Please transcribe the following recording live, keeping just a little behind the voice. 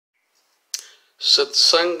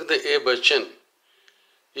सत्संग ਦੇ ਇਹ ਬਚਨ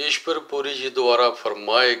ਈਸ਼ਵਰ ਪੁਰੀ ਜੀ ਦੁਆਰਾ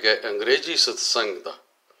ਫਰਮਾਏ ਗਏ ਅੰਗਰੇਜ਼ੀ ਸਤਸੰਗ ਦਾ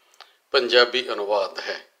ਪੰਜਾਬੀ ਅਨੁਵਾਦ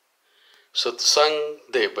ਹੈ। ਸਤਸੰਗ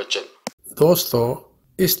ਦੇ ਬਚਨ। ਦੋਸਤੋ,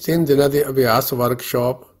 ਇਸ 3 ਦਿਨਾਂ ਦੀ ਅਭਿਆਸ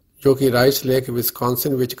ਵਰਕਸ਼ਾਪ ਜੋ ਕਿ ਰਾਈਸ ਲੇਕ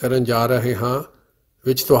ਵਿਸਕੌਨਸਿਨ ਵਿੱਚ ਕਰਨ ਜਾ ਰਹੇ ਹਾਂ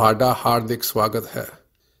ਵਿੱਚ ਤੁਹਾਡਾ ਹਾਰਦਿਕ ਸਵਾਗਤ ਹੈ।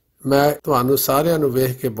 ਮੈਂ ਤੁਹਾਨੂੰ ਸਾਰਿਆਂ ਨੂੰ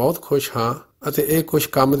ਵੇਖ ਕੇ ਬਹੁਤ ਖੁਸ਼ ਹਾਂ ਅਤੇ ਇਹ ਕੁਝ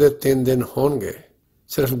ਕੰਮ ਦੇ 3 ਦਿਨ ਹੋਣਗੇ।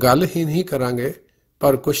 ਸਿਰਫ ਗੱਲ ਹੀ ਨਹੀਂ ਕਰਾਂਗੇ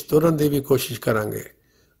ਪਰ ਕੁਝ ਤੁਰਨ ਦੀ ਵੀ ਕੋਸ਼ਿਸ਼ ਕਰਾਂਗੇ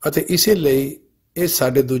ਅਤੇ ਇਸੇ ਲਈ ਇਹ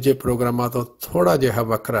ਸਾਡੇ ਦੂਜੇ ਪ੍ਰੋਗਰਾਮਾਂ ਤੋਂ ਥੋੜ੍ਹਾ ਜਿਹਾ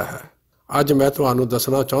ਵੱਖਰਾ ਹੈ। ਅੱਜ ਮੈਂ ਤੁਹਾਨੂੰ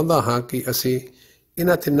ਦੱਸਣਾ ਚਾਹੁੰਦਾ ਹਾਂ ਕਿ ਅਸੀਂ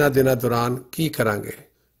ਇਹਨਾਂ 3 ਦਿਨਾਂ ਦੌਰਾਨ ਕੀ ਕਰਾਂਗੇ।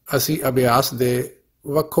 ਅਸੀਂ ਅਭਿਆਸ ਦੇ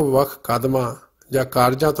ਵੱਖੋ ਵੱਖ ਕਦਮਾਂ ਜਾਂ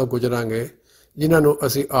ਕਾਰਜਾਂ ਤੋਂ ਗੁਜ਼ਰਾਂਗੇ ਜਿਨ੍ਹਾਂ ਨੂੰ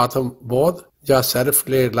ਅਸੀਂ ਆਤਮ ਬੋਧ ਜਾਂ ਸੈਲਫ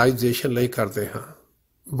ਰਿਅਲਾਈਜੇਸ਼ਨ ਲਈ ਕਰਦੇ ਹਾਂ।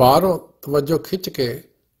 ਬਾਹਰੋਂ ਤਵੱਜੋ ਖਿੱਚ ਕੇ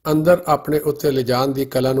ਅੰਦਰ ਆਪਣੇ ਉੱਤੇ ਲਿਜਾਣ ਦੀ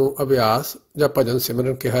ਕਲਾ ਨੂੰ ਅਭਿਆਸ ਜਾਂ ਭਜਨ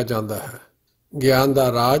ਸਿਮਰਨ ਕਿਹਾ ਜਾਂਦਾ ਹੈ। ਗਿਆਨ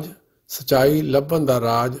ਦਾ ਰਾਜ, ਸੱਚਾਈ ਲੱਭਣ ਦਾ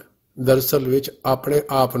ਰਾਜ ਦਰਅਸਲ ਵਿੱਚ ਆਪਣੇ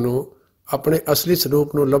ਆਪ ਨੂੰ, ਆਪਣੇ ਅਸਲੀ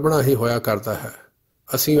ਸਰੂਪ ਨੂੰ ਲੱਭਣਾ ਹੀ ਹੋਇਆ ਕਰਦਾ ਹੈ।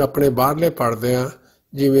 ਅਸੀਂ ਆਪਣੇ ਬਾਹਰਲੇ ਪੜਦੇ ਹਾਂ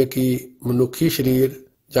ਜਿਵੇਂ ਕਿ ਮਨੁੱਖੀ ਸਰੀਰ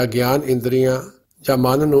ਜਾਂ ਗਿਆਨ ਇੰਦਰੀਆਂ ਜਾਂ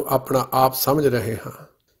ਮਨ ਨੂੰ ਆਪਣਾ ਆਪ ਸਮਝ ਰਹੇ ਹਾਂ।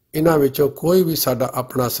 ਇਹਨਾਂ ਵਿੱਚੋਂ ਕੋਈ ਵੀ ਸਾਡਾ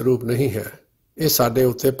ਆਪਣਾ ਸਰੂਪ ਨਹੀਂ ਹੈ। ਇਹ ਸਾਡੇ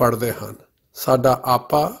ਉੱਤੇ ਪੜਦੇ ਹਨ। ਸਾਡਾ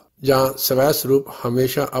ਆਪਾ ਜਾਂ ਸਵੈ ਸਰੂਪ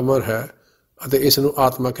ਹਮੇਸ਼ਾ ਅਮਰ ਹੈ ਅਤੇ ਇਸ ਨੂੰ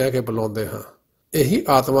ਆਤਮਾ ਕਹਿ ਕੇ ਬੁਲਾਉਂਦੇ ਹਾਂ। ਇਹੀ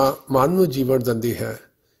ਆਤਮਾ ਮਨ ਨੂੰ ਜੀਵਨ ਦਿੰਦੀ ਹੈ।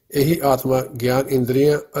 ਇਹੀ ਆਤਮਾ ਗਿਆਨ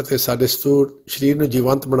ਇੰਦਰੀਆਂ ਅਤੇ ਸਾਡੇ ਸਥੂਲ ਸਰੀਰ ਨੂੰ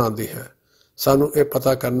ਜੀਵੰਤ ਬਣਾਉਂਦੀ ਹੈ। ਸਾਨੂੰ ਇਹ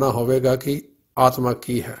ਪਤਾ ਕਰਨਾ ਹੋਵੇਗਾ ਕਿ ਆਤਮਾ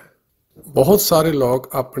ਕੀ ਹੈ। ਬਹੁਤ ਸਾਰੇ ਲੋਕ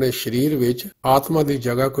ਆਪਣੇ ਸਰੀਰ ਵਿੱਚ ਆਤਮਾ ਦੀ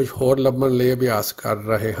ਜਗ੍ਹਾ ਕੁਝ ਹੋਰ ਲੱਭਣ ਲਈ ਅਭਿਆਸ ਕਰ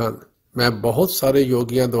ਰਹੇ ਹਨ। ਮੈਂ ਬਹੁਤ ਸਾਰੇ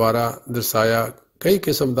ਯੋਗੀਆਂ ਦੁਆਰਾ ਦਰਸਾਇਆ ਕਈ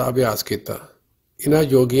ਕਿਸਮ ਦਾ ਅਭਿਆਸ ਕੀਤਾ। ਇਹਨਾਂ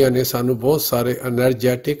ਯੋਗੀਆਂ ਨੇ ਸਾਨੂੰ ਬਹੁਤ ਸਾਰੇ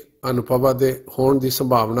ਐਨਰਜੈਟਿਕ ਅਨੁਭਵਾਂ ਦੇ ਹੋਣ ਦੀ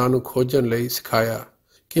ਸੰਭਾਵਨਾ ਨੂੰ ਖੋਜਣ ਲਈ ਸਿਖਾਇਆ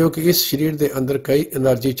ਕਿਉਂਕਿ ਇਸ ਸਰੀਰ ਦੇ ਅੰਦਰ ਕਈ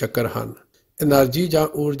એનર્ਜੀ ਚੱਕਰ ਹਨ। એનર્ਜੀ ਜਾਂ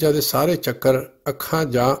ਊਰਜਾ ਦੇ ਸਾਰੇ ਚੱਕਰ ਅੱਖਾਂ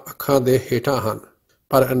ਜਾਂ ਅੱਖਾਂ ਦੇ ਹੇਠਾਂ ਹਨ,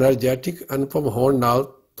 ਪਰ ਐਨਰਜੈਟਿਕ ਅਨੁਭਵ ਹੋਣ ਨਾਲ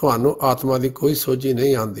ਤੁਹਾਨੂੰ ਆਤਮਾ ਦੀ ਕੋਈ ਸੋਝੀ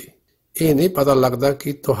ਨਹੀਂ ਆਉਂਦੀ। ਇਹ ਨਹੀਂ ਪਤਾ ਲੱਗਦਾ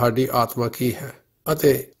ਕਿ ਤੁਹਾਡੀ ਆਤਮਾ ਕੀ ਹੈ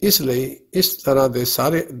ਅਤੇ ਇਸ ਲਈ ਇਸ ਤਰ੍ਹਾਂ ਦੇ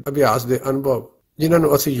ਸਾਰੇ ਅਭਿਆਸ ਦੇ ਅਨੁਭਵ ਜਿਨ੍ਹਾਂ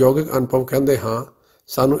ਨੂੰ ਅਸੀਂ ਯੋਗਿਕ ਅਨੁਭਵ ਕਹਿੰਦੇ ਹਾਂ,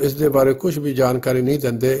 ਸਾਨੂੰ ਇਸ ਦੇ ਬਾਰੇ ਕੁਝ ਵੀ ਜਾਣਕਾਰੀ ਨਹੀਂ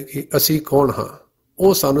ਦਿੰਦੇ ਕਿ ਅਸੀਂ ਕੌਣ ਹਾਂ।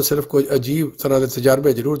 ਉਹ ਸਾਨੂੰ ਸਿਰਫ ਕੁਝ ਅਜੀਬ ਤਰ੍ਹਾਂ ਦੇ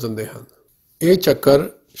ਤਜਰਬੇ ਜ਼ਰੂਰ ਦਿੰਦੇ ਹਨ। ਇਹ ਚੱਕਰ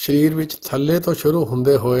ਸਰੀਰ ਵਿੱਚ ਥੱਲੇ ਤੋਂ ਸ਼ੁਰੂ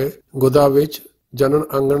ਹੁੰਦੇ ਹੋਏ ਗੁਦਾ ਵਿੱਚ, ਜਨਨ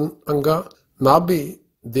ਅੰਗਾਂ, ਨਾਭੀ,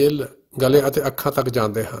 ਦਿਲ, ਗਲੇ ਅਤੇ ਅੱਖਾਂ ਤੱਕ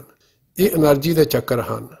ਜਾਂਦੇ ਹਨ। ਇਹ એનર્ਜੀ ਦੇ ਚੱਕਰ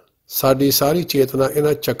ਹਨ। ਸਾਡੀ ਸਾਰੀ ਚੇਤਨਾ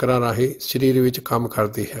ਇਹਨਾਂ ਚੱਕਰਾਂ ਰਾਹੀਂ ਸਰੀਰ ਵਿੱਚ ਕੰਮ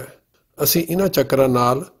ਕਰਦੀ ਹੈ। ਅਸੀਂ ਇਹਨਾਂ ਚੱਕਰਾਂ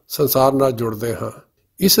ਨਾਲ ਸੰਸਾਰ ਨਾਲ ਜੁੜਦੇ ਹਾਂ।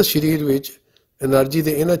 ਇਸ ਸਰੀਰ ਵਿੱਚ એનર્ਜੀ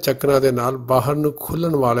ਦੇ ਇਹਨਾਂ ਚੱਕਰਾਂ ਦੇ ਨਾਲ ਬਾਹਰ ਨੂੰ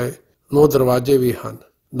ਖੁੱਲ੍ਹਣ ਵਾਲੇ 9 ਦਰਵਾਜ਼ੇ ਵੀ ਹਨ।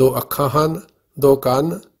 2 ਅੱਖਾਂ ਹਨ, 2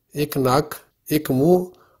 ਕੰਨ, 1 ਨੱਕ, 1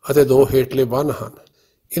 ਮੂੰਹ ਅਤੇ 2 ਹੇਠਲੇ ਬੰਨ ਹਨ।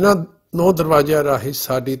 ਇਹਨਾਂ 9 ਦਰਵਾਜ਼ਿਆਂ ਰਾਹੀਂ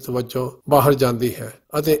ਸਾਡੀ ਤਵੱਜੋ ਬਾਹਰ ਜਾਂਦੀ ਹੈ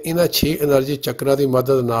ਅਤੇ ਇਹਨਾਂ 6 એનર્ਜੀ ਚੱਕਰਾਂ ਦੀ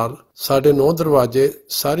ਮਦਦ ਨਾਲ ਸਾਡੇ 9 ਦਰਵਾਜ਼ੇ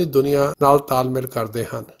ਸਾਰੀ ਦੁਨੀਆ ਨਾਲ ਤਾਲਮੇਲ ਕਰਦੇ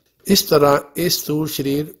ਹਨ। ਇਸ ਤਰ੍ਹਾਂ ਇਹ ਸਥੂਲ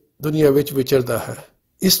ਸਰੀਰ ਦੁਨੀਆ ਵਿੱਚ ਵਿਚਰਦਾ ਹੈ।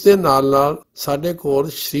 ਇਸ ਦੇ ਨਾਲ ਨਾਲ ਸਾਡੇ ਕੋਲ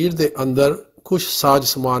ਸਰੀਰ ਦੇ ਅੰਦਰ ਕੁਝ ਸਾਜ਼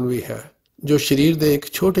ਸਮਾਨ ਵੀ ਹੈ ਜੋ ਸਰੀਰ ਦੇ ਇੱਕ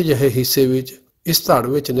ਛੋਟੇ ਜਿਹੇ ਹਿੱਸੇ ਵਿੱਚ, ਇਸ ਧੜ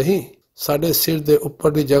ਵਿੱਚ ਨਹੀਂ, ਸਾਡੇ ਸਿਰ ਦੇ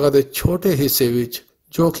ਉੱਪਰਲੀ ਜਗ੍ਹਾ ਦੇ ਛੋਟੇ ਹਿੱਸੇ ਵਿੱਚ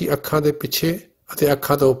ਜੋ ਕਿ ਅੱਖਾਂ ਦੇ ਪਿੱਛੇ ਅਤੇ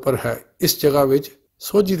ਅੱਖਾਂ ਤੋਂ ਉੱਪਰ ਹੈ, ਇਸ ਜਗ੍ਹਾ ਵਿੱਚ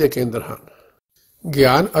ਸੋਝੀ ਦੇ ਕੇਂਦਰ ਹਨ।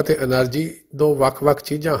 ਗਿਆਨ ਅਤੇ એનર્ਜੀ 2 ਵੱਖ-ਵੱਖ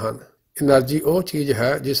ਚੀਜ਼ਾਂ ਹਨ। એનર્ਜੀ ਉਹ ਚੀਜ਼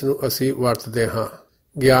ਹੈ ਜਿਸ ਨੂੰ ਅਸੀਂ ਵਰਤਦੇ ਹਾਂ।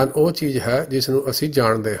 ਗਿਆਨ ਉਹ ਚੀਜ਼ ਹੈ ਜਿਸ ਨੂੰ ਅਸੀਂ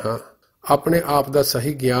ਜਾਣਦੇ ਹਾਂ। ਆਪਣੇ ਆਪ ਦਾ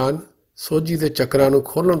ਸਹੀ ਗਿਆਨ ਸੋਝੀ ਦੇ ਚੱਕਰਾਂ ਨੂੰ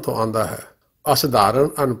ਖੋਲ੍ਹਣ ਤੋਂ ਆਉਂਦਾ ਹੈ। ਅਸਧਾਰਨ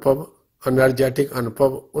ਅਨੁਭਵ, ਐਨਰਜੈਟਿਕ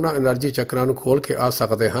ਅਨੁਭਵ ਉਹਨਾਂ એનર્ਜੀ ਚੱਕਰਾਂ ਨੂੰ ਖੋਲ੍ਹ ਕੇ ਆ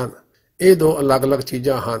ਸਕਦੇ ਹਨ। ਇਹ 2 ਅਲੱਗ-ਅਲੱਗ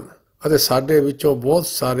ਚੀਜ਼ਾਂ ਹਨ ਅਤੇ ਸਾਡੇ ਵਿੱਚੋਂ ਬਹੁਤ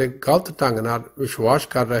ਸਾਰੇ ਗਲਤ ਢੰਗ ਨਾਲ ਵਿਸ਼ਵਾਸ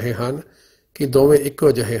ਕਰ ਰਹੇ ਹਨ ਕਿ ਦੋਵੇਂ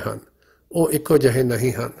ਇੱਕੋ ਜਿਹੇ ਹਨ। ਉਹ ਇੱਕੋ ਜਿਹੇ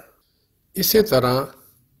ਨਹੀਂ ਹਨ। ਇਸੇ ਤਰ੍ਹਾਂ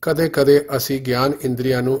ਕਦੇ-ਕਦੇ ਅਸੀਂ ਗਿਆਨ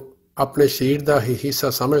ਇੰਦਰੀਆਂ ਨੂੰ ਆਪਣੇ ਸਰੀਰ ਦਾ ਹੀ ਹਿੱਸਾ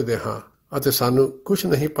ਸਮਝਦੇ ਹਾਂ ਅਤੇ ਸਾਨੂੰ ਕੁਝ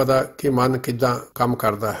ਨਹੀਂ ਪਤਾ ਕਿ ਮਨ ਕਿੱਦਾਂ ਕੰਮ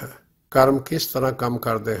ਕਰਦਾ ਹੈ, ਕਰਮ ਕਿਸ ਤਰ੍ਹਾਂ ਕੰਮ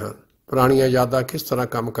ਕਰਦੇ ਹਨ, ਪੁਰਾਣੀਆਂ ਯਾਦਾਂ ਕਿਸ ਤਰ੍ਹਾਂ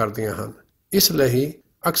ਕੰਮ ਕਰਦੀਆਂ ਹਨ। ਇਸ ਲਈ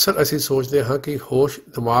ਅਕਸਰ ਅਸੀਂ ਸੋਚਦੇ ਹਾਂ ਕਿ ਹੋਸ਼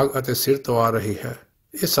ਦਿਮਾਗ ਅਤੇ ਸਿਰ ਤੋਂ ਆ ਰਹੀ ਹੈ।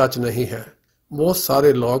 ਇਹ ਸੱਚ ਨਹੀਂ ਹੈ। ਬਹੁਤ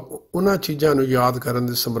ਸਾਰੇ ਲੋਕ ਉਹਨਾਂ ਚੀਜ਼ਾਂ ਨੂੰ ਯਾਦ ਕਰਨ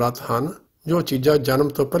ਦੇ ਸਮਰੱਥ ਹਨ ਜੋ ਚੀਜ਼ਾਂ ਜਨਮ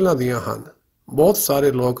ਤੋਂ ਪਹਿਲਾਂ ਦੀਆਂ ਹਨ। ਬਹੁਤ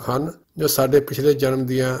ਸਾਰੇ ਲੋਕ ਹਨ ਜੋ ਸਾਡੇ ਪਿਛਲੇ ਜਨਮ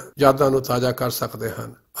ਦੀਆਂ ਯਾਦਾਂ ਨੂੰ ਤਾਜ਼ਾ ਕਰ ਸਕਦੇ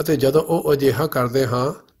ਹਨ ਅਤੇ ਜਦੋਂ ਉਹ ਅਜਿਹਾ ਕਰਦੇ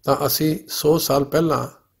ਹਾਂ ਤਾਂ ਅਸੀਂ 100 ਸਾਲ ਪਹਿਲਾਂ,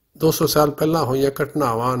 200 ਸਾਲ ਪਹਿਲਾਂ ਹੋਈਆਂ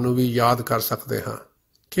ਘਟਨਾਵਾਂ ਨੂੰ ਵੀ ਯਾਦ ਕਰ ਸਕਦੇ ਹਾਂ।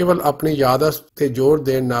 ਕੇਵਲ ਆਪਣੀ ਯਾਦਾਸ਼ਤ ਤੇ ਜ਼ੋਰ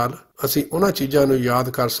ਦੇਣ ਨਾਲ ਅਸੀਂ ਉਹਨਾਂ ਚੀਜ਼ਾਂ ਨੂੰ ਯਾਦ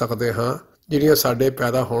ਕਰ ਸਕਦੇ ਹਾਂ ਜਿਹੜੀਆਂ ਸਾਡੇ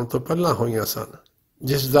ਪੈਦਾ ਹੋਣ ਤੋਂ ਪਹਿਲਾਂ ਹੋਈਆਂ ਸਨ,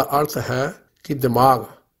 ਜਿਸ ਦਾ ਅਰਥ ਹੈ ਕਿ ਦਿਮਾਗ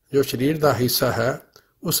ਜੋ ਸਰੀਰ ਦਾ ਹਿੱਸਾ ਹੈ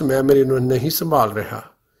ਉਸ ਮੈਮਰੀ ਨੂੰ ਨਹੀਂ ਸੰਭਾਲ ਰਿਹਾ।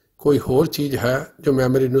 ਕੋਈ ਹੋਰ ਚੀਜ਼ ਹੈ ਜੋ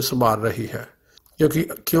ਮੈਮਰੀ ਨੂੰ ਸੰਭਾਲ ਰਹੀ ਹੈ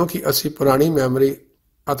ਕਿਉਂਕਿ ਅਸੀਂ ਪੁਰਾਣੀ ਮੈਮਰੀ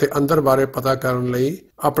ਅਤੇ ਅੰਦਰ ਬਾਰੇ ਪਤਾ ਕਰਨ ਲਈ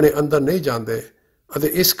ਆਪਣੇ ਅੰਦਰ ਨਹੀਂ ਜਾਂਦੇ ਅਤੇ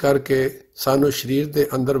ਇਸ ਕਰਕੇ ਸਾਨੂੰ ਸਰੀਰ ਦੇ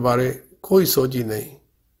ਅੰਦਰ ਬਾਰੇ ਕੋਈ ਸੋਝੀ ਨਹੀਂ।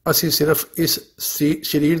 ਅਸੀਂ ਸਿਰਫ ਇਸ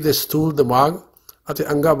ਸਰੀਰ ਦੇ ਸਥੂਲ ਦਿਮਾਗ ਅਤੇ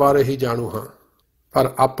ਅੰਗਾਂ ਬਾਰੇ ਹੀ ਜਾਣੂ ਹਾਂ।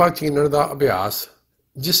 ਪਰ ਆਪਾ ਚੀਨਣ ਦਾ ਅਭਿਆਸ,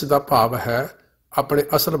 ਜਿਸ ਦਾ ਭਾਵ ਹੈ ਆਪਣੇ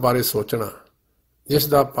ਅਸਲ ਬਾਰੇ ਸੋਚਣਾ, ਜਿਸ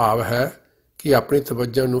ਦਾ ਭਾਵ ਹੈ ਕਿ ਆਪਣੀ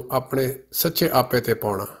ਤਵੱਜੋ ਨੂੰ ਆਪਣੇ ਸੱਚੇ ਆਪੇ ਤੇ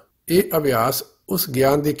ਪਾਉਣਾ, ਇਹ ਅਭਿਆਸ ਉਸ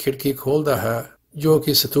ਗਿਆਨ ਦੀ ਖਿੜਕੀ ਖੋਲ੍ਹਦਾ ਹੈ ਜੋ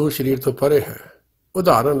ਕਿ ਸਥੂਲ ਸਰੀਰ ਤੋਂ ਪਰੇ ਹੈ।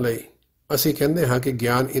 ਉਦਾਹਰਨ ਲਈ ਅਸੀਂ ਕਹਿੰਦੇ ਹਾਂ ਕਿ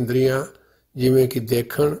ਗਿਆਨ ਇੰਦਰੀਆਂ ਜਿਵੇਂ ਕਿ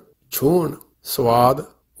ਦੇਖਣ, ਛੂਹਣ, ਸਵਾਦ,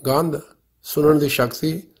 ਗੰਧ, ਸੁਣਨ ਦੀ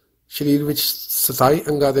ਸ਼ਕਤੀ ਸਰੀਰ ਵਿੱਚ 27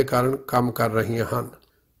 ਅੰਗਾਂ ਦੇ ਕਾਰਨ ਕੰਮ ਕਰ ਰਹੀਆਂ ਹਨ।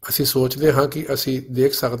 ਅਸੀਂ ਸੋਚਦੇ ਹਾਂ ਕਿ ਅਸੀਂ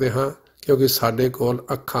ਦੇਖ ਸਕਦੇ ਹਾਂ ਕਿਉਂਕਿ ਸਾਡੇ ਕੋਲ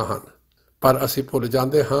ਅੱਖਾਂ ਹਨ, ਪਰ ਅਸੀਂ ਭੁੱਲ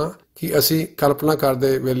ਜਾਂਦੇ ਹਾਂ ਕਿ ਅਸੀਂ ਕਲਪਨਾ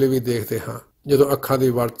ਕਰਦੇ ਵੇਲੇ ਵੀ ਦੇਖਦੇ ਹਾਂ ਜਦੋਂ ਅੱਖਾਂ ਦੀ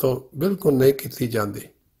ਵਰਤੋਂ ਬਿਲਕੁਲ ਨਹੀਂ ਕੀਤੀ ਜਾਂਦੀ।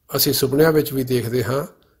 ਅਸੀਂ ਸੁਪਨਿਆਂ ਵਿੱਚ ਵੀ ਦੇਖਦੇ ਹਾਂ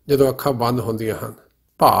ਜਦੋਂ ਅੱਖਾਂ ਬੰਦ ਹੁੰਦੀਆਂ ਹਨ।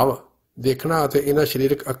 ਭਾਵ ਦੇਖਣਾ ਅਤੇ ਇਹਨਾਂ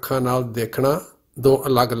ਸਰੀਰਕ ਅੱਖਾਂ ਨਾਲ ਦੇਖਣਾ ਦੋ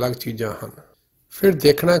ਅਲੱਗ-ਅਲੱਗ ਚੀਜ਼ਾਂ ਹਨ। ਫਿਰ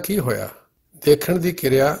ਦੇਖਣਾ ਕੀ ਹੋਇਆ? ਦੇਖਣ ਦੀ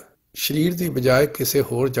ਕਿਰਿਆ ਸਰੀਰ ਦੀ ਬਜਾਏ ਕਿਸੇ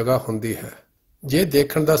ਹੋਰ ਜਗ੍ਹਾ ਹੁੰਦੀ ਹੈ। ਜੇ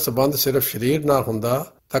ਦੇਖਣ ਦਾ ਸੰਬੰਧ ਸਿਰਫ ਸਰੀਰ ਨਾਲ ਹੁੰਦਾ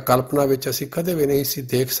ਤਾਂ ਕਲਪਨਾ ਵਿੱਚ ਅਸੀਂ ਕਦੇ ਵੀ ਨਹੀਂ ਸੀ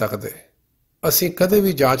ਦੇਖ ਸਕਦੇ। ਅਸੀਂ ਕਦੇ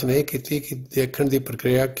ਵੀ ਜਾਂਚ ਨਹੀਂ ਕੀਤੀ ਕਿ ਦੇਖਣ ਦੀ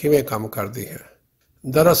ਪ੍ਰਕਿਰਿਆ ਕਿਵੇਂ ਕੰਮ ਕਰਦੀ ਹੈ।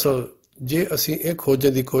 ਦਰਅਸਲ ਜੇ ਅਸੀਂ ਇਹ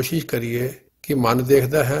ਖੋਜਣ ਦੀ ਕੋਸ਼ਿਸ਼ ਕਰੀਏ ਕਿ ਮਨ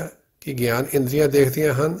ਦੇਖਦਾ ਹੈ ਕਿ ਗਿਆਨ ਇੰਦਰੀਆਂ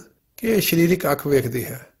ਦੇਖਦੀਆਂ ਹਨ ਕਿ ਇਹ ਸਰੀਰਕ ਅੱਖ ਵੇਖਦੀ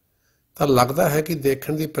ਹੈ, ਤਾਂ ਲੱਗਦਾ ਹੈ ਕਿ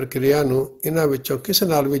ਦੇਖਣ ਦੀ ਪ੍ਰਕਿਰਿਆ ਨੂੰ ਇਹਨਾਂ ਵਿੱਚੋਂ ਕਿਸੇ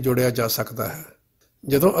ਨਾਲ ਵੀ ਜੋੜਿਆ ਜਾ ਸਕਦਾ ਹੈ।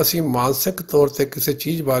 ਜਦੋਂ ਅਸੀਂ ਮਾਨਸਿਕ ਤੌਰ ਤੇ ਕਿਸੇ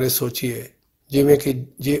ਚੀਜ਼ ਬਾਰੇ ਸੋਚੀਏ, ਜਿਵੇਂ ਕਿ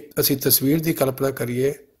ਜੇ ਅਸੀਂ ਤਸਵੀਰ ਦੀ ਕਲਪਨਾ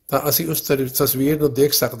ਕਰੀਏ ਤਾਂ ਅਸੀਂ ਉਸ ਤਸਵੀਰ ਨੂੰ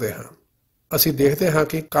ਦੇਖ ਸਕਦੇ ਹਾਂ। ਅਸੀਂ ਦੇਖਦੇ ਹਾਂ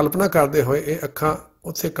ਕਿ ਕਲਪਨਾ ਕਰਦੇ ਹੋਏ ਇਹ ਅੱਖਾਂ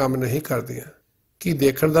ਉੱਥੇ ਕੰਮ ਨਹੀਂ ਕਰਦੀਆਂ। ਕੀ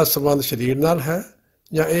ਦੇਖਣ ਦਾ ਸੰਬੰਧ ਸਰੀਰ ਨਾਲ ਹੈ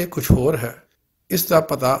ਜਾਂ ਇਹ ਕੁਝ ਹੋਰ ਹੈ? ਇਸ ਦਾ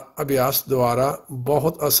ਪਤਾ ਅਭਿਆਸ ਦੁਆਰਾ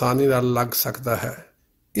ਬਹੁਤ ਆਸਾਨੀ ਨਾਲ ਲੱਗ ਸਕਦਾ ਹੈ।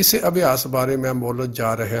 ਇਸੇ ਅਭਿਆਸ ਬਾਰੇ ਮੈਂ ਬੋਲਣ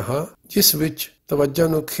ਜਾ ਰਿਹਾ ਹਾਂ ਜਿਸ ਵਿੱਚ ਤਵੱਜੋ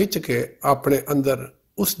ਨੂੰ ਖਿੱਚ ਕੇ ਆਪਣੇ ਅੰਦਰ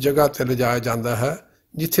ਉਸ ਜਗ੍ਹਾ ਤੇ ਲਿਜਾਇਆ ਜਾਂਦਾ ਹੈ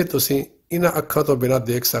ਜਿੱਥੇ ਤੁਸੀਂ ਇਹਨਾਂ ਅੱਖਾਂ ਤੋਂ ਬਿਨਾਂ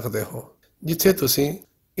ਦੇਖ ਸਕਦੇ ਹੋ, ਜਿੱਥੇ ਤੁਸੀਂ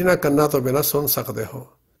ਇਹਨਾਂ ਕੰਨਾਂ ਤੋਂ ਬਿਨਾਂ ਸੁਣ ਸਕਦੇ ਹੋ,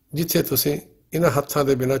 ਜਿੱਥੇ ਤੁਸੀਂ ਇਹਨਾਂ ਹੱਥਾਂ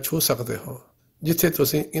ਦੇ ਬਿਨਾਂ ਛੂਹ ਸਕਦੇ ਹੋ, ਜਿੱਥੇ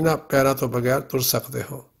ਤੁਸੀਂ ਇਹਨਾਂ ਪੈਰਾਂ ਤੋਂ ਬਗੈਰ ਤੁਰ ਸਕਦੇ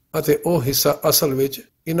ਹੋ। ਅਤੇ ਉਹ ਹਿੱਸਾ ਅਸਲ ਵਿੱਚ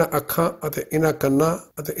ਇਹਨਾਂ ਅੱਖਾਂ ਅਤੇ ਇਹਨਾਂ ਕੰਨਾਂ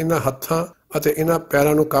ਅਤੇ ਇਹਨਾਂ ਹੱਥਾਂ ਅਤੇ ਇਹਨਾਂ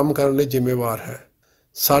ਪੈਰਾਂ ਨੂੰ ਕੰਮ ਕਰਨ ਲਈ ਜ਼ਿੰਮੇਵਾਰ ਹੈ।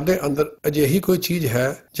 ਸਾਡੇ ਅੰਦਰ ਅਜਿਹੀ ਕੋਈ ਚੀਜ਼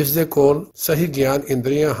ਹੈ ਜਿਸ ਦੇ ਕੋਲ ਸਹੀ ਗਿਆਨ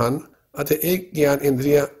ਇੰਦਰੀਆਂ ਹਨ ਅਤੇ ਇਹ ਗਿਆਨ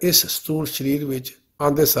ਇੰਦਰੀਆਂ ਇਸ ਸਥੂਲ ਸਰੀਰ ਵਿੱਚ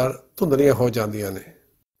ਆਉਂਦੇ ਸਾਰ ਧੁੰਦਲੀਆਂ ਹੋ ਜਾਂਦੀਆਂ ਨੇ।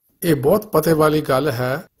 ਇਹ ਬਹੁਤ ਪਤੇ ਵਾਲੀ ਗੱਲ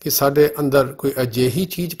ਹੈ ਕਿ ਸਾਡੇ ਅੰਦਰ ਕੋਈ ਅਜਿਹੀ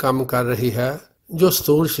ਚੀਜ਼ ਕੰਮ ਕਰ ਰਹੀ ਹੈ ਜੋ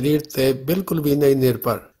ਸਥੂਲ ਸਰੀਰ ਤੇ ਬਿਲਕੁਲ ਵੀ ਨਹੀਂ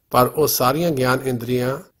ਨਿਰਭਰ, ਪਰ ਉਹ ਸਾਰੀਆਂ ਗਿਆਨ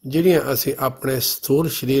ਇੰਦਰੀਆਂ ਜਿਹੜੀਆਂ ਅਸੀਂ ਆਪਣੇ ਸਥੂਲ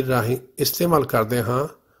ਸਰੀਰ ਰਾਹੀਂ ਇਸਤੇਮਾਲ ਕਰਦੇ ਹਾਂ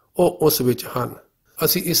ਉਹ ਉਸ ਵਿੱਚ ਹਨ।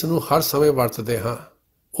 ਅਸੀਂ ਇਸ ਨੂੰ ਹਰ ਸਮੇਂ ਵਰਤਦੇ ਹਾਂ।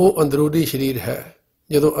 ਉਹ ਅੰਦਰੂਨੀ ਸਰੀਰ ਹੈ।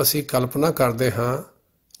 ਜਦੋਂ ਅਸੀਂ ਕਲਪਨਾ ਕਰਦੇ ਹਾਂ,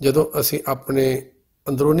 ਜਦੋਂ ਅਸੀਂ ਆਪਣੇ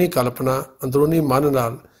ਅੰਦਰੂਨੀ ਕਲਪਨਾ, ਅੰਦਰੂਨੀ ਮਨ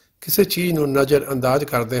ਨਾਲ ਕਿਸੇ ਚੀਜ਼ ਨੂੰ ਨਜ਼ਰ ਅੰਦਾਜ਼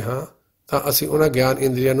ਕਰਦੇ ਹਾਂ ਤਾਂ ਅਸੀਂ ਉਹਨਾਂ ਗਿਆਨ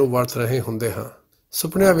ਇੰਦਰੀਆਂ ਨੂੰ ਵਰਤ ਰਹੇ ਹੁੰਦੇ ਹਾਂ।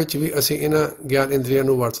 ਸੁਪਨਿਆਂ ਵਿੱਚ ਵੀ ਅਸੀਂ ਇਹਨਾਂ ਗਿਆਨ ਇੰਦਰੀਆਂ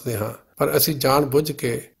ਨੂੰ ਵਰਤਦੇ ਹਾਂ, ਪਰ ਅਸੀਂ ਜਾਣ ਬੁੱਝ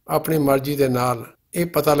ਕੇ ਆਪਣੀ ਮਰਜ਼ੀ ਦੇ ਨਾਲ ਇਹ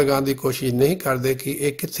ਪਤਾ ਲਗਾਉਣ ਦੀ ਕੋਸ਼ਿਸ਼ ਨਹੀਂ ਕਰਦੇ ਕਿ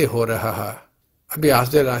ਇਹ ਕਿੱਥੇ ਹੋ ਰਿਹਾ ਹੈ। ਅਭਿਆਸ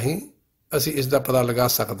ਦੇ ਰਾਹੀਂ ਅਸੀਂ ਇਸ ਦਾ ਪਤਾ ਲਗਾ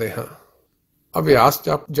ਸਕਦੇ ਹਾਂ। ਅਭਿਆਸ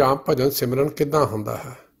ਜਾਂ ਭਜਨ ਸਿਮਰਨ ਕਿੱਦਾਂ ਹੁੰਦਾ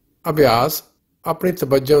ਹੈ? ਅਭਿਆਸ ਆਪਣੀ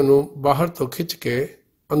ਤਵੱਜੋ ਨੂੰ ਬਾਹਰ ਤੋਂ ਖਿੱਚ ਕੇ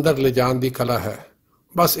ਅੰਦਰ ਲਿਜਾਣ ਦੀ ਕਲਾ ਹੈ।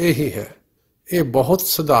 ਬਸ ਇਹੀ ਹੈ। ਇਹ ਬਹੁਤ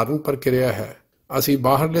ਸਧਾਰਨ ਪ੍ਰਕਿਰਿਆ ਹੈ। ਅਸੀਂ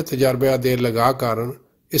ਬਾਹਰਲੇ ਤਜਰਬਿਆਂ ਦੇ ਲਗਾ ਕਾਰਨ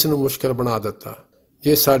ਇਸ ਨੂੰ ਮੁਸ਼ਕਲ ਬਣਾ ਦਿੱਤਾ।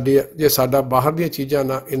 ਜੇ ਸਾਡਾ ਬਾਹਰਲੀਆਂ ਚੀਜ਼ਾਂ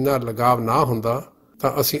ਨਾਲ ਇੰਨਾ ਲਗਾਵ ਨਾ ਹੁੰਦਾ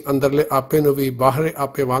ਤਾਂ ਅਸੀਂ ਅੰਦਰਲੇ ਆਪੇ ਨੂੰ ਵੀ ਬਾਹਰਲੇ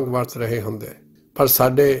ਆਪੇ ਵਾਂਗ ਵਰਤ ਰਹੇ ਹੁੰਦੇ। ਪਰ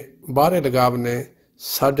ਸਾਡੇ ਬਾਹਰੇ ਲਗਾਵ ਨੇ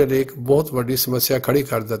ਸਾਡੇ ਲਈ ਇੱਕ ਬਹੁਤ ਵੱਡੀ ਸਮੱਸਿਆ ਖੜੀ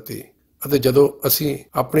ਕਰ ਦਿੱਤੀ ਅਤੇ ਜਦੋਂ ਅਸੀਂ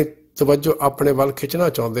ਆਪਣੀ ਤਵੱਜੋ ਆਪਣੇ ਵੱਲ ਖਿੱਚਣਾ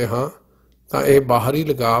ਚਾਹੁੰਦੇ ਹਾਂ ਤਾਂ ਇਹ ਬਾਹਰੀ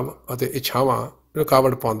ਲਗਾਵ ਅਤੇ ਇੱਛਾਵਾਂ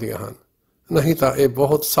ਰੁਕਾਵਟ ਪਾਉਂਦੀਆਂ ਹਨ। ਨਹੀਂ ਤਾਂ ਇਹ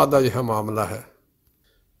ਬਹੁਤ ਸਾਦਾ ਜਿਹਾ ਮਾਮਲਾ ਹੈ।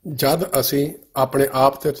 ਜਦ ਅਸੀਂ ਆਪਣੇ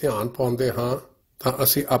ਆਪ ਤੇ ਧਿਆਨ ਪਾਉਂਦੇ ਹਾਂ ਤਾਂ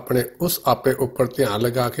ਅਸੀਂ ਆਪਣੇ ਉਸ ਆਪੇ ਉੱਪਰ ਧਿਆਨ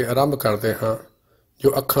ਲਗਾ ਕੇ ਆਰੰਭ ਕਰਦੇ ਹਾਂ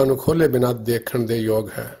ਜੋ ਅੱਖਾਂ ਨੂੰ ਖੋਲ੍ਹੇ ਬਿਨਾਂ ਦੇਖਣ ਦੇ ਯੋਗ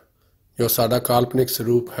ਹੈ, ਜੋ ਸਾਡਾ ਕਾਲਪਨਿਕ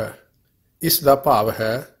ਸਰੂਪ ਹੈ। ਇਸ ਦਾ ਭਾਵ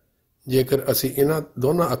ਹੈ ਜੇਕਰ ਅਸੀਂ ਇਹਨਾਂ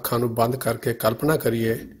ਦੋਨਾਂ ਅੱਖਾਂ ਨੂੰ ਬੰਦ ਕਰਕੇ ਕਲਪਨਾ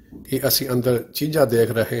ਕਰੀਏ ਕਿ ਅਸੀਂ ਅੰਦਰ ਚੀਜ਼ਾਂ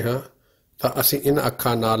ਦੇਖ ਰਹੇ ਹਾਂ ਤਾਂ ਅਸੀਂ ਇਹਨਾਂ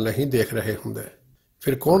ਅੱਖਾਂ ਨਾਲ ਨਹੀਂ ਦੇਖ ਰਹੇ ਹੁੰਦੇ।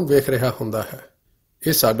 ਫਿਰ ਕੌਣ ਵੇਖ ਰਿਹਾ ਹੁੰਦਾ ਹੈ?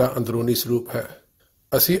 ਇਹ ਸਾਡਾ ਅੰਦਰੂਨੀ ਸਰੂਪ ਹੈ।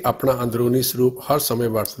 ਅਸੀਂ ਆਪਣਾ ਅੰਦਰੂਨੀ ਸਰੂਪ ਹਰ ਸਮੇਂ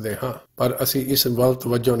ਵਰਤਦੇ ਹਾਂ, ਪਰ ਅਸੀਂ ਇਸ ਵੱਲ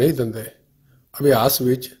ਤਵੱਜੋ ਨਹੀਂ ਦਿੰਦੇ। ਅਭਿਆਸ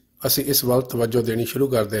ਵਿੱਚ ਅਸੀਂ ਇਸ ਵੱਲ ਤਵੱਜੋ ਦੇਣੀ ਸ਼ੁਰੂ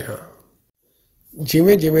ਕਰਦੇ ਹਾਂ।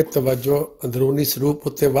 ਜਿਵੇਂ ਜਿਵੇਂ ਤਵੱਜੋ ਅੰਦਰੂਨੀ ਸਰੂਪ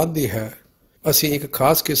ਉੱਤੇ ਵੱਧਦੀ ਹੈ, ਅਸੀਂ ਇੱਕ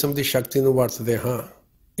ਖਾਸ ਕਿਸਮ ਦੀ ਸ਼ਕਤੀ ਨੂੰ ਵਰਤਦੇ ਹਾਂ।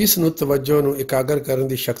 ਇਸ ਨੂੰ ਤਵੱਜੋ ਨੂੰ ਇਕਾਗਰ ਕਰਨ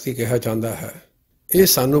ਦੀ ਸ਼ਕਤੀ ਕਿਹਾ ਜਾਂਦਾ ਹੈ। ਇਹ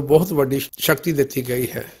ਸਾਨੂੰ ਬਹੁਤ ਵੱਡੀ ਸ਼ਕਤੀ ਦਿੱਤੀ ਗਈ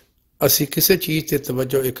ਹੈ। ਅਸੀਂ ਕਿਸੇ ਚੀਜ਼ ਤੇ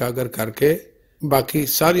ਤਵੱਜੋ ਇਕਾਗਰ ਕਰਕੇ ਬਾਕੀ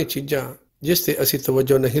ਸਾਰੀਆਂ ਚੀਜ਼ਾਂ ਜਿਸ ਤੇ ਅਸੀਂ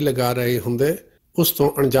ਤਵੱਜੋ ਨਹੀਂ ਲਗਾ ਰਹੇ ਹੁੰਦੇ ਉਸ ਤੋਂ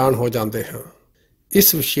ਅਣਜਾਣ ਹੋ ਜਾਂਦੇ ਹਾਂ।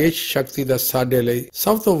 ਇਸ ਵਿਸ਼ੇਸ਼ ਸ਼ਕਤੀ ਦਾ ਸਾਡੇ ਲਈ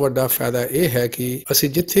ਸਭ ਤੋਂ ਵੱਡਾ ਫਾਇਦਾ ਇਹ ਹੈ ਕਿ ਅਸੀਂ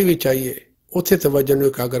ਜਿੱਥੇ ਵੀ ਚਾਹੀਏ ਉੱਥੇ ਤਵੱਜੋ ਨੂੰ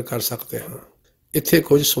ਇਕਾਗਰ ਕਰ ਸਕਦੇ ਹਾਂ। ਇੱਥੇ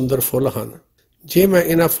ਕੁਝ ਸੁੰਦਰ ਫੁੱਲ ਹਨ। ਜੇ ਮੈਂ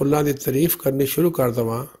ਇਹਨਾਂ ਫੁੱਲਾਂ ਦੀ ਤਾਰੀਫ ਕਰਨੀ ਸ਼ੁਰੂ ਕਰ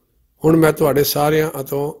ਦੇਵਾਂ, ਹੁਣ ਮੈਂ ਤੁਹਾਡੇ ਸਾਰਿਆਂ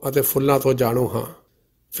ਅਤੇ ਫੁੱਲਾਂ ਤੋਂ ਜਾਣੂ ਹਾਂ।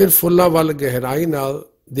 ਫਿਰ ਫੁੱਲਾਂ ਵੱਲ ਗਹਿਰਾਈ ਨਾਲ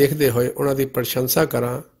ਦੇਖਦੇ ਹੋਏ ਉਹਨਾਂ ਦੀ ਪ੍ਰਸ਼ੰਸਾ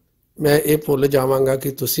ਕਰਾਂ, ਮੈਂ ਇਹ ਭੁੱਲ ਜਾਵਾਂਗਾ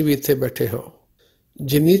ਕਿ ਤੁਸੀਂ ਵੀ ਇੱਥੇ ਬੈਠੇ ਹੋ।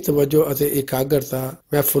 ਜਿੰਨੀ ਤਵੱਜੋ ਅਤੇ ਇਕਾਗਰਤਾ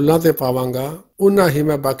ਮੈਂ ਫੁੱਲਾਂ ਤੇ ਪਾਵਾਂਗਾ, ਉਨਾ ਹੀ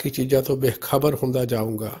ਮੈਂ ਬਾਕੀ ਚੀਜ਼ਾਂ ਤੋਂ ਬੇਖਬਰ ਹੁੰਦਾ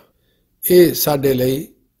ਜਾਊਂਗਾ। ਇਹ ਸਾਡੇ ਲਈ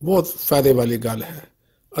ਬਹੁਤ ਫਾਇਦੇ ਵਾਲੀ ਗੱਲ ਹੈ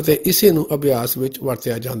ਅਤੇ ਇਸੇ ਨੂੰ ਅਭਿਆਸ ਵਿੱਚ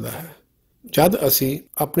ਵਰਤਿਆ ਜਾਂਦਾ ਹੈ। ਜਦ ਅਸੀਂ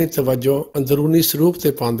ਆਪਣੀ ਤਵੱਜੋ ਅੰਦਰੂਨੀ ਸਰੂਪ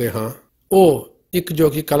ਤੇ ਪਾਉਂਦੇ ਹਾਂ, ਉਹ ਇੱਕ ਜੋ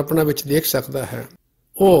ਕਿ ਕਲਪਨਾ ਵਿੱਚ ਦੇਖ ਸਕਦਾ ਹੈ,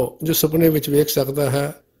 ਉਹ ਜੋ ਸੁਪਨੇ ਵਿੱਚ ਵੇਖ ਸਕਦਾ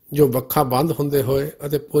ਹੈ, ਜੋ ਅੱਖਾਂ ਬੰਦ ਹੁੰਦੇ ਹੋਏ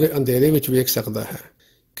ਅਤੇ ਪੂਰੇ ਅੰਧੇਰੇ ਵਿੱਚ ਵੇਖ ਸਕਦਾ ਹੈ,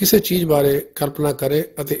 ਕਿਸੇ ਚੀਜ਼ ਬਾਰੇ ਕਲਪਨਾ ਕਰੇ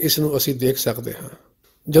ਅਤੇ ਇਸ ਨੂੰ ਅਸੀਂ ਦੇਖ ਸਕਦੇ ਹਾਂ।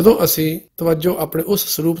 ਜਦੋਂ ਅਸੀਂ ਤਵੱਜੋ ਆਪਣੇ ਉਸ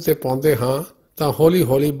ਸਰੂਪ ਤੇ ਪਾਉਂਦੇ ਹਾਂ ਤਾਂ ਹੌਲੀ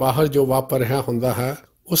ਹੌਲੀ ਬਾਹਰ ਜੋ ਵਾਪਰ ਰਿਹਾ ਹੁੰਦਾ ਹੈ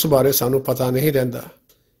ਉਸ ਬਾਰੇ ਸਾਨੂੰ ਪਤਾ ਨਹੀਂ ਰਹਿੰਦਾ।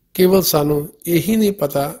 ਕੇਵਲ ਸਾਨੂੰ ਇਹੀ ਨਹੀਂ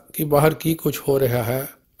ਪਤਾ ਕਿ ਬਾਹਰ ਕੀ ਕੁਝ ਹੋ ਰਿਹਾ ਹੈ,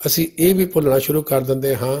 ਅਸੀਂ ਇਹ ਵੀ ਭੁੱਲਣਾ ਸ਼ੁਰੂ ਕਰ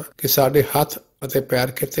ਦਿੰਦੇ ਹਾਂ ਕਿ ਸਾਡੇ ਹੱਥ ਅਤੇ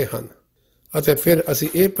ਪੈਰ ਕਿੱਥੇ ਹਨ, ਅਤੇ ਫਿਰ ਅਸੀਂ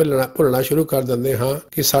ਇਹ ਭੁੱਲਣਾ ਸ਼ੁਰੂ ਕਰ ਦਿੰਦੇ ਹਾਂ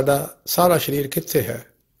ਕਿ ਸਾਡਾ ਸਾਰਾ ਸਰੀਰ ਕਿੱਥੇ ਹੈ,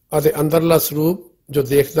 ਅਤੇ ਅੰਦਰਲਾ ਸਰੂਪ ਜੋ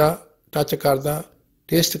ਦੇਖਦਾ, ਟੱਚ ਕਰਦਾ,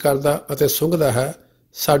 ਟੇਸਟ ਕਰਦਾ ਅਤੇ ਸੁੰਘਦਾ ਹੈ,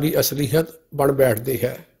 ਸਾਡੀ ਅਸਲੀਅਤ ਬਣ ਬੈਠਦੀ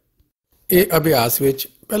ਹੈ। ਇਹ ਅਭਿਆਸ ਵਿੱਚ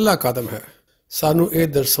ਪਹਿਲਾ ਕਦਮ ਹੈ। ਸਾਨੂੰ ਇਹ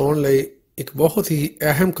ਦਰਸਾਉਣ ਲਈ ਇੱਕ ਬਹੁਤ ਹੀ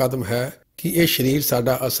ਅਹਿਮ ਕਦਮ ਹੈ ਕਿ ਇਹ ਸਰੀਰ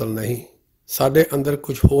ਸਾਡਾ ਅਸਲ ਨਹੀਂ, ਸਾਡੇ ਅੰਦਰ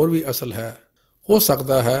ਕੁਝ ਹੋਰ ਵੀ ਅਸਲ ਹੈ। ਹੋ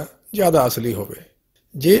ਸਕਦਾ ਹੈ ਜ਼ਿਆਦਾ ਅਸਲੀ ਹੋਵੇ।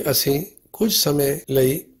 ਜੇ ਅਸੀਂ ਕੁਝ ਸਮੇਂ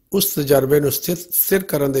ਲਈ ਉਸ ਤਜਰਬੇ ਨੂੰ ਸਥਿਰ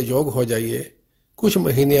ਕਰਨ ਦੇ ਯੋਗ ਹੋ ਜਾਈਏ, ਕੁਝ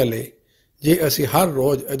ਮਹੀਨਿਆਂ ਲਈ, ਜੇ ਅਸੀਂ ਹਰ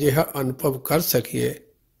ਰੋਜ਼ ਅਜਿਹਾ ਅਨੁਭਵ ਕਰ ਸਕੀਏ,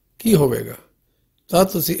 ਕੀ ਹੋਵੇਗਾ? ਤਾਂ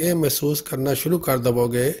ਤੁਸੀਂ ਇਹ ਮਹਿਸੂਸ ਕਰਨਾ ਸ਼ੁਰੂ ਕਰ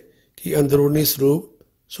ਦੇਵੋਗੇ ਕਿ ਅੰਦਰੂਨੀ ਸਰੂਪ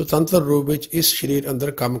ਸੁਤੰਤਰ ਰੂਪ ਵਿੱਚ ਇਸ ਸਰੀਰ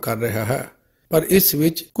ਅੰਦਰ ਕੰਮ ਕਰ ਰਿਹਾ ਹੈ, ਪਰ ਇਸ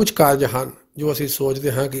ਵਿੱਚ ਕੁਝ ਕਾਰਜ ਹਨ ਜੋ ਅਸੀਂ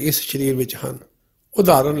ਸੋਚਦੇ ਹਾਂ ਕਿ ਇਸ ਸਰੀਰ ਵਿੱਚ ਹਨ।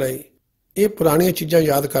 ਉਦਾਹਰਨ ਲਈ, ਇਹ ਪੁਰਾਣੀਆਂ ਚੀਜ਼ਾਂ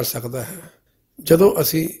ਯਾਦ ਕਰ ਸਕਦਾ ਹੈ। ਜਦੋਂ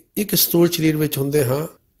ਅਸੀਂ ਇੱਕ ਸਥੂਲ ਸਰੀਰ ਵਿੱਚ ਹੁੰਦੇ ਹਾਂ,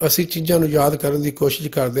 ਅਸੀਂ ਚੀਜ਼ਾਂ ਨੂੰ ਯਾਦ ਕਰਨ ਦੀ ਕੋਸ਼ਿਸ਼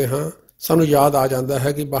ਕਰਦੇ ਹਾਂ, ਸਾਨੂੰ ਯਾਦ ਆ ਜਾਂਦਾ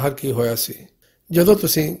ਹੈ ਕਿ ਬਾਹਰ ਕੀ ਹੋਇਆ ਸੀ। ਜਦੋਂ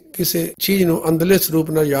ਤੁਸੀਂ ਕਿਸੇ ਚੀਜ਼ ਨੂੰ ਅੰਦਰਲੇ ਸਰੂਪ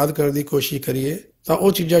ਨਾਲ ਯਾਦ ਕਰਨ ਦੀ ਕੋਸ਼ਿਸ਼ ਕਰੀਏ ਤਾਂ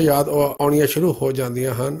ਉਹ ਚੀਜ਼ਾਂ ਯਾਦ ਆਉਣੀਆਂ ਸ਼ੁਰੂ ਹੋ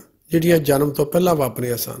ਜਾਂਦੀਆਂ ਹਨ ਜਿਹੜੀਆਂ ਜਨਮ ਤੋਂ ਪਹਿਲਾਂ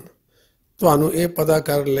ਵਾਪਰੀਆਂ ਸਨ। ਤੁਹਾਨੂੰ ਇਹ ਪਤਾ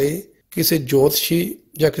ਕਰਨ ਲਈ ਕਿਸੇ ਜੋਤਸ਼ੀ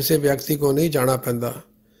ਜਾਂ ਕਿਸੇ ਵਿਅਕਤੀ ਕੋਲ ਨਹੀਂ ਜਾਣਾ ਪੈਂਦਾ।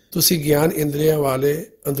 ਤੁਸੀਂ ਗਿਆਨ ਇੰਦਰੀਆਂ ਵਾਲੇ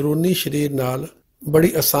ਅੰਦਰੂਨੀ ਸਰੀਰ ਨਾਲ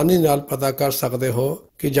ਬੜੀ ਆਸਾਨੀ ਨਾਲ ਪਤਾ ਕਰ ਸਕਦੇ ਹੋ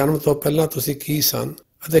ਕਿ ਜਨਮ ਤੋਂ ਪਹਿਲਾਂ ਤੁਸੀਂ ਕੀ ਸਨ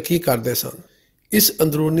ਅਤੇ ਕੀ ਕਰਦੇ ਸਨ। ਇਸ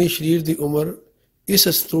ਅੰਦਰੂਨੀ ਸਰੀਰ ਦੀ ਉਮਰ ਇਸ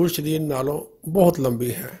ਸਥੂਲ ਸਰੀਰ ਨਾਲੋਂ ਬਹੁਤ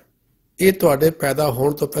ਲੰਬੀ ਹੈ। ਇਹ ਤੁਹਾਡੇ ਪੈਦਾ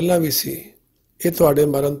ਹੋਣ ਤੋਂ ਪਹਿਲਾਂ ਵੀ ਸੀ, ਇਹ ਤੁਹਾਡੇ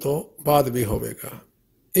ਮਰਨ ਤੋਂ ਬਾਅਦ ਵੀ ਹੋਵੇਗਾ।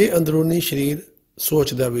 ਇਹ ਅੰਦਰੂਨੀ ਸਰੀਰ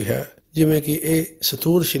ਸੋਚਦਾ ਵੀ ਹੈ ਜਿਵੇਂ ਕਿ ਇਹ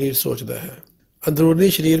ਸਥੂਲ ਸਰੀਰ ਸੋਚਦਾ ਹੈ। ਅੰਦਰੂਨੀ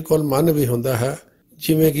ਸਰੀਰ ਕੋਲ ਮਨ ਵੀ ਹੁੰਦਾ ਹੈ,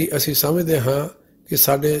 ਜਿਵੇਂ ਕਿ ਅਸੀਂ ਸਮਝਦੇ ਹਾਂ ਕਿ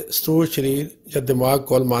ਸਾਡੇ ਸਥੂਲ ਸਰੀਰ ਜਾਂ ਦਿਮਾਗ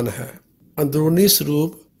ਕੋਲ ਮਨ ਹੈ। ਅੰਦਰੂਨੀ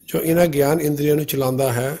ਸਰੂਪ ਜੋ ਇਹਨਾਂ ਗਿਆਨ ਇੰਦਰੀਆਂ ਨੂੰ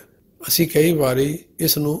ਚਲਾਉਂਦਾ ਹੈ, ਅਸੀਂ ਕਈ ਵਾਰੀ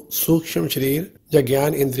ਇਸ ਨੂੰ ਸੂਖਸ਼ਮ ਸਰੀਰ ਜਾਂ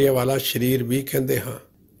ਗਿਆਨ ਇੰਦਰੀਆਂ ਵਾਲਾ ਸਰੀਰ ਵੀ ਕਹਿੰਦੇ ਹਾਂ।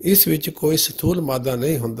 ਇਸ ਵਿੱਚ ਕੋਈ ਸਥੂਲ ਮਾਦਾ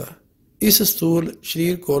ਨਹੀਂ ਹੁੰਦਾ। ਇਸ ਸਥੂਲ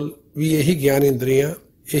ਸਰੀਰ ਕੋਲ ਵੀ ਇਹੀ ਗਿਆਨ ਇੰਦਰੀਆਂ,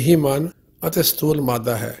 ਇਹੀ ਮਨ ਅਤੇ ਸਥੂਲ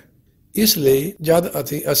ਮਾਦਾ ਹੈ। ਇਸ ਲਈ ਜਦ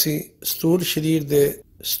ਅਸੀਂ ਸਥੂਲ ਸਰੀਰ ਦੇ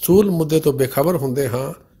ਸਥੂਲ ਮੁੱਦੇ ਤੋਂ ਬੇਖਬਰ ਹੁੰਦੇ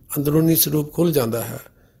ਹਾਂ, ਅੰਦਰੂਨੀ ਸਰੂਪ ਖੁੱਲ੍ਹ ਜਾਂਦਾ ਹੈ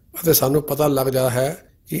ਅਤੇ ਸਾਨੂੰ ਪਤਾ ਲੱਗ ਜਾਂਦਾ ਹੈ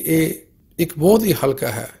ਕਿ ਇਹ ਇੱਕ ਬਹੁਤ ਹੀ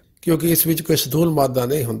ਹਲਕਾ ਹੈ, ਕਿਉਂਕਿ ਇਸ ਵਿੱਚ ਕੋਈ ਸਥੂਲ ਮਾਦਾ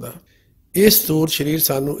ਨਹੀਂ ਹੁੰਦਾ। ਇਹ ਸਥੂਲ ਸਰੀਰ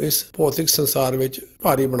ਸਾਨੂੰ ਇਸ ਭੌਤਿਕ ਸੰਸਾਰ ਵਿੱਚ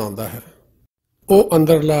ਭਾਰੀ ਬਣਾਉਂਦਾ ਹੈ। ਉਹ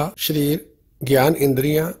ਅੰਦਰਲਾ ਸਰੀਰ ਗਿਆਨ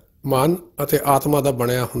ਇੰਦਰੀਆਂ, ਮਨ ਅਤੇ ਆਤਮਾ ਦਾ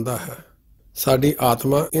ਬਣਿਆ ਹੁੰਦਾ ਹੈ। ਸਾਡੀ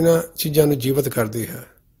ਆਤਮਾ ਇਹਨਾਂ ਚੀਜ਼ਾਂ ਨੂੰ ਜੀਵਤ ਕਰਦੀ ਹੈ।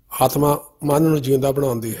 ਆਤਮਾ ਮਨ ਨੂੰ ਜਿਉਂਦਾ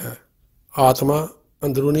ਬਣਾਉਂਦੀ ਹੈ। ਆਤਮਾ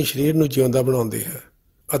ਅੰਦਰੂਨੀ ਸਰੀਰ ਨੂੰ ਜਿਉਂਦਾ ਬਣਾਉਂਦੀ ਹੈ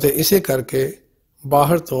ਅਤੇ ਇਸੇ ਕਰਕੇ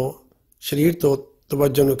ਬਾਹਰ ਤੋਂ ਸਰੀਰ ਤੋਂ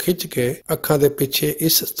ਤਵੱਜੋ ਨੂੰ ਖਿੱਚ ਕੇ ਅੱਖਾਂ ਦੇ ਪਿੱਛੇ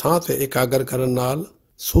ਇਸ ਥਾਂ ਤੇ ਇਕਾਗਰ ਕਰਨ ਨਾਲ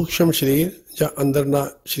ਸੂਖਸ਼ਮ ਸਰੀਰ ਜਾਂ ਅੰਦਰਲਾ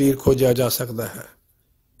ਸਰੀਰ ਖੋਜਿਆ ਜਾ ਸਕਦਾ ਹੈ।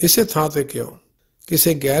 ਇਸੇ ਥਾਂ ਤੇ ਕਿਉਂ?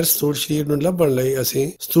 ਕਿਸੇ ਗੈਰ ਸਥੂਲ ਸਰੀਰ ਨੂੰ ਲੱਭਣ ਲਈ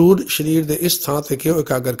ਅਸੀਂ ਸਥੂਲ ਸਰੀਰ ਦੇ ਇਸ ਥਾਂ ਤੇ ਕਿਉਂ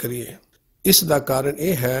ਇਕਾਗਰ ਕਰੀਏ? ਇਸ ਦਾ ਕਾਰਨ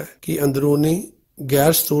ਇਹ ਹੈ ਕਿ ਅੰਦਰੂਨੀ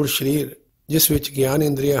ਗੈਰ ਸਥੂਲ ਸਰੀਰ ਜਿਸ ਵਿੱਚ ਗਿਆਨ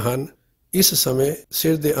ਇੰਦਰੀਆਂ ਹਨ, ਇਸ ਸਮੇਂ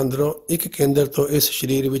ਸਿਰ ਦੇ ਅੰਦਰੋਂ ਇੱਕ ਕੇਂਦਰ ਤੋਂ ਇਸ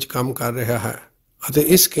ਸਰੀਰ ਵਿੱਚ ਕੰਮ ਕਰ ਰਿਹਾ ਹੈ ਅਤੇ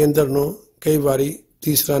ਇਸ ਕੇਂਦਰ ਨੂੰ ਕਈ ਵਾਰੀ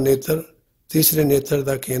ਤੀਸਰਾ ਨੇਤਰ, ਤੀਸਰੇ ਨੇਤਰ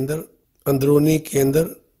ਦਾ ਕੇਂਦਰ, ਅੰਦਰੂਨੀ ਕੇਂਦਰ,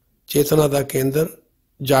 ਚੇਤਨਾ ਦਾ ਕੇਂਦਰ,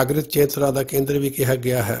 ਜਾਗਰਿਤ ਚੇਤਨਾ ਦਾ ਕੇਂਦਰ ਵੀ ਕਿਹਾ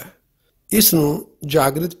ਗਿਆ ਹੈ। ਇਸ ਨੂੰ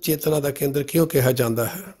ਜਾਗਰਿਤ ਚੇਤਨਾ ਦਾ ਕੇਂਦਰ ਕਿਉਂ ਕਿਹਾ ਜਾਂਦਾ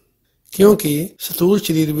ਹੈ? ਕਿਉਂਕਿ ਸਥੂਲ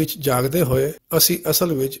ਸਰੀਰ ਵਿੱਚ ਜਾਗਦੇ ਹੋਏ ਅਸੀਂ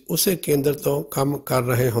ਅਸਲ ਵਿੱਚ ਉਸੇ ਕੇਂਦਰ ਤੋਂ ਕੰਮ ਕਰ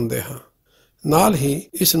ਰਹੇ ਹੁੰਦੇ ਹਾਂ। ਨਾਲ ਹੀ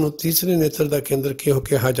ਇਸ ਨੂੰ ਤੀਸਰੇ ਨੇਤਰ ਦਾ ਕੇਂਦਰ ਕਿਉਂ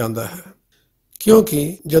ਕਿਹਾ ਜਾਂਦਾ ਹੈ?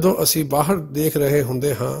 ਕਿਉਂਕਿ ਜਦੋਂ ਅਸੀਂ ਬਾਹਰ ਦੇਖ ਰਹੇ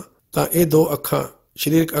ਹੁੰਦੇ ਹਾਂ ਤਾਂ ਇਹ ਦੋ ਅੱਖਾਂ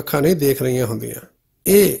ਸਰੀਰਕ ਅੱਖਾਂ ਨਹੀਂ ਦੇਖ ਰਹੀਆਂ ਹੁੰਦੀਆਂ।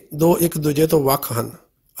 ਇਹ ਦੋ ਇੱਕ ਦੂਜੇ ਤੋਂ ਵੱਖ ਹਨ।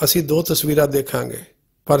 ਅਸੀਂ ਦੋ ਤਸਵੀਰਾਂ ਦੇਖਾਂਗੇ,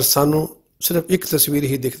 ਪਰ ਸਾਨੂੰ ਸਿਰਫ ਇੱਕ ਤਸਵੀਰ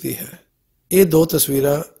ਹੀ ਦਿਖਦੀ ਹੈ। ਇਹ ਦੋ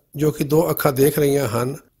ਤਸਵੀਰਾਂ ਜੋ ਕਿ ਦੋ ਅੱਖਾਂ ਦੇਖ ਰਹੀਆਂ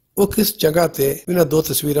ਹਨ, ਉਹ ਕਿਸ ਜਗ੍ਹਾ ਤੇ ਇਹਨਾਂ ਦੋ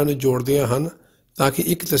ਤਸਵੀਰਾਂ ਨੂੰ ਜੋੜਦੀਆਂ ਹਨ ਤਾਂ ਕਿ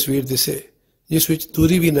ਇੱਕ ਤਸਵੀਰ ਦਿਸੇ ਜਿਸ ਵਿੱਚ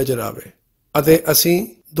ਦੂਰੀ ਵੀ ਨਜ਼ਰ ਆਵੇ, ਅਤੇ ਅਸੀਂ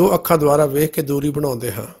ਦੋ ਅੱਖਾਂ ਦੁਆਰਾ ਵੇਖ ਕੇ ਦੂਰੀ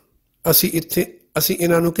ਬਣਾਉਂਦੇ ਹਾਂ। ਅਸੀਂ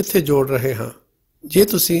ਇਹਨਾਂ ਨੂੰ ਕਿੱਥੇ ਜੋੜ ਰਹੇ ਹਾਂ? ਜੇ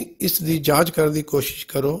ਤੁਸੀਂ ਇਸ ਦੀ ਜਾਂਚ ਕਰਨ ਦੀ ਕੋਸ਼ਿਸ਼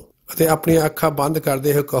ਕਰੋ ਅਤੇ ਆਪਣੀਆਂ ਅੱਖਾਂ ਬੰਦ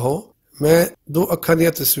ਕਰਦੇ ਹੋਏ ਕਹੋ, ਮੈਂ ਦੋ ਅੱਖਾਂ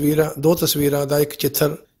ਦੀਆਂ ਦੋ ਤਸਵੀਰਾਂ ਦਾ ਇੱਕ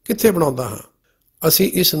ਚਿੱਤਰ ਕਿੱਥੇ ਬਣਾਉਂਦਾ ਹਾਂ,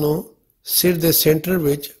 ਅਸੀਂ ਇਸ ਨੂੰ ਸਿਰ ਦੇ ਸੈਂਟਰ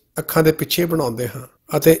ਵਿੱਚ ਅੱਖਾਂ ਦੇ ਪਿੱਛੇ ਬਣਾਉਂਦੇ ਹਾਂ,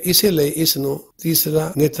 ਅਤੇ ਇਸੇ ਲਈ ਇਸ ਨੂੰ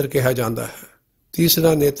ਤੀਸਰਾ ਨੇਤਰ ਕਿਹਾ ਜਾਂਦਾ ਹੈ।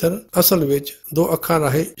 ਤੀਸਰਾ ਨੇਤਰ ਅਸਲ ਵਿੱਚ ਦੋ ਅੱਖਾਂ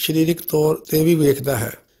ਰਾਹੀਂ ਸਰੀਰਕ ਤੌਰ ਤੇ ਵੀ ਵੇਖਦਾ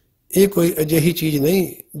ਹੈ। ਇਹ ਕੋਈ ਅਜਿਹੀ ਚੀਜ਼ ਨਹੀਂ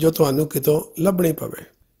ਜੋ ਤੁਹਾਨੂੰ ਕਿਤੋਂ ਲੱਭਣੀ ਪਵੇ।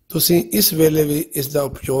 ਤੁਸੀਂ ਇਸ ਵੇਲੇ ਵੀ ਇਸ ਦਾ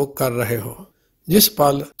ਉਪਯੋਗ ਕਰ ਰਹੇ ਹੋ। ਜਿਸ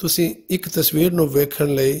ਪਲ ਤੁਸੀਂ ਇੱਕ ਤਸਵੀਰ ਨੂੰ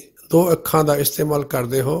ਵੇਖਣ ਲਈ ਦੋ ਅੱਖਾਂ ਦਾ ਇਸਤੇਮਾਲ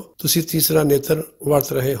ਕਰਦੇ ਹੋ, ਤੁਸੀਂ ਤੀਸਰਾ ਨੇਤਰ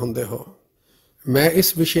ਵਰਤ ਰਹੇ ਹੁੰਦੇ ਹੋ। ਮੈਂ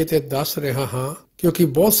ਇਸ ਵਿਸ਼ੇ ਤੇ ਦੱਸ ਰਿਹਾ ਹਾਂ ਕਿਉਂਕਿ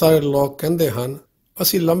ਬਹੁਤ ਸਾਰੇ ਲੋਕ ਕਹਿੰਦੇ ਹਨ,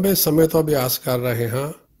 ਅਸੀਂ ਲੰਬੇ ਸਮੇਂ ਤੋਂ ਅਭਿਆਸ ਕਰ ਰਹੇ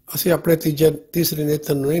ਹਾਂ, ਅਸੀਂ ਆਪਣੇ ਤੀਸਰੇ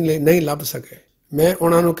ਨੇਤਰ ਨੂੰ ਨਹੀਂ ਲੱਭ ਸਕੇ। ਮੈਂ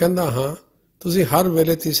ਉਹਨਾਂ ਨੂੰ ਕਹਿੰਦਾ ਹਾਂ, ਤੁਸੀਂ ਹਰ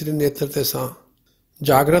ਵੇਲੇ ਤੀਸਰੇ ਨੇਤਰ ਤੇ ਸਾਂ।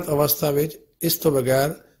 ਜਾਗਰਤ ਅਵਸਥਾ ਵਿੱਚ ਇਸ ਤੋਂ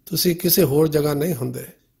ਬਗੈਰ ਤੁਸੀਂ ਕਿਸੇ ਹੋਰ ਜਗ੍ਹਾ ਨਹੀਂ ਹੁੰਦੇ।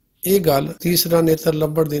 ਇਹ ਗੱਲ ਤੀਸਰਾ ਨੇਤਰ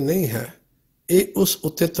ਲੱਭਣ ਦੀ ਨਹੀਂ ਹੈ, ਇਹ ਉਸ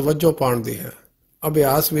ਉੱਤੇ ਤਵੱਜੋ ਪਾਉਣ ਦੀ ਹੈ।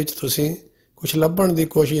 ਅਭਿਆਸ ਵਿੱਚ ਤੁਸੀਂ ਕੁਝ ਲੱਭਣ ਦੀ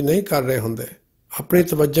ਕੋਸ਼ਿਸ਼ ਨਹੀਂ ਕਰ ਰਹੇ ਹੁੰਦੇ। ਆਪਣੀ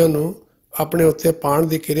ਤਵੱਜੋ ਨੂੰ ਆਪਣੇ ਉੱਤੇ ਪਾਉਣ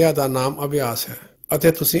ਦੀ ਕਿਰਿਆ ਦਾ ਨਾਮ ਅਭਿਆਸ ਹੈ,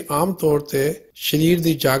 ਅਤੇ ਤੁਸੀਂ ਆਮ ਤੌਰ ਤੇ ਸਰੀਰ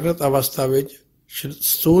ਦੀ ਜਾਗਰਤ ਅਵਸਥਾ ਵਿੱਚ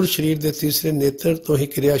ਸਥੂਲ ਸਰੀਰ ਦੇ ਤੀਸਰੇ ਨੇਤਰ ਤੋਂ ਹੀ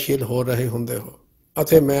ਕਿਰਿਆਸ਼ੀਲ ਹੋ ਰਹੇ ਹੁੰਦੇ ਹੋ।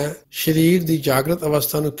 ਅਤੇ ਮੈਂ ਸਰੀਰ ਦੀ ਜਾਗਰਤ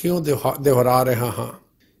ਅਵਸਥਾ ਨੂੰ ਕਿਉਂ ਦੁਹਰਾ ਰਿਹਾ ਹਾਂ?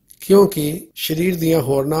 ਕਿਉਂਕਿ ਸਰੀਰ ਦੀਆਂ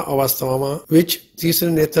ਹੋਰਨਾਂ ਅਵਸਥਾਵਾਂ ਵਿੱਚ ਤੀਸਰੇ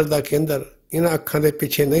ਨੇਤਰ ਦਾ ਕੇਂਦਰ ਇਹਨਾਂ ਅੱਖਾਂ ਦੇ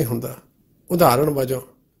ਪਿੱਛੇ ਨਹੀਂ ਹੁੰਦਾ। ਉਦਾਹਰਣ ਵਜੋਂ,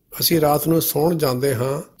 ਅਸੀਂ ਰਾਤ ਨੂੰ ਸੌਣ ਜਾਂਦੇ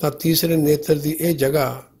ਹਾਂ ਤਾਂ ਤੀਸਰੇ ਨੇਤਰ ਦੀ ਇਹ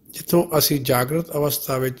ਜਗ੍ਹਾ ਜਿੱਥੋਂ ਅਸੀਂ ਜਾਗਰਤ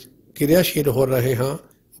ਅਵਸਥਾ ਵਿੱਚ ਕਿਰਿਆਸ਼ੀਲ ਹੋ ਰਹੇ ਹਾਂ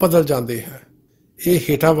ਬਦਲ ਜਾਂਦੀ ਹੈ। ਇਹ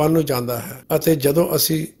ਹੇਠਾਂ ਵੱਲ ਨੂੰ ਜਾਂਦਾ ਹੈ, ਅਤੇ ਜਦੋਂ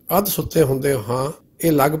ਅਸੀਂ ਅੱਧ ਸੁੱਤੇ ਹੁੰਦੇ ਹਾਂ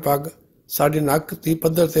ਇਹ ਲਗਭਗ ਸਾਡੀ ਨੱਕ ਦੀ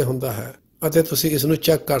ਪੱਧਰ ਤੇ ਹੁੰਦਾ ਹੈ, ਅਤੇ ਤੁਸੀਂ ਇਸ ਨੂੰ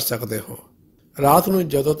ਚੈੱਕ ਕਰ ਸਕਦੇ ਹੋ। ਰਾਤ ਨੂੰ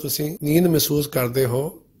ਜਦੋਂ ਤੁਸੀਂ ਨੀਂਦ ਮਹਿਸੂਸ ਕਰਦੇ ਹੋ,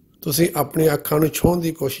 ਤੁਸੀਂ ਆਪਣੀਆਂ ਅੱਖਾਂ ਨੂੰ ਛੂਹਣ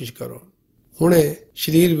ਦੀ ਕੋਸ਼ਿਸ਼ ਕਰੋ। ਹੁਣੇ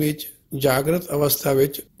ਸਰੀਰ ਵਿੱਚ ਜਾਗਰਤ ਅਵਸਥਾ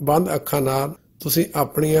ਵਿੱਚ ਬੰਦ ਅੱਖਾਂ ਨਾਲ ਤੁਸੀਂ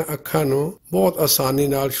ਆਪਣੀਆਂ ਅੱਖਾਂ ਨੂੰ ਬਹੁਤ ਆਸਾਨੀ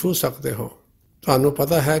ਨਾਲ ਛੂਹ ਸਕਦੇ ਹੋ। ਤੁਹਾਨੂੰ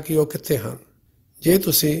ਪਤਾ ਹੈ ਕਿ ਉਹ ਕਿੱਥੇ ਹਨ। ਜੇ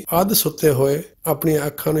ਤੁਸੀਂ ਅੱਧ ਸੁੱਤੇ ਹੋਏ ਆਪਣੀਆਂ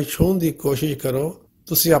ਅੱਖਾਂ ਨੂੰ ਛੂਹਣ ਦੀ ਕੋਸ਼ਿਸ਼ ਕਰੋ,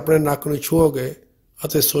 ਤੁਸੀਂ ਆਪਣੇ ਨੱਕ ਨੂੰ ਛੂਹੋਗੇ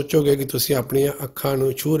ਅਤੇ ਸੋਚੋਗੇ ਕਿ ਤੁਸੀਂ ਆਪਣੀਆਂ ਅੱਖਾਂ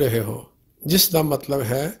ਨੂੰ ਛੂਹ ਰਹੇ ਹੋ, ਜਿਸ ਦਾ ਮਤਲਬ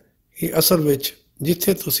ਹੈ ਕਿ ਅਸਲ ਵਿੱਚ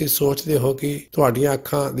ਜਿੱਥੇ ਤੁਸੀਂ ਸੋਚਦੇ ਹੋ ਕਿ ਤੁਹਾਡੀਆਂ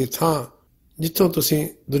ਅੱਖਾਂ ਦੀ ਥਾਂ ਜਿੱਥੋਂ ਤੁਸੀਂ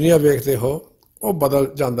ਦੁਨੀਆ ਵੇਖਦੇ ਹੋ ਉਹ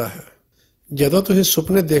ਬਦਲ ਜਾਂਦਾ ਹੈ। ਜਦੋਂ ਤੁਸੀਂ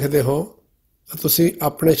ਸੁਪਨੇ ਦੇਖਦੇ ਹੋ ਤਾਂ ਤੁਸੀਂ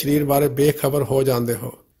ਆਪਣੇ ਸਰੀਰ ਬਾਰੇ ਬੇਖਬਰ ਹੋ ਜਾਂਦੇ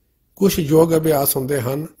ਹੋ। ਕੁਝ ਯੋਗ ਅਭਿਆਸ ਹੁੰਦੇ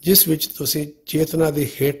ਹਨ ਜਿਸ ਵਿੱਚ ਤੁਸੀਂ ਚੇਤਨਾ ਦੀ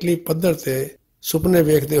ਹੇਠਲੀ ਪੱਧਰ ਤੇ ਸੁਪਨੇ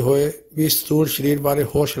ਵੇਖਦੇ ਹੋਏ ਵੀ ਸਥੂਲ ਸਰੀਰ ਬਾਰੇ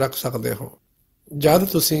ਹੋਸ਼ ਰੱਖ ਸਕਦੇ ਹੋ। ਜਦ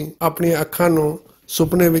ਤੁਸੀਂ ਆਪਣੀਆਂ ਅੱਖਾਂ ਨੂੰ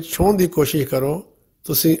ਸੁਪਨੇ ਵਿੱਚ ਛੂਹਣ ਦੀ ਕੋਸ਼ਿਸ਼ ਕਰੋ,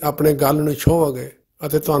 ਤੁਸੀਂ ਆਪਣੇ ਗਲ ਨੂੰ ਛੂਹੋਗੇ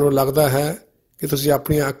ਅਤੇ ਤੁਹਾਨੂੰ ਲੱਗਦਾ ਹੈ ਕਿ ਤੁਸੀਂ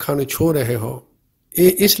ਆਪਣੀਆਂ ਅੱਖਾਂ ਨੂੰ ਛੂਹ ਰਹੇ ਹੋ।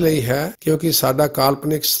 ਇਹ ਇਸ ਲਈ ਹੈ ਕਿਉਂਕਿ ਸਾਡਾ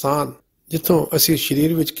ਕਾਲਪਨਿਕ ਸਥਾਨ ਜਿੱਥੋਂ ਅਸੀਂ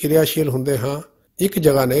ਸਰੀਰ ਵਿੱਚ ਕਿਰਿਆਸ਼ੀਲ ਹੁੰਦੇ ਹਾਂ ਇੱਕ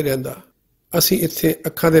ਜਗ੍ਹਾ ਨਹੀਂ ਰਹਿੰਦਾ। ਅਸੀਂ ਇੱਥੇ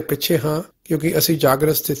ਅੱਖਾਂ ਦੇ ਪਿੱਛੇ ਹਾਂ ਕਿਉਂਕਿ ਅਸੀਂ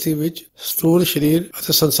ਜਾਗਰਤ ਸਥਿਤੀ ਵਿੱਚ ਸਥੂਲ ਸਰੀਰ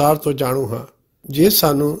ਅਤੇ ਸੰਸਾਰ ਤੋਂ ਜਾਣੂ ਹਾਂ। ਜੇ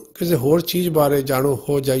ਸਾਨੂੰ ਕਿਸੇ ਹੋਰ ਚੀਜ਼ ਬਾਰੇ ਜਾਣੂ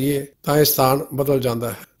ਹੋ ਜਾਈਏ ਤਾਂ ਇਹ ਸਥਾਨ ਬਦਲ ਜਾਂਦਾ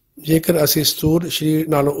ਹੈ। ਜੇਕਰ ਅਸੀਂ ਸਥੂਲ ਸਰੀਰ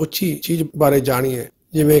ਨਾਲੋਂ ਉੱਚੀ ਚੀਜ਼ ਬਾਰੇ ਜਾਣੀਏ,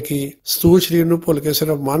 ਜਿਵੇਂ ਕਿ ਸਥੂਲ ਸਰੀਰ ਨੂੰ ਭੁੱਲ ਕੇ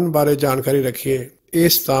ਸਿਰਫ ਮਨ ਬਾਰੇ ਜਾਣਕਾਰੀ ਰੱਖੀਏ, ਇਹ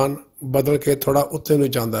ਸਥਾਨ ਬਦਲ ਕੇ ਥੋੜਾ ਉੱਤੇ ਨੂੰ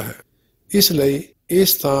ਜਾਂਦਾ ਹੈ। ਇਸ ਲਈ ਇਹ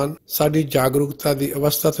ਸਥਾਨ ਸਾਡੀ ਜਾਗਰੂਕਤਾ ਦੀ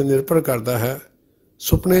ਅਵਸਥਾ ਤੇ ਨਿਰਭਰ ਕਰਦਾ ਹੈ।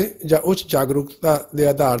 ਸੁਪਨੇ ਜਾਂ ਉੱਚ ਜਾਗਰੂਕਤਾ ਦੇ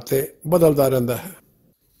ਆਧਾਰ ਤੇ ਬਦਲਦਾ ਰਹਿੰਦਾ ਹੈ।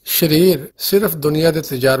 ਸਰੀਰ ਸਿਰਫ ਦੁਨੀਆ ਦੇ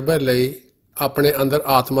ਤਜਰਬੇ ਲਈ ਆਪਣੇ ਅੰਦਰ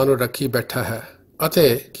ਆਤਮਾ ਨੂੰ ਰੱਖੀ ਬੈਠਾ ਹੈ,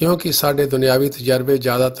 ਅਤੇ ਕਿਉਂਕਿ ਸਾਡੇ ਦੁਨਿਆਵੀ ਤਜਰਬੇ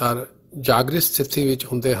ਜ਼ਿਆਦਾਤਰ ਜਾਗਰਿਤ ਸਥਿਤੀ ਵਿੱਚ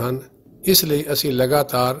ਹੁੰਦੇ ਹਨ, ਇਸ ਲਈ ਅਸੀਂ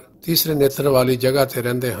ਲਗਾਤਾਰ ਤੀਸਰੇ ਨੇਤਰ ਵਾਲੀ ਜਗ੍ਹਾ ਤੇ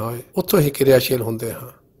ਰਹਿੰਦੇ ਹਾਂ, ਉੱਥੋਂ ਹੀ ਕਿਰਿਆਸ਼ੀਲ ਹੁੰਦੇ ਹਾਂ।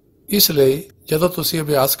 ਇਸ ਲਈ ਜਦੋਂ ਤੁਸੀਂ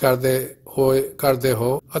ਅਭਿਆਸ ਕਰਦੇ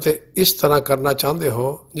ਹੋ ਅਤੇ ਇਸ ਤਰ੍ਹਾਂ ਕਰਨਾ ਚਾਹੁੰਦੇ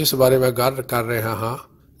ਹੋ ਜਿਸ ਬਾਰੇ ਮੈਂ ਗੱਲ ਕਰ ਰਿਹਾ ਹਾਂ,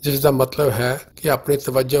 ਜਿਸ ਦਾ ਮਤਲਬ ਹੈ ਕਿ ਆਪਣੀ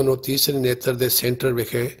ਤਵੱਜੋ ਨੂੰ ਤੀਸਰੇ ਨੇਤਰ ਦੇ ਸੈਂਟਰ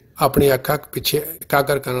ਵਿਖੇ ਆਪਣੀ ਅੱਖਾਂ ਪਿੱਛੇ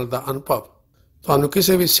ਇਕਾਗਰ ਕਰਨ ਦਾ ਅਨੁਭਵ। ਤੁਹਾਨੂੰ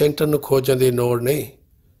ਕਿਸੇ ਵੀ ਸੈਂਟਰ ਨੂੰ ਖੋਜਣ ਦੀ ਲੋੜ ਨਹੀਂ।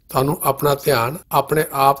 ਤੁਹਾਨੂੰ ਆਪਣਾ ਧਿਆਨ ਆਪਣੇ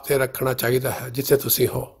ਆਪ ਤੇ ਰੱਖਣਾ ਚਾਹੀਦਾ ਹੈ ਜਿੱਥੇ ਤੁਸੀਂ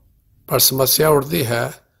ਹੋ। ਪਰ ਸਮੱਸਿਆ ਉੱਠਦੀ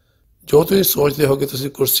ਹੈ, ਜੋ ਤੁਸੀਂ ਸੋਚਦੇ ਹੋ ਕਿ ਤੁਸੀਂ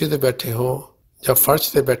ਕੁਰਸੀ ਤੇ ਬੈਠੇ ਹੋ ਜਾਂ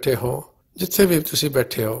ਫਰਸ਼ ਤੇ ਬੈਠੇ ਹੋ, ਜਿੱਥੇ ਵੀ ਤੁਸੀਂ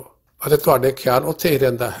ਬੈਠੇ ਹੋ, ਅਤੇ ਤੁਹਾਡੇ ਖਿਆਲ ਉੱਥੇ ਹੀ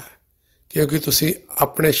ਰਹਿੰਦਾ ਹੈ ਕਿਉਂਕਿ ਤੁਸੀਂ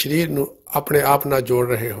ਆਪਣੇ ਸਰੀਰ ਨੂੰ ਆਪਣੇ ਆਪ ਨਾਲ ਜੋੜ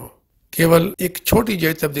ਰਹੇ ਹੋ। ਕੇਵਲ ਇੱਕ ਛੋਟੀ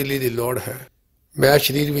ਜਿਹੀ ਤਬਦੀਲੀ ਦੀ ਲੋੜ ਹੈ। ਮੈਂ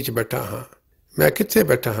ਸਰੀਰ ਵਿੱਚ ਬੈਠਾ ਹਾਂ, ਮੈਂ ਕਿੱਥੇ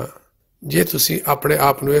ਬੈਠਾ ਹਾਂ? ਜੇ ਤੁਸੀਂ ਆਪਣੇ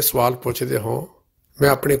ਆਪ ਨੂੰ ਇਹ ਸਵਾਲ ਪੁੱਛਦੇ ਹੋ, ਮੈਂ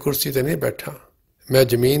ਆਪਣੀ ਕੁਰਸੀ ਤੇ ਨਹੀਂ ਬੈਠਾ, ਮੈਂ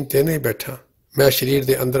ਜ਼ਮੀਨ ਤੇ ਨਹੀਂ ਬੈਠਾ, ਮੈਂ ਸਰੀਰ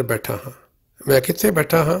ਦੇ ਅੰਦਰ ਬੈਠਾ ਹਾਂ। ਮੈਂ ਕਿੱਥੇ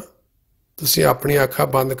ਬੈਠਾ ਹਾਂ? ਤੁਸੀਂ ਆਪਣੀਆਂ ਅੱਖਾਂ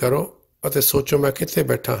ਬੰਦ ਕਰੋ ਅਤੇ ਸੋਚੋ ਮੈਂ ਕਿੱਥੇ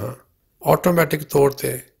ਬੈਠਾ ਹਾਂ। ਆਟੋਮੈਟਿਕ ਤੌਰ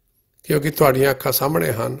ਤੇ, ਕਿਉਂਕਿ ਤੁਹਾਡੀਆਂ ਅੱਖਾਂ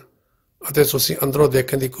ਸਾਹਮਣੇ ਹਨ ਅਤੇ ਤੁਸੀਂ ਅੰਦਰੋਂ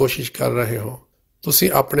ਦੇਖਣ ਦੀ ਕੋਸ਼ਿਸ਼ ਕਰ ਰਹੇ ਹੋ,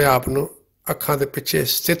 ਤੁਸੀਂ ਆਪਣੇ ਆਪ ਨੂੰ ਅੱਖਾਂ ਦੇ ਪਿੱਛੇ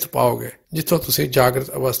ਸਥਿਤ ਪਾਓਗੇ ਜਿੱਥੋਂ ਤੁਸੀਂ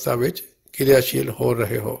ਜਾਗਰਤ ਅਵਸਥਾ ਵਿੱਚ ਕਿਰਿਆਸ਼ੀਲ ਹੋ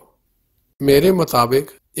ਰਹੇ ਹੋ। ਮੇਰੇ ਮੁਤਾਬਿਕ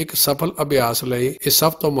ਇੱਕ ਸਫਲ ਅਭਿਆਸ ਲਈ ਇਹ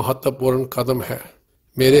ਸਭ ਤੋਂ ਮਹੱਤਵਪੂਰਨ ਕਦਮ ਹੈ।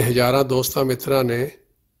 ਮੇਰੇ ਹਜ਼ਾਰਾਂ ਦੋਸਤਾਂ ਮਿੱਤਰਾਂ ਨੇ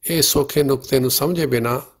ਇਹ ਸੌਖੇ ਨੁਕਤੇ ਨੂੰ ਸਮਝੇ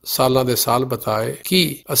ਬਿਨਾਂ ਸਾਲਾਂ ਦੇ ਸਾਲ ਬਿਤਾਏ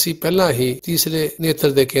ਕਿ ਅਸੀਂ ਪਹਿਲਾਂ ਹੀ ਤੀਸਰੇ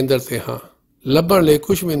ਨੇਤਰ ਦੇ ਕੇਂਦਰ ਤੇ ਹਾਂ। ਲੱਭਣ ਲਈ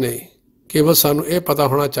ਕੁਝ ਵੀ ਨਹੀਂ, ਕੇਵਲ ਸਾਨੂੰ ਇਹ ਪਤਾ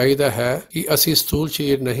ਹੋਣਾ ਚਾਹੀਦਾ ਹੈ ਕਿ ਅਸੀਂ ਸਥੂਲ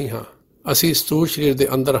ਸਰੀਰ ਨਹੀਂ ਹਾਂ, ਅਸੀਂ ਸਥੂਲ ਸਰੀਰ ਦੇ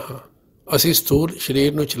ਅੰਦਰ ਹਾਂ। ਅਸੀਂ ਸਥੂਲ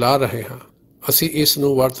ਸਰੀਰ ਨੂੰ ਚਲਾ ਰਹੇ ਹਾਂ, ਅਸੀਂ ਇਸ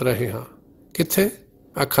ਨੂੰ ਵਰਤ ਰਹੇ ਹਾਂ। ਕਿੱਥੇ?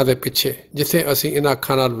 ਅੱਖਾਂ ਦੇ ਪਿੱਛੇ, ਜਿੱਥੇ ਅਸੀਂ ਇਹਨਾਂ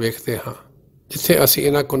ਅੱਖਾਂ ਨਾਲ ਵੇਖਦੇ ਹਾਂ, ਜਿੱਥੇ ਅਸੀਂ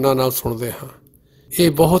ਇਹਨਾਂ ਕੰਨਾਂ ਨਾਲ ਸੁਣਦੇ ਹਾਂ।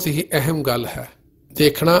 ਇਹ ਬਹੁਤ ਹੀ ਅਹਿਮ ਗੱਲ ਹੈ।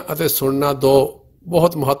 ਦੇਖਣਾ ਅਤੇ ਸੁਣਨਾ ਦੋ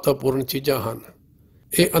ਬਹੁਤ ਮਹੱਤਵਪੂਰਨ ਚੀਜ਼ਾਂ ਹਨ।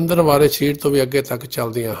 ਇਹ ਅੰਦਰ ਵਾਲੇ ਸਰੀਰ ਤੋਂ ਵੀ ਅੱਗੇ ਤੱਕ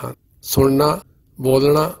ਚੱਲਦੀਆਂ ਹਨ। ਸੁਣਨਾ,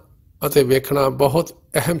 ਬੋਲਣਾ ਅਤੇ ਵੇਖਣਾ ਬਹੁਤ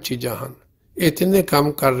ਅਹਿਮ ਚੀਜ਼ਾਂ ਹਨ। ਇਹ ਤਿੰਨੇ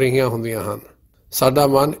ਕੰਮ ਕਰ ਰਹੀਆਂ ਹੁੰਦੀਆਂ ਹਨ। ਸਾਡਾ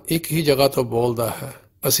ਮਨ ਇੱਕ ਹੀ ਜਗ੍ਹਾ ਤੋਂ ਬੋਲਦਾ ਹੈ,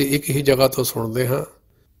 ਅਸੀਂ ਇੱਕ ਹੀ ਜਗ੍ਹਾ ਤੋਂ ਸੁਣਦੇ ਹਾਂ।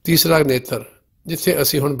 ਤੀਸਰਾ ਨੇਤਰ, ਜਿੱਥੇ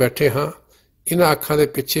ਅਸੀਂ ਹੁਣ ਬੈਠੇ ਹਾਂ, ਇਹਨਾਂ ਅੱਖਾਂ ਦੇ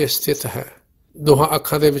ਪਿੱਛੇ ਸਥਿਤ ਹੈ। ਦੋਹਾਂ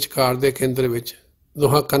ਅੱਖਾਂ ਦੇ ਵਿਚਕਾਰ ਦੇ ਕੇਂਦਰ ਵਿੱਚ,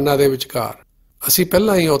 ਦੋਹਾਂ ਕੰਨਾਂ ਦੇ ਵਿਚਕਾਰ। ਅਸੀਂ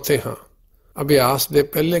ਪਹਿਲਾਂ ਹੀ ਉੱਥੇ ਹਾਂ। ਅਭਿਆਸ ਦੇ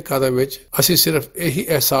ਪਹਿਲੇ ਕਦਮ ਵਿੱਚ ਅਸੀਂ ਸਿਰਫ ਇਹੀ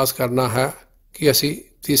ਅਹਿਸਾਸ ਕਰਨਾ ਹੈ ਕਿ ਅਸੀਂ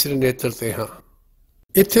ਤੀਸਰੇ ਨੇਤਰ ਤੇ ਹਾਂ।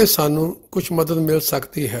 ਇੱਥੇ ਸਾਨੂੰ ਕੁਝ ਮਦਦ ਮਿਲ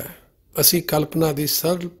ਸਕਦੀ ਹੈ। ਅਸੀਂ ਕਲਪਨਾ ਦੀ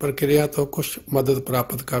ਸਰਲ ਪ੍ਰਕਿਰਿਆ ਤੋਂ ਕੁਝ ਮਦਦ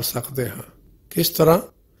ਪ੍ਰਾਪਤ ਕਰ ਸਕਦੇ ਹਾਂ। ਕਿਸ ਤਰ੍ਹਾਂ?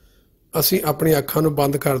 ਅਸੀਂ ਆਪਣੀ ਅੱਖਾਂ ਨੂੰ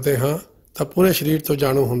ਬੰਦ ਕਰਦੇ ਹਾਂ ਤਾਂ ਪੂਰੇ ਸਰੀਰ ਤੋਂ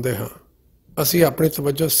ਜਾਣੂ ਹੁੰਦੇ ਹਾਂ। ਅਸੀਂ ਆਪਣੀ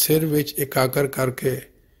ਤਵੱਜੋ ਸਿਰ ਵਿੱਚ ਇਕਾਗਰ ਕਰਕੇ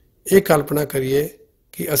ਇਹ ਕਲਪਨਾ ਕਰੀਏ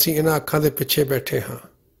ਕਿ ਅਸੀਂ ਇਹਨਾਂ ਅੱਖਾਂ ਦੇ ਪਿੱਛੇ ਬੈਠੇ ਹਾਂ।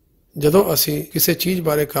 ਜਦੋਂ ਅਸੀਂ ਕਿਸੇ ਚੀਜ਼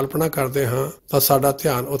ਬਾਰੇ ਕਲਪਨਾ ਕਰਦੇ ਹਾਂ ਤਾਂ ਸਾਡਾ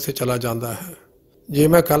ਧਿਆਨ ਉੱਥੇ ਚਲਾ ਜਾਂਦਾ ਹੈ। ਜੇ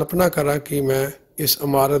ਮੈਂ ਕਲਪਨਾ ਕਰਾਂ ਕਿ ਮੈਂ ਇਸ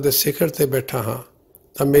ਇਮਾਰਤ ਦੇ ਸਿਖਰ ਤੇ ਬੈਠਾ ਹਾਂ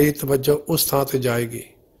ਤਾਂ ਮੇਰੀ ਤਵੱਜੋ ਉਸ ਥਾਂ ਤੇ ਜਾਏਗੀ।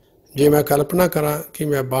 ਜੇ ਮੈਂ ਕਲਪਨਾ ਕਰਾਂ ਕਿ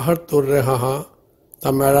ਮੈਂ ਬਾਹਰ ਤੁਰ ਰਿਹਾ ਹਾਂ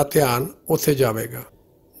ਤਾਂ ਮੇਰਾ ਧਿਆਨ ਉੱਥੇ ਜਾਵੇਗਾ।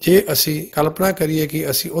 ਜੇ ਅਸੀਂ ਕਲਪਨਾ ਕਰੀਏ ਕਿ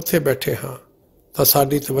ਅਸੀਂ ਉੱਥੇ ਬੈਠੇ ਹਾਂ ਤਾਂ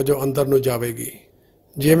ਸਾਡੀ ਤਵੱਜੋ ਅੰਦਰ ਨੂੰ ਜਾਵੇਗੀ।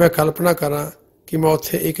 ਜੇ ਮੈਂ ਕਲਪਨਾ ਕਰਾਂ ਕਿ ਮੈਂ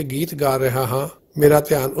ਉੱਥੇ ਇੱਕ ਗੀਤ ਗਾ ਰਿਹਾ ਹਾਂ, ਮੇਰਾ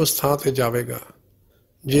ਧਿਆਨ ਉਸ ਥਾਂ ਤੇ ਜਾਵੇਗਾ।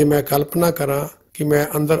 ਜੇ ਮੈਂ ਕਲਪਨਾ ਕਰਾਂ ਕਿ ਮੈਂ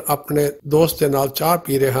ਅੰਦਰ ਆਪਣੇ ਦੋਸਤ ਦੇ ਨਾਲ ਚਾਹ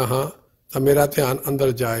ਪੀ ਰਿਹਾ ਹਾਂ ਤਾਂ ਮੇਰਾ ਧਿਆਨ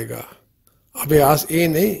ਅੰਦਰ ਜਾਏਗਾ। ਅਭਿਆਸ ਇਹ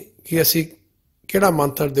ਨਹੀਂ ਕਿ ਅਸੀਂ ਕਿਹੜਾ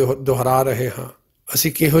ਮੰਤਰ ਦੁਹਰਾ ਰਹੇ ਹਾਂ,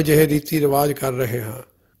 ਅਸੀਂ ਕਿਹੋ ਜਿਹੇ ਰੀਤੀ ਰਿਵਾਜ ਕਰ ਰਹੇ ਹਾਂ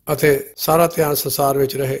ਅਤੇ ਸਾਰਾ ਧਿਆਨ ਸੰਸਾਰ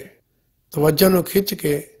ਵਿੱਚ ਰਹੇ। ਤਵੱਜੋ ਨੂੰ ਖਿੱਚ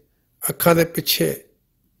ਕੇ ਅੱਖਾਂ ਦੇ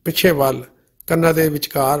ਪਿੱਛੇ ਵੱਲ, ਕੰਨਾਂ ਦੇ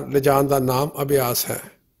ਵਿਚਕਾਰ ਲਿਜਾਣ ਦਾ ਨਾਮ ਅਭਿਆਸ ਹੈ।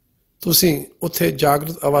 ਤੁਸੀਂ ਉੱਥੇ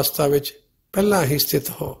ਜਾਗਰਤ ਅਵਸਥਾ ਵਿੱਚ ਪਹਿਲਾਂ ਹੀ ਸਥਿਤ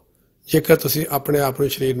ਹੋ, ਜੇਕਰ ਤੁਸੀਂ ਆਪਣੇ ਆਪ ਨੂੰ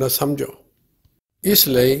ਸਰੀਰ ਨਾਲ ਸਮਝੋ। ਇਸ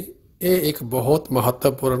ਲਈ ਇਹ ਇੱਕ ਬਹੁਤ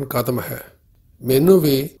ਮਹੱਤਵਪੂਰਨ ਕਦਮ ਹੈ। ਮੈਨੂੰ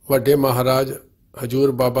ਵੀ ਵੱਡੇ ਮਹਾਰਾਜ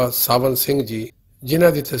ਹਜ਼ੂਰ ਬਾਬਾ ਸਾਵਨ ਸਿੰਘ ਜੀ,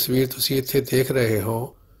 ਜਿਨ੍ਹਾਂ ਦੀ ਤਸਵੀਰ ਤੁਸੀਂ ਇੱਥੇ ਦੇਖ ਰਹੇ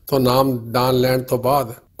ਹੋ, ਤੋਂ ਨਾਮ ਦਾਨ ਲੈਣ ਤੋਂ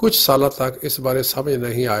ਬਾਅਦ ਕੁਝ ਸਾਲਾਂ ਤੱਕ ਇਸ ਬਾਰੇ ਸਮਝ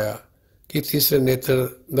ਨਹੀਂ ਆਇਆ ਕਿ ਤੀਸਰੇ ਨੇਤਰ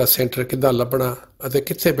ਦਾ ਸੈਂਟਰ ਕਿੱਦਾਂ ਲੱਭਣਾ ਅਤੇ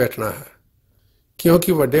ਕਿੱਥੇ ਬੈਠਣਾ ਹੈ।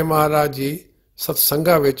 ਕਿਉਂਕਿ ਵੱਡੇ ਮਹਾਰਾਜ ਜੀ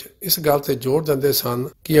ਸਤਸੰਗਾਂ ਵਿੱਚ ਇਸ ਗੱਲ ਤੇ ਜ਼ੋਰ ਦਿੰਦੇ ਸਨ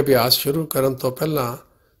ਕਿ ਅਭਿਆਸ ਸ਼ੁਰੂ ਕਰਨ ਤੋਂ ਪਹਿਲਾਂ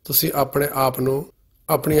ਤੁਸੀਂ ਆਪਣੇ ਆਪ ਨੂੰ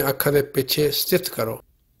ਆਪਣੀਆਂ ਅੱਖਾਂ ਦੇ ਪਿੱਛੇ ਸਥਿਤ ਕਰੋ,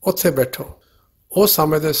 ਉੱਥੇ ਬੈਠੋ। ਉਹ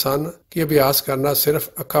ਸਮਝਦੇ ਸਨ ਕਿ ਅਭਿਆਸ ਕਰਨਾ ਸਿਰਫ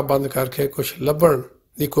ਅੱਖਾਂ ਬੰਦ ਕਰਕੇ ਕੁਝ ਲੱਭਣ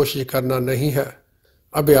ਦੀ ਕੋਸ਼ਿਸ਼ ਕਰਨਾ ਨਹੀਂ ਹੈ।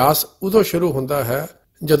 ਅਭਿਆਸ ਉਦੋਂ ਸ਼ੁਰੂ ਹੁੰਦਾ ਹੈ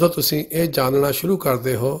ਜਦੋਂ ਤੁਸੀਂ ਇਹ ਜਾਣਨਾ ਸ਼ੁਰੂ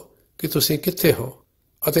ਕਰਦੇ ਹੋ ਕਿ ਤੁਸੀਂ ਕਿੱਥੇ ਹੋ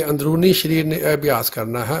ਅਤੇ ਅੰਦਰੂਨੀ ਸਰੀਰ ਨੇ ਇਹ ਅਭਿਆਸ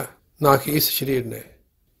ਕਰਨਾ ਹੈ, ਨਾ ਕਿ ਇਸ ਸਰੀਰ ਨੇ।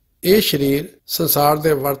 ਇਹ ਸਰੀਰ ਸੰਸਾਰ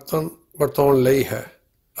ਦੇ ਵਰਤਾਉਣ ਲਈ ਹੈ।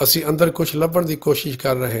 ਅਸੀਂ ਅੰਦਰ ਕੁਝ ਲੱਭਣ ਦੀ ਕੋਸ਼ਿਸ਼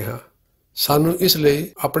ਕਰ ਰਹੇ ਹਾਂ। ਸਾਨੂੰ ਇਸ ਲਈ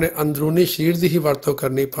ਆਪਣੇ ਅੰਦਰੂਨੀ ਸਰੀਰ ਦੀ ਹੀ ਵਰਤੋਂ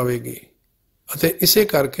ਕਰਨੀ ਪਵੇਗੀ ਅਤੇ ਇਸੇ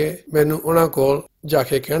ਕਰਕੇ ਮੈਨੂੰ ਉਹਨਾਂ ਕੋਲ ਜਾ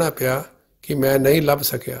ਕੇ ਕਹਿਣਾ ਪਿਆ ਕਿ ਮੈਂ ਨਹੀਂ ਲੱਭ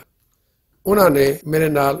ਸਕਿਆ। ਉਹਨਾਂ ਨੇ ਮੇਰੇ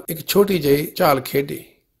ਨਾਲ ਇੱਕ ਛੋਟੀ ਜਿਹੀ ਝਾਲ ਖੇਡੀ।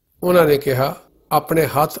 ਉਹਨਾਂ ਨੇ ਕਿਹਾ, ਆਪਣੇ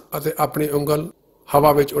ਹੱਥ ਅਤੇ ਆਪਣੀ ਉਂਗਲ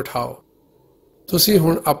ਹਵਾ ਵਿੱਚ ਉਠਾਓ। ਤੁਸੀਂ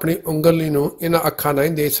ਹੁਣ ਆਪਣੀ ਉਂਗਲੀ ਨੂੰ ਇਹਨਾਂ ਅੱਖਾਂ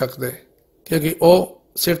ਨਹੀਂ ਦੇਖ ਸਕਦੇ ਕਿਉਂਕਿ ਉਹ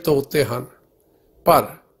ਸਿਰ ਤੋਂ ਉੱਤੇ ਹਨ। ਪਰ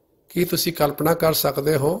ਕੀ ਤੁਸੀਂ ਕਲਪਨਾ ਕਰ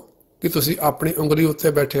ਸਕਦੇ ਹੋ ਕਿ ਤੁਸੀਂ ਆਪਣੀ ਉਂਗਲੀ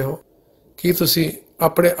ਉੱਤੇ ਬੈਠੇ ਹੋ? ਕੀ ਤੁਸੀਂ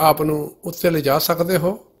ਆਪਣੇ ਆਪ ਨੂੰ ਉੱਤੇ ਲਿਜਾ ਸਕਦੇ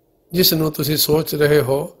ਹੋ ਜਿਸ ਨੂੰ ਤੁਸੀਂ ਸੋਚ ਰਹੇ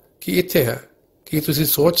ਹੋ ਕਿ ਇੱਥੇ ਹੈ? ਕੀ ਤੁਸੀਂ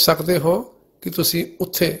ਸੋਚ ਸਕਦੇ ਹੋ ਕਿ ਤੁਸੀਂ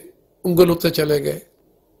ਉੱਥੇ ਉਂਗਲ ਉੱਤੇ ਚਲੇ ਗਏ?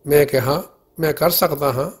 ਮੈਂ ਕਿਹਾ, ਮੈਂ ਕਰ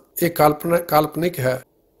ਸਕਦਾ ਹਾਂ। ਇਹ ਕਾਲਪਨਿਕ ਹੈ।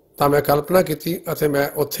 ਤਾਂ ਮੈਂ ਕਲਪਨਾ ਕੀਤੀ ਅਤੇ ਮੈਂ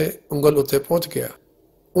ਉੱਥੇ ਉਂਗਲ ਉੱਤੇ ਪਹੁੰਚ ਗਿਆ।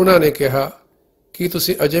 ਉਹਨਾਂ ਨੇ ਕਿਹਾ, ਕੀ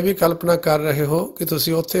ਤੁਸੀਂ ਅਜੇ ਵੀ ਕਲਪਨਾ ਕਰ ਰਹੇ ਹੋ ਕਿ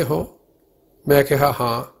ਤੁਸੀਂ ਉੱਥੇ ਹੋ? ਮੈਂ ਕਿਹਾ,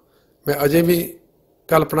 ਹਾਂ, ਮੈਂ ਅਜੇ ਵੀ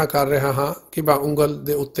ਕਲਪਨਾ ਕਰ ਰਿਹਾ ਹਾਂ ਕਿ ਮੈਂ ਉਂਗਲ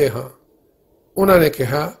ਦੇ ਉੱਤੇ ਹਾਂ। ਉਹਨਾਂ ਨੇ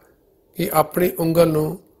ਕਿਹਾ ਕਿ ਆਪਣੀ ਉਂਗਲ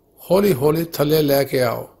ਨੂੰ ਹੌਲੀ ਹੌਲੀ ਥੱਲੇ ਲੈ ਕੇ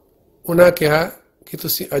ਆਓ। ਉਹਨਾਂ ਕਿਹਾ ਕਿ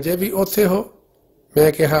ਤੁਸੀਂ ਅਜੇ ਵੀ ਉੱਥੇ ਹੋ?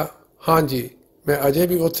 ਮੈਂ ਕਿਹਾ, ਹਾਂਜੀ, ਮੈਂ ਅਜੇ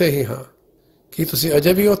ਵੀ ਉੱਥੇ ਹੀ ਹਾਂ। ਕੀ ਤੁਸੀਂ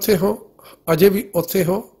ਅਜੇ ਵੀ ਉੱਥੇ ਹੋ? ਅਜੇ ਵੀ ਉੱਥੇ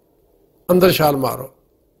ਹੋ? ਅੰਦਰ ਛਾਲ ਮਾਰੋ।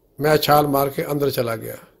 ਮੈਂ ਛਾਲ ਮਾਰ ਕੇ ਅੰਦਰ ਚਲਾ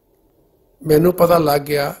ਗਿਆ। ਮੈਨੂੰ ਪਤਾ ਲੱਗ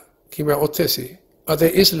ਗਿਆ ਕਿ ਮੈਂ ਉੱਥੇ ਸੀ ਅਤੇ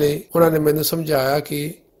ਇਸ ਲਈ ਉਹਨਾਂ ਨੇ ਮੈਨੂੰ ਸਮਝਾਇਆ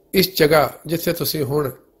ਕਿ ਇਸ ਜਗ੍ਹਾ ਜਿੱਥੇ ਤੁਸੀਂ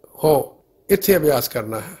ਹੁਣ ਹੋ ਇੱਥੇ ਅਭਿਆਸ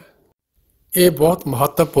ਕਰਨਾ ਹੈ। ਇਹ ਬਹੁਤ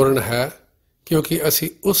ਮਹੱਤਵਪੂਰਨ ਹੈ ਕਿਉਂਕਿ ਅਸੀਂ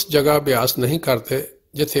ਉਸ ਜਗ੍ਹਾ ਅਭਿਆਸ ਨਹੀਂ ਕਰਦੇ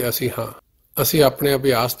ਜਿੱਥੇ ਅਸੀਂ ਹਾਂ। ਅਸੀਂ ਆਪਣੇ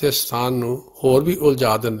ਅਭਿਆਸ ਦੇ ਸਥਾਨ ਨੂੰ ਹੋਰ ਵੀ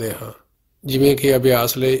ਉਲਝਾ ਦਿੰਦੇ ਹਾਂ, ਜਿਵੇਂ ਕਿ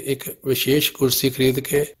ਅਭਿਆਸ ਲਈ ਇੱਕ ਵਿਸ਼ੇਸ਼ ਕੁਰਸੀ ਖਰੀਦ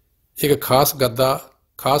ਕੇ, ਇੱਕ ਖਾਸ ਗੱਦਾ,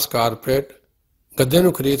 ਖਾਸ ਕਾਰਪੇਟ। ਗੱਦੇ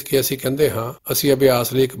ਨੂੰ ਖਰੀਦ ਕੇ ਅਸੀਂ ਕਹਿੰਦੇ ਹਾਂ ਅਸੀਂ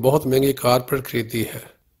ਅਭਿਆਸ ਲਈ ਇੱਕ ਬਹੁਤ ਮਹਿੰਗੀ ਕਾਰਪੇਟ ਖਰੀਦੀ ਹੈ।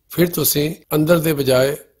 ਫਿਰ ਤੁਸੀਂ ਅੰਦਰ ਦੇ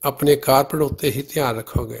ਬਜਾਏ ਆਪਣੇ ਕਾਰਪੇਟ ਉੱਤੇ ਹੀ ਧਿਆਨ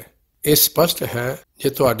ਰੱਖੋਗੇ। ਇਹ ਸਪਸ਼ਟ ਹੈ ਜੇ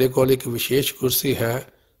ਤੁਹਾਡੇ ਕੋਲ ਇੱਕ ਵਿਸ਼ੇਸ਼ ਕੁਰਸੀ ਹੈ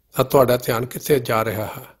ਤਾਂ ਤੁਹਾਡਾ ਧਿਆਨ ਕਿੱਥੇ ਜਾ ਰਿਹਾ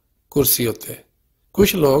ਹੈ? ਕੁਰਸੀ ਉੱਤੇ।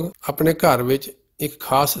 ਕੁਝ ਲੋਕ ਆਪਣੇ ਘਰ ਵਿੱਚ ਇੱਕ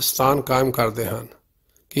ਖਾਸ ਸਥਾਨ ਕਾਇਮ ਕਰਦੇ ਹਨ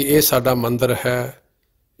ਕਿ ਇਹ ਸਾਡਾ ਮੰਦਰ ਹੈ,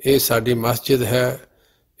 ਇਹ ਸਾਡੀ ਮਸਜਿਦ ਹੈ,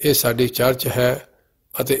 ਇਹ ਸਾਡੀ ਚਰਚ ਹੈ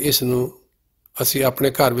ਅਤੇ ਇਸ ਨੂੰ ਅਸੀਂ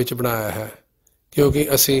ਆਪਣੇ ਘਰ ਵਿੱਚ ਬਣਾਇਆ ਹੈ ਕਿਉਂਕਿ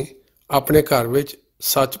ਅਸੀਂ ਆਪਣੇ ਘਰ ਵਿੱਚ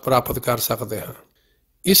ਸੱਚ ਪ੍ਰਾਪਤ ਕਰ ਸਕਦੇ ਹਾਂ।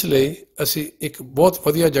 ਇਸ ਲਈ ਅਸੀਂ ਇੱਕ ਬਹੁਤ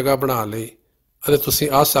ਵਧੀਆ ਜਗ੍ਹਾ ਬਣਾ ਲਈ ਅਤੇ ਤੁਸੀਂ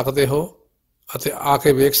ਆ ਸਕਦੇ ਹੋ ਅਤੇ ਆ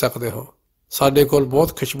ਕੇ ਵੇਖ ਸਕਦੇ ਹੋ। ਸਾਡੇ ਕੋਲ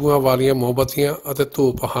ਬਹੁਤ ਖੁਸ਼ਬੂਆਂ ਵਾਲੀਆਂ ਮੋਮਬੱਤੀਆਂ ਅਤੇ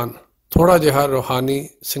ਧੂਪ ਹਨ। ਥੋੜ੍ਹਾ ਜਿਹਾ ਰੂਹਾਨੀ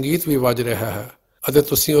ਸੰਗੀਤ ਵੀ ਵੱਜ ਰਿਹਾ ਹੈ ਅਤੇ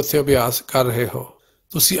ਤੁਸੀਂ ਉੱਥੇ ਅਭਿਆਸ ਕਰ ਰਹੇ ਹੋ।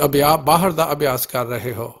 ਤੁਸੀਂ ਬਾਹਰ ਦਾ ਅਭਿਆਸ ਕਰ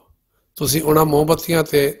ਰਹੇ ਹੋ। ਤੁਸੀਂ ਉਹਨਾਂ ਮੋਮਬੱਤੀਆਂ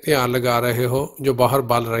ਤੇ ਧਿਆਨ ਲਗਾ ਰਹੇ ਹੋ ਜੋ ਬਾਹਰ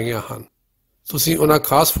ਬਲ ਰਹੀਆਂ ਹਨ। ਤੁਸੀਂ ਉਹਨਾਂ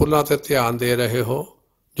ਖਾਸ ਫੁੱਲਾਂ ਤੇ ਧਿਆਨ ਦੇ ਰਹੇ ਹੋ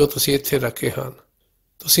ਜੋ ਤੁਸੀਂ ਇੱਥੇ ਰੱਖੇ ਹਨ।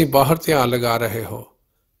 ਤੁਸੀਂ ਬਾਹਰ ਧਿਆਨ ਲਗਾ ਰਹੇ ਹੋ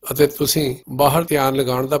ਅਤੇ ਤੁਸੀਂ ਬਾਹਰ ਧਿਆਨ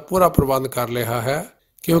ਲਗਾਉਣ ਦਾ ਪੂਰਾ ਪ੍ਰਬੰਧ ਕਰ ਲਿਆ ਹੈ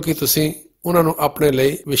ਕਿਉਂਕਿ ਤੁਸੀਂ ਉਹਨਾਂ ਨੂੰ ਆਪਣੇ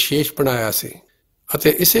ਲਈ ਵਿਸ਼ੇਸ਼ ਬਣਾਇਆ ਸੀ। ਅਤੇ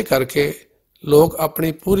ਇਸੇ ਕਰਕੇ ਲੋਕ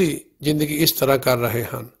ਆਪਣੀ ਪੂਰੀ ਜ਼ਿੰਦਗੀ ਇਸ ਤਰ੍ਹਾਂ ਕਰ ਰਹੇ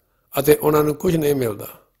ਹਨ ਅਤੇ ਉਹਨਾਂ ਨੂੰ ਕੁਝ ਨਹੀਂ ਮਿਲਦਾ।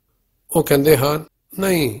 ਉਹ ਕਹਿੰਦੇ ਹਨ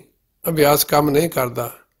ਨਹੀਂ, ਅਭਿਆਸ ਕੰਮ ਨਹੀਂ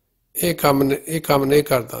ਕਰਦਾ, ਇਹ ਕੰਮ ਨਹੀਂ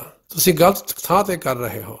ਕਰਦਾ। ਤੁਸੀਂ ਗਲਤ ਥਾਂ ਤੇ ਕਰ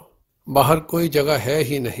ਰਹੇ ਹੋ। ਬਾਹਰ ਕੋਈ ਜਗ੍ਹਾ ਹੈ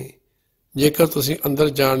ਹੀ ਨਹੀਂ। ਜੇਕਰ ਤੁਸੀਂ ਅੰਦਰ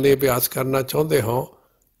ਜਾਣ ਲਈ ਅਭਿਆਸ ਕਰਨਾ ਚਾਹੁੰਦੇ ਹੋ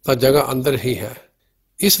ਤਾਂ ਜਗ੍ਹਾ ਅੰਦਰ ਹੀ ਹੈ।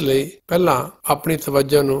 ਇਸ ਲਈ ਪਹਿਲਾਂ ਆਪਣੀ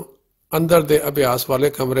ਤਵੱਜੋ ਨੂੰ ਅੰਦਰ ਦੇ ਅਭਿਆਸ ਵਾਲੇ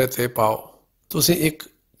ਕਮਰੇ ਤੇ ਪਾਓ। ਤੁਸੀਂ ਇੱਕ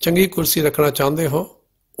ਚੰਗੀ ਕੁਰਸੀ ਰੱਖਣਾ ਚਾਹੁੰਦੇ ਹੋ,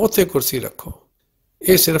 ਉੱਥੇ ਕੁਰਸੀ ਰੱਖੋ।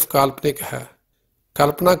 ਇਹ ਸਿਰਫ ਕਾਲਪਨਿਕ ਹੈ।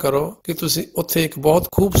 ਕਲਪਨਾ ਕਰੋ ਕਿ ਤੁਸੀਂ ਉੱਥੇ ਇੱਕ ਬਹੁਤ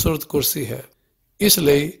ਖੂਬਸੂਰਤ ਕੁਰਸੀ ਹੈ। ਇਸ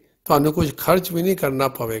ਲਈ ਤੁਹਾਨੂੰ ਕੁਝ ਖਰਚ ਵੀ ਨਹੀਂ ਕਰਨਾ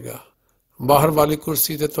ਪਵੇਗਾ। ਬਾਹਰ ਵਾਲੀ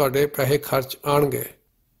ਕੁਰਸੀ ਤੇ ਤੁਹਾਡੇ ਪੈਸੇ ਖਰਚ ਆਉਣਗੇ।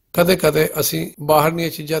 ਕਦੇ-ਕਦੇ ਅਸੀਂ ਬਾਹਰ ਦੀਆਂ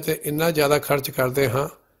ਚੀਜ਼ਾਂ ਤੇ ਇੰਨਾ ਜ਼ਿਆਦਾ ਖਰਚ ਕਰਦੇ ਹਾਂ,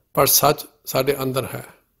 ਪਰ ਸੱਚ ਸਾਡੇ ਅੰਦਰ ਹੈ।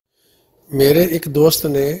 ਮੇਰੇ ਇੱਕ ਦੋਸਤ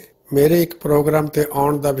ਨੇ ਮੇਰੇ ਇੱਕ ਪ੍ਰੋਗਰਾਮ ਤੇ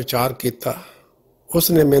ਆਉਣ ਦਾ ਵਿਚਾਰ ਕੀਤਾ।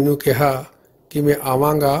 ਉਸ ਨੇ ਮੈਨੂੰ ਕਿਹਾ ਕਿ ਮੈਂ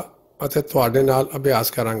ਆਵਾਂਗਾ ਅਤੇ ਤੁਹਾਡੇ ਨਾਲ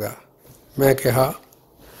ਅਭਿਆਸ ਕਰਾਂਗਾ। ਮੈਂ ਕਿਹਾ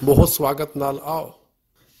ਬਹੁਤ ਸਵਾਗਤ ਨਾਲ ਆਓ।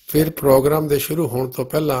 ਫਿਰ ਪ੍ਰੋਗਰਾਮ ਦੇ ਸ਼ੁਰੂ ਹੋਣ ਤੋਂ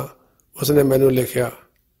ਪਹਿਲਾਂ ਉਸਨੇ ਮੈਨੂੰ ਲਿਖਿਆ,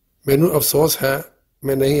 ਮੈਨੂੰ ਅਫਸੋਸ ਹੈ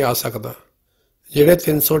ਮੈਂ ਨਹੀਂ ਆ ਸਕਦਾ। ਜਿਹੜੇ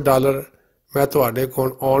 $300 ਮੈਂ ਤੁਹਾਡੇ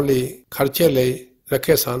ਕੋਲ ਆਉਣ ਲਈ ਖਰਚੇ ਲਈ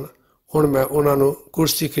ਰੱਖੇ ਸਨ, ਹੁਣ ਮੈਂ ਉਹਨਾਂ ਨੂੰ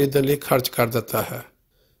ਕੁਰਸੀ ਖਰੀਦਣ ਲਈ ਖਰਚ ਕਰ ਦਿੱਤਾ ਹੈ।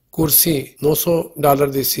 ਕੁਰਸੀ $900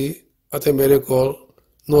 ਦੀ ਸੀ ਅਤੇ ਮੇਰੇ ਕੋਲ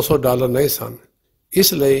 $900 ਨਹੀਂ ਸਨ।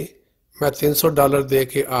 ਇਸ ਲਈ ਮੈਂ $300 ਦੇ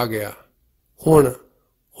ਕੇ ਆ ਗਿਆ। ਹੁਣ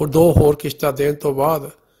 2 ਹੋਰ ਕਿਸ਼ਤਾਂ ਦੇਣ ਤੋਂ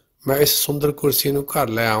ਬਾਅਦ ਮੈਂ ਇਸ ਸੁੰਦਰ ਕੁਰਸੀ ਨੂੰ ਘਰ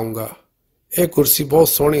ਲੈ ਆਉਂਗਾ। ਇਹ ਕੁਰਸੀ ਬਹੁਤ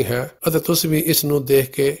ਸੋਹਣੀ ਹੈ ਅਤੇ ਤੁਸੀਂ ਵੀ ਇਸ ਨੂੰ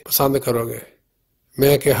ਦੇਖ ਕੇ ਪਸੰਦ ਕਰੋਗੇ।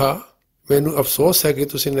 ਮੈਂ ਕਿਹਾ ਮੈਨੂੰ ਅਫਸੋਸ ਹੈ ਕਿ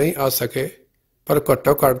ਤੁਸੀਂ ਨਹੀਂ ਆ ਸਕੇ, ਪਰ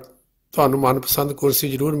ਘੱਟੋ ਘੱਟ ਤੁਹਾਨੂੰ ਮਨਪਸੰਦ ਕੁਰਸੀ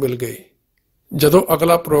ਜ਼ਰੂਰ ਮਿਲ ਗਈ। ਜਦੋਂ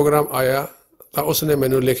ਅਗਲਾ ਪ੍ਰੋਗਰਾਮ ਆਇਆ ਤਾਂ ਉਸਨੇ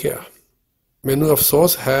ਮੈਨੂੰ ਲਿਖਿਆ, ਮੈਨੂੰ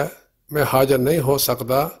ਅਫਸੋਸ ਹੈ ਮੈਂ ਹਾਜ਼ਰ ਨਹੀਂ ਹੋ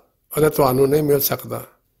ਸਕਦਾ ਅਤੇ ਤੁਹਾਨੂੰ ਨਹੀਂ ਮਿਲ ਸਕਦਾ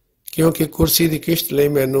ਕਿਉਂਕਿ ਕੁਰਸੀ ਦੀ ਕਿਸ਼ਤ ਲਈ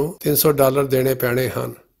ਮੈਨੂੰ $300 ਦੇਣੇ ਪੈਣੇ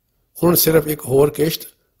ਹਨ। ਹੁਣ ਸਿਰਫ ਇੱਕ ਹੋਰ ਕਿਸ਼ਤ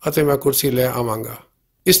ਅਤੇ ਮੈਂ ਕੁਰਸੀ ਲੈ ਆਵਾਂਗਾ।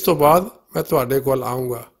 ਇਸ ਤੋਂ ਬਾਅਦ ਮੈਂ ਤੁਹਾਡੇ ਕੋਲ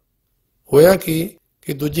ਆਊਂਗਾ। ਹੋਇਆ ਕਿ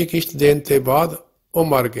ਦੂਜੀ ਕਿਸ਼ਤ ਦੇਣ ਤੋਂ ਬਾਅਦ ਉਹ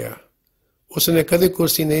ਮਰ ਗਿਆ। ਉਸਨੇ ਕਦੇ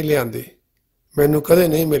ਕੁਰਸੀ ਨਹੀਂ ਲਿਆਂਦੀ, ਮੈਨੂੰ ਕਦੇ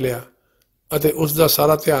ਨਹੀਂ ਮਿਲਿਆ ਅਤੇ ਉਸ ਦਾ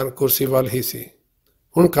ਸਾਰਾ ਧਿਆਨ ਕੁਰਸੀ ਵੱਲ ਹੀ ਸੀ।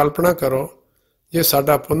 ਹੁਣ ਕਲਪਨਾ ਕਰੋ ਜੇ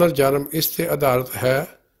ਸਾਡਾ ਪੁਨਰ ਜਨਮ ਇਸ ਤੇ ਆਧਾਰਿਤ ਹੈ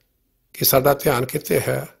ਕਿ ਸਾਡਾ ਧਿਆਨ ਕਿੱਥੇ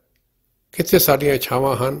ਹੈ, ਕਿੱਥੇ ਸਾਡੀਆਂ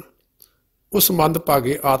ਇੱਛਾਵਾਂ ਹਨ। ਉਸ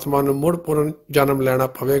ਮੰਦਭਾਗੀ ਆਤਮਾ ਨੂੰ ਮੁੜ ਪੁਨਰ ਜਨਮ ਲੈਣਾ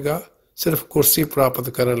ਪਵੇਗਾ ਸਿਰਫ ਕੁਰਸੀ ਪ੍ਰਾਪਤ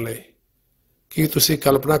ਕਰਨ ਲਈ। ਕੀ ਤੁਸੀਂ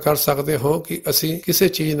ਕਲਪਨਾ ਕਰ ਸਕਦੇ ਹੋ ਕਿ ਅਸੀਂ ਕਿਸੇ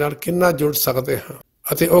ਚੀਜ਼ ਨਾਲ ਕਿੰਨਾ ਜੁੜ ਸਕਦੇ ਹਾਂ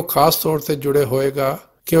ਅਤੇ ਉਹ ਖਾਸ ਤੌਰ ਤੇ ਜੁੜੇ ਹੋਏਗਾ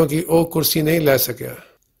ਕਿਉਂਕਿ ਉਹ ਕੁਰਸੀ ਨਹੀਂ ਲੈ ਸਕਿਆ।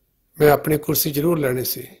 ਮੈਂ ਆਪਣੀ ਕੁਰਸੀ ਜ਼ਰੂਰ ਲੈਣੀ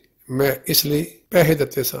ਸੀ। ਮੈਂ ਇਸ ਲਈ ਪੈਸੇ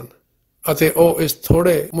ਦਿੱਤੇ ਸਨ ਅਤੇ ਉਹ ਇਸ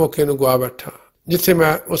ਥੋੜੇ ਮੌਕੇ ਨੂੰ ਗਵਾ ਬੈਠਾ ਜਿੱਥੇ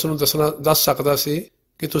ਮੈਂ ਉਸ ਨੂੰ ਦੱਸ ਸਕਦਾ ਸੀ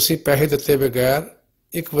ਕਿ ਤੁਸੀਂ ਪੈਸੇ ਦਿੱਤੇ ਬਗੈਰ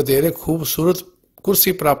ਇੱਕ ਵਧੇਰੇ ਖੂਬਸੂਰਤ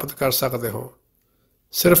ਕੁਰਸੀ ਪ੍ਰਾਪਤ ਕਰ ਸਕਦੇ ਹੋ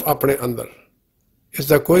ਸਿਰਫ ਆਪਣੇ ਅੰਦਰ। ਇਸ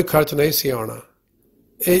ਦਾ ਕੋਈ ਖਰਚ ਨਹੀਂ ਸੀ ਆਉਣਾ।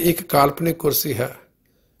 ਇਹ ਇੱਕ ਕਾਲਪਨਿਕ ਕੁਰਸੀ ਹੈ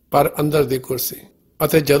ਪਰ ਅੰਦਰ ਦੀ ਕੁਰਸੀ।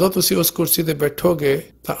 ਅਤੇ ਜਦੋਂ ਤੁਸੀਂ ਉਸ ਕੁਰਸੀ ਤੇ ਬੈਠੋਗੇ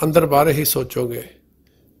ਤਾਂ ਅੰਦਰ ਬਾਰੇ ਹੀ ਸੋਚੋਗੇ।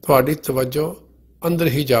 ਤੁਹਾਡੀ ਤਵੱਜੋ ਅੰਦਰ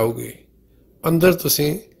ਹੀ ਜਾਊਗੀ। ਅੰਦਰ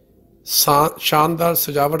ਤੁਸੀਂ ਸ਼ਾਨਦਾਰ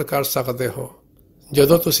ਸਜਾਵਟ ਕਰ ਸਕਦੇ ਹੋ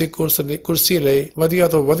ਜਦੋਂ ਤੁਸੀਂ ਕੁਰਸੀ ਲਈ ਵਧੀਆ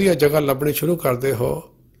ਤੋਂ ਵਧੀਆ ਜਗ੍ਹਾ ਲੱਭਣੀ ਸ਼ੁਰੂ ਕਰਦੇ ਹੋ,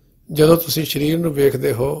 ਜਦੋਂ ਤੁਸੀਂ ਸਰੀਰ ਨੂੰ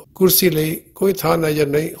ਵੇਖਦੇ ਹੋ, ਕੁਰਸੀ ਲਈ ਕੋਈ ਥਾਂ ਨਜ਼ਰ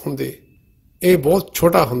ਨਹੀਂ ਹੁੰਦੀ। ਇਹ ਬਹੁਤ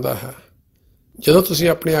ਛੋਟਾ ਹੁੰਦਾ ਹੈ। ਜਦੋਂ ਤੁਸੀਂ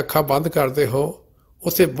ਆਪਣੀਆਂ ਅੱਖਾਂ ਬੰਦ ਕਰਦੇ ਹੋ,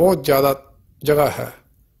 ਉੱਥੇ ਬਹੁਤ ਜ਼ਿਆਦਾ ਜਗ੍ਹਾ ਹੈ,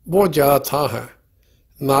 ਬਹੁਤ ਜ਼ਿਆਦਾ ਥਾਂ ਹੈ,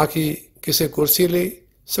 ਨਾ ਕਿ ਕਿਸੇ ਕੁਰਸੀ ਲਈ,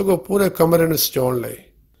 ਸਗੋਂ ਪੂਰੇ ਕਮਰੇ ਨੂੰ ਸਜਾਉਣ ਲਈ।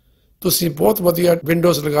 ਤੁਸੀਂ ਬਹੁਤ ਵਧੀਆ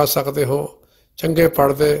ਵਿੰਡੋਜ਼ ਲਗਾ ਸਕਦੇ ਹੋ, ਚੰਗੇ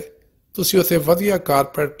ਪਰਦੇ, ਤੁਸੀਂ ਉੱਥੇ ਵਧੀਆ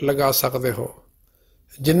ਕਾਰਪੈਟ ਲਗਾ ਸਕਦੇ ਹੋ।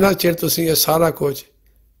 ਜਿੰਨਾ ਚਿਰ ਤੁਸੀਂ ਇਹ ਸਾਰਾ ਕੁਝ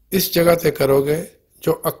ਇਸ ਜਗ੍ਹਾ ਤੇ ਕਰੋਗੇ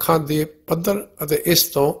ਜੋ ਅੱਖਾਂ ਦੀ ਪੱਧਰ ਅਤੇ ਇਸ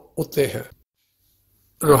ਤੋਂ ਉੱਤੇ ਹੈ।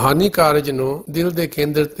 ਰੂਹਾਨੀ ਕਾਰਜ ਨੂੰ ਦਿਲ ਦੇ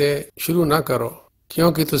ਕੇਂਦਰ ਤੇ ਸ਼ੁਰੂ ਨਾ ਕਰੋ,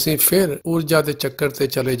 ਕਿਉਂਕਿ ਤੁਸੀਂ ਫਿਰ ਊਰਜਾ ਦੇ ਚੱਕਰ ਤੇ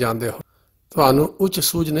ਚਲੇ ਜਾਂਦੇ ਹੋ। ਤੁਹਾਨੂੰ ਉੱਚ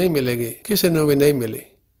ਸੂਝ ਨਹੀਂ ਮਿਲੇਗੀ, ਕਿਸੇ ਨੂੰ ਵੀ ਨਹੀਂ ਮਿਲੀ।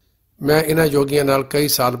 ਮੈਂ ਇਹਨਾਂ ਯੋਗੀਆਂ ਨਾਲ ਕਈ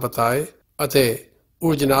ਸਾਲ ਬਿਤਾਏ ਅਤੇ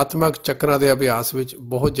ਊਰਜਨਾਤਮਕ ਚੱਕਰਾਂ ਦੇ ਅਭਿਆਸ ਵਿੱਚ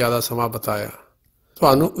ਬਹੁਤ ਜ਼ਿਆਦਾ ਸਮਾਂ ਬਿਤਾਇਆ।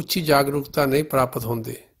 ਤੁਹਾਨੂੰ ਉੱਚੀ ਜਾਗਰੂਕਤਾ ਨਹੀਂ ਪ੍ਰਾਪਤ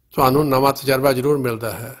ਹੁੰਦੀ, ਤੁਹਾਨੂੰ ਨਵਾਂ ਤਜਰਬਾ ਜ਼ਰੂਰ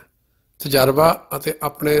ਮਿਲਦਾ ਹੈ। ਤਜਰਬਾ ਅਤੇ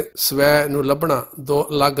ਆਪਣੇ ਸਵੈ ਨੂੰ ਲੱਭਣਾ ਦੋ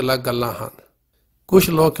ਅਲੱਗ-ਅਲੱਗ ਗੱਲਾਂ ਹਨ। ਕੁਝ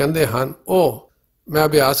ਲੋਕ ਕਹਿੰਦੇ ਹਨ, ਮੈਂ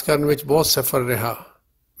ਅਭਿਆਸ ਕਰਨ ਵਿੱਚ ਬਹੁਤ ਸਫਲ ਰਿਹਾ।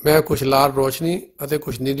 ਮੈਂ ਕੁਝ ਲਾਲ ਰੋਸ਼ਨੀ ਅਤੇ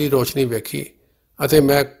ਕੁਝ ਨੀਲੀ ਰੋਸ਼ਨੀ ਵੇਖੀ ਅਤੇ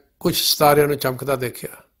ਮੈਂ ਕੁਝ ਸਿਤਾਰਿਆਂ ਨੂੰ ਚਮਕਦਾ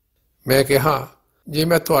ਦੇਖਿਆ। ਮੈਂ ਕਿਹਾ, ਜੇ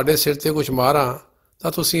ਮੈਂ ਤੁਹਾਡੇ ਸਿਰ ਤੇ ਕੁਝ ਮਾਰਾਂ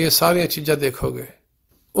ਤਾਂ ਤੁਸੀਂ ਇਹ ਸਾਰੀਆਂ ਚੀਜ਼ਾਂ ਦੇਖੋਗੇ।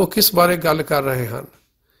 ਉਹ ਕਿਸ ਬਾਰੇ ਗੱਲ ਕਰ ਰਹੇ ਹਨ?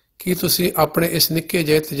 ਕੀ ਤੁਸੀਂ ਆਪਣੇ ਇਸ ਨਿੱਕੇ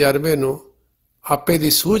ਜਿਹੇ ਤਜਰਬੇ ਨੂੰ ਆਪੇ ਦੀ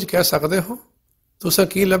ਸੂਝ ਕਹਿ ਸਕਦੇ ਹੋ? ਤੁਸੀਂ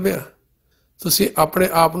ਕੀ ਲੱਭਿਆ? ਤੁਸੀਂ ਆਪਣੇ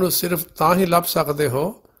ਆਪ ਨੂੰ ਸਿਰਫ ਤਾਂ ਹੀ ਲੱਭ ਸਕਦੇ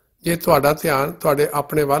ਹੋ ਜੇ ਤੁਹਾਡਾ ਧਿਆਨ ਤੁਹਾਡੇ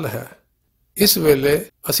ਆਪਣੇ ਵੱਲ ਹੈ। ਇਸ ਵੇਲੇ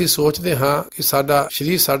ਅਸੀਂ ਸੋਚਦੇ ਹਾਂ ਕਿ ਸਾਡਾ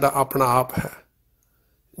ਸਰੀਰ ਸਾਡਾ ਆਪਣਾ ਆਪ ਹੈ।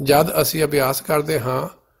 ਜਦ ਅਸੀਂ ਅਭਿਆਸ ਕਰਦੇ ਹਾਂ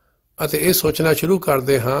ਅਤੇ ਇਹ ਸੋਚਣਾ ਸ਼ੁਰੂ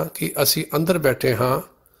ਕਰਦੇ ਹਾਂ ਕਿ ਅਸੀਂ ਅੰਦਰ ਬੈਠੇ ਹਾਂ,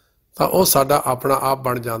 ਤਾਂ ਉਹ ਸਾਡਾ ਆਪਣਾ ਆਪ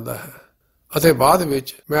ਬਣ ਜਾਂਦਾ ਹੈ। ਅਤੇ ਬਾਅਦ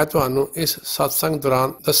ਵਿੱਚ ਮੈਂ ਤੁਹਾਨੂੰ ਇਸ ਸਤਸੰਗ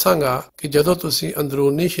ਦੌਰਾਨ ਦੱਸਾਂਗਾ ਕਿ ਜਦੋਂ ਤੁਸੀਂ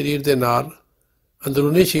ਅੰਦਰੂਨੀ ਸਰੀਰ ਦੇ ਨਾਲ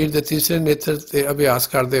ਅੰਦਰੂਨੀ ਸਰੀਰ ਦੇ ਤੀਸਰੇ ਨੇਤਰ ਤੇ ਅਭਿਆਸ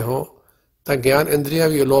ਕਰਦੇ ਹੋ ਤਾਂ ਗਿਆਨ ਇੰਦਰੀਆਂ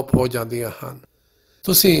ਵੀ ਅਲੋਪ ਹੋ ਜਾਂਦੀਆਂ ਹਨ।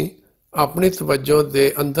 ਤੁਸੀਂ ਆਪਣੀ ਤਵੱਜੋ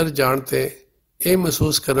ਦੇ ਅੰਦਰ ਜਾਣ ਤੇ ਇਹ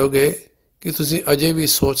ਮਹਿਸੂਸ ਕਰੋਗੇ ਕਿ ਤੁਸੀਂ ਅਜੇ ਵੀ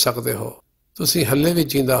ਸੋਚ ਸਕਦੇ ਹੋ, ਤੁਸੀਂ ਹੱਲੇ ਵੀ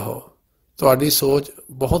ਜੀਂਦਾ ਹੋ। ਤੁਹਾਡੀ ਸੋਚ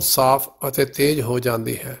ਬਹੁਤ ਸਾਫ਼ ਅਤੇ ਤੇਜ਼ ਹੋ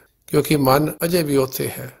ਜਾਂਦੀ ਹੈ, ਕਿਉਂਕਿ ਮਨ ਅਜੇ ਵੀ ਉੱਥੇ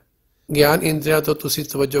ਹੈ। ਗਿਆਨ ਇੰਦਰੀਆਂ ਤੋਂ ਤੁਸੀਂ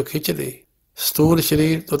ਤਵੱਜੋ ਖਿੱਚ ਲਈ, ਸਥੂਲ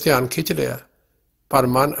ਸਰੀਰ ਤੋਂ ਧਿਆਨ ਖਿੱਚ ਲਿਆ, ਪਰ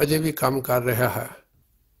ਮਨ ਅਜੇ ਵੀ ਕੰਮ ਕਰ ਰਿਹਾ ਹੈ।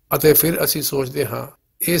 ਅਤੇ ਫਿਰ ਅਸੀਂ ਸੋਚਦੇ ਹਾਂ,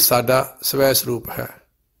 ਇਹ ਸਾਡਾ ਸਵੈ ਸਰੂਪ ਹੈ।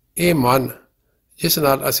 ਇਹ ਮਨ ਜਿਸ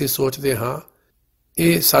ਨਾਲ ਅਸੀਂ ਸੋਚਦੇ ਹਾਂ,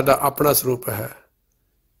 ਇਹ ਸਾਡਾ ਆਪਣਾ ਸਰੂਪ ਹੈ।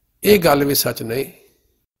 ਇਹ ਗੱਲ ਵੀ ਸੱਚ ਨਹੀਂ।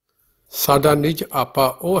 ਸਾਡਾ ਨਿੱਜ ਆਪਾ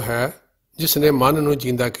ਉਹ ਹੈ ਜਿਸ ਨੇ ਮਨ ਨੂੰ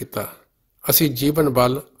ਜਿੰਦਾ ਕੀਤਾ। ਅਸੀਂ ਜੀਵਨ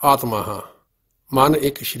ਬਲ ਆਤਮਾ ਹਾਂ। ਮਨ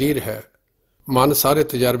ਇੱਕ ਸਰੀਰ ਹੈ। ਮਨ ਸਾਰੇ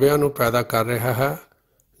ਤਜਰਬਿਆਂ ਨੂੰ ਪੈਦਾ ਕਰ ਰਿਹਾ ਹੈ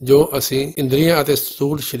ਜੋ ਅਸੀਂ ਇੰਦਰੀਆਂ ਅਤੇ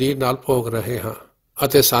ਸਥੂਲ ਸਰੀਰ ਨਾਲ ਭੋਗ ਰਹੇ ਹਾਂ,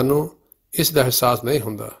 ਅਤੇ ਸਾਨੂੰ ਇਸ ਦਾ ਅਹਿਸਾਸ ਨਹੀਂ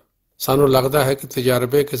ਹੁੰਦਾ। ਸਾਨੂੰ ਲੱਗਦਾ ਹੈ ਕਿ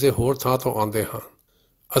ਤਜਰਬੇ ਕਿਸੇ ਹੋਰ ਥਾਂ ਤੋਂ ਆਉਂਦੇ ਹਨ।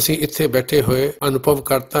 ਅਸੀਂ ਇੱਥੇ ਬੈਠੇ ਹੋਏ ਅਨੁਭਵ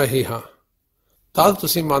ਕਰਤਾ ਹੀ ਹਾਂ। ਤਦ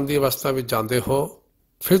ਤੁਸੀਂ ਮਨ ਦੀ ਅਵਸਥਾ ਵਿੱਚ ਜਾਂਦੇ ਹੋ,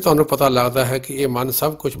 ਫਿਰ ਤੁਹਾਨੂੰ ਪਤਾ ਲੱਗਦਾ ਹੈ ਕਿ ਇਹ ਮਨ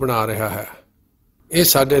ਸਭ ਕੁਝ ਬਣਾ ਰਿਹਾ ਹੈ। ਇਹ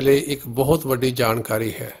ਸਾਡੇ ਲਈ ਇੱਕ ਬਹੁਤ ਵੱਡੀ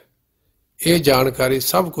ਜਾਣਕਾਰੀ ਹੈ। ਇਹ ਜਾਣਕਾਰੀ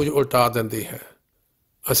ਸਭ ਕੁਝ ਉਲਟਾ ਦਿੰਦੀ ਹੈ।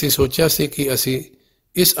 ਅਸੀਂ ਸੋਚਿਆ ਸੀ ਕਿ ਅਸੀਂ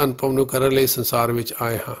ਇਸ ਅਨੁਭਵ ਨੂੰ ਕਰਨ ਲਈ ਸੰਸਾਰ ਵਿੱਚ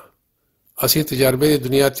ਆਏ ਹਾਂ। ਅਸੀਂ ਤਜਰਬੇ ਦੀ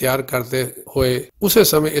ਦੁਨੀਆ ਤਿਆਰ ਕਰਦੇ ਹੋਏ ਉਸੇ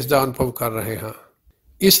ਸਮੇਂ ਇਸ ਦਾ ਅਨੁਭਵ ਕਰ ਰਹੇ ਹਾਂ।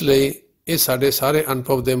 ਇਸ ਲਈ ਇਹ ਸਾਡੇ ਸਾਰੇ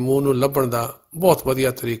ਅਨੁਭਵ ਦੇ ਮੂਲ ਨੂੰ ਲੱਭਣ ਦਾ ਬਹੁਤ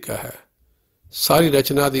ਵਧੀਆ ਤਰੀਕਾ ਹੈ। ਸਾਰੀ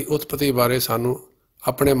ਰਚਨਾ ਦੀ ਉਤਪਤੀ ਬਾਰੇ ਸਾਨੂੰ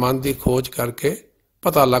ਆਪਣੇ ਮਨ ਦੀ ਖੋਜ ਕਰਕੇ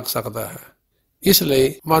ਪਤਾ ਲੱਗ ਸਕਦਾ ਹੈ। ਇਸ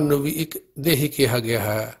ਲਈ ਮਨ ਨੂੰ ਵੀ ਇੱਕ ਦੇਹੀ ਕਿਹਾ ਗਿਆ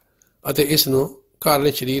ਹੈ ਅਤੇ ਇਸ ਨੂੰ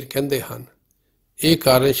ਕਾਰਨ ਸਰੀਰ ਕਹਿੰਦੇ ਹਨ। ਇਹ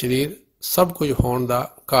ਕਾਰਨ ਸਰੀਰ ਸਭ ਕੁਝ ਹੋਣ ਦਾ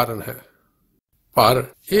ਕਾਰਨ ਹੈ। ਪਰ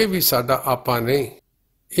ਇਹ ਵੀ ਸਾਡਾ ਆਪਾ ਨਹੀਂ,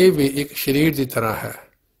 ਇਹ ਵੀ ਇੱਕ ਸਰੀਰ ਦੀ ਤਰ੍ਹਾਂ ਹੈ।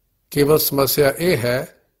 ਕੇਵਲ ਸਮੱਸਿਆ ਇਹ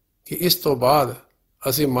ਹੈ ਕਿ ਇਸ ਤੋਂ ਬਾਅਦ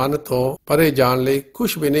ਅਸੀਂ ਮਨ ਤੋਂ ਪਰੇ ਜਾਣ ਲਈ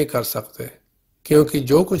ਕੁਝ ਵੀ ਨਹੀਂ ਕਰ ਸਕਦੇ, ਕਿਉਂਕਿ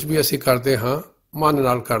ਜੋ ਕੁਝ ਵੀ ਅਸੀਂ ਕਰਦੇ ਹਾਂ ਮਨ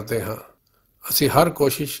ਨਾਲ ਕਰਦੇ ਹਾਂ। ਅਸੀਂ ਹਰ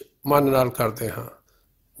ਕੋਸ਼ਿਸ਼ ਮਨ ਨਾਲ ਕਰਦੇ ਹਾਂ।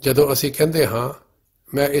 ਜਦੋਂ ਅਸੀਂ ਕਹਿੰਦੇ ਹਾਂ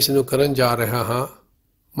ਮੈਂ ਇਸ ਨੂੰ ਕਰਨ ਜਾ ਰਿਹਾ ਹਾਂ,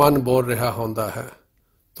 ਮਨ ਬੋਲ ਰਿਹਾ ਹੁੰਦਾ ਹੈ।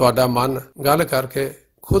 ਤੁਹਾਡਾ ਮਨ ਗੱਲ ਕਰਕੇ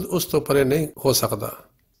ਖੁਦ ਉਸ ਤੋਂ ਪਰੇ ਨਹੀਂ ਹੋ ਸਕਦਾ।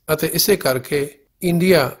 ਅਤੇ ਇਸੇ ਕਰਕੇ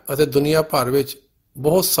ਇੰਡੀਆ ਅਤੇ ਦੁਨੀਆ ਭਰ ਵਿੱਚ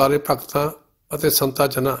ਬਹੁਤ ਸਾਰੇ ਭਗਤਾਂ ਅਤੇ ਸੰਤਾਂ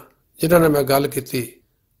ਜਨਾਂ ਜਿਨ੍ਹਾਂ ਨਾਲ ਮੈਂ ਗੱਲ ਕੀਤੀ,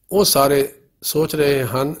 ਉਹ ਸਾਰੇ ਸੋਚ ਰਹੇ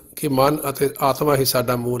ਹਨ ਕਿ ਮਨ ਅਤੇ ਆਤਮਾ ਹੀ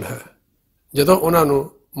ਸਾਡਾ ਮੂਲ ਹੈ। ਜਦੋਂ ਉਹਨਾਂ ਨੂੰ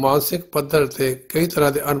ਮਾਨਸਿਕ ਪੱਧਰ ਤੇ ਕਈ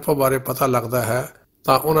ਤਰ੍ਹਾਂ ਦੇ ਅਨੁਭਵ ਬਾਰੇ ਪਤਾ ਲੱਗਦਾ ਹੈ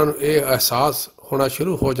ਤਾਂ ਉਹਨਾਂ ਨੂੰ ਇਹ ਅਹਿਸਾਸ ਹੋਣਾ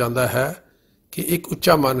ਸ਼ੁਰੂ ਹੋ ਜਾਂਦਾ ਹੈ ਕਿ ਇੱਕ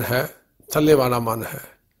ਉੱਚਾ ਮਨ ਹੈ, ਥੱਲੇ ਵਾਲਾ ਮਨ ਹੈ।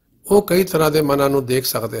 ਉਹ ਕਈ ਤਰ੍ਹਾਂ ਦੇ ਮਨਾਂ ਨੂੰ ਦੇਖ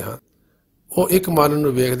ਸਕਦੇ ਹਨ। ਉਹ ਇੱਕ ਮਨ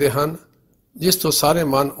ਨੂੰ ਵੇਖਦੇ ਹਨ ਜਿਸ ਤੋਂ ਸਾਰੇ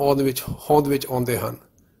ਮਨ ਹੋਂਦ ਵਿੱਚ ਆਉਂਦੇ ਹਨ,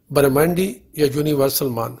 ਬ੍ਰਹਮੰਡੀ ਜਾਂ ਯੂਨੀਵਰਸਲ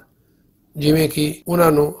ਮਨ, ਜਿਵੇਂ ਕਿ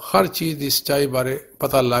ਉਹਨਾਂ ਨੂੰ ਹਰ ਚੀਜ਼ ਦੀ ਸੱਚਾਈ ਬਾਰੇ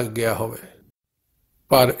ਪਤਾ ਲੱਗ ਗਿਆ ਹੋਵੇ।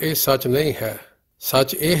 ਪਰ ਇਹ ਸੱਚ ਨਹੀਂ ਹੈ।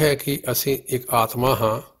 ਸੱਚ ਇਹ ਹੈ ਕਿ ਅਸੀਂ ਇੱਕ ਆਤਮਾ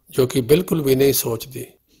ਹਾਂ ਜੋ ਕਿ ਬਿਲਕੁਲ ਵੀ ਨਹੀਂ ਸੋਚਦੀ,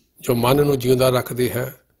 ਜੋ ਮਨ ਨੂੰ ਜਿਉਂਦਾ ਰੱਖਦੀ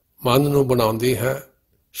ਹੈ, ਮਨ ਨੂੰ ਬਣਾਉਂਦੀ ਹੈ,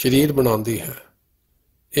 ਸਰੀਰ ਬਣਾਉਂਦੀ ਹੈ।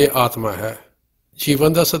 ਇਹ ਆਤਮਾ ਹੈ।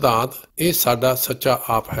 ਜੀਵਨ ਦਾ ਸਿਧਾਂਤ ਇਹ ਸਾਡਾ ਸੱਚਾ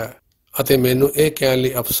ਆਪ ਹੈ ਅਤੇ ਮੈਨੂੰ ਇਹ ਕਹਿਣ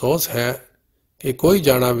ਲਈ ਅਫਸੋਸ ਹੈ ਕਿ ਕੋਈ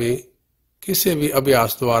ਜਾਣਾ ਵੀ ਕਿਸੇ ਵੀ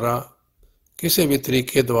ਅਭਿਆਸ ਦੁਆਰਾ, ਕਿਸੇ ਵੀ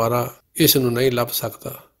ਤਰੀਕੇ ਦੁਆਰਾ ਇਸ ਨੂੰ ਨਹੀਂ ਲੱਭ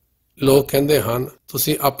ਸਕਦਾ। ਲੋਕ ਕਹਿੰਦੇ ਹਨ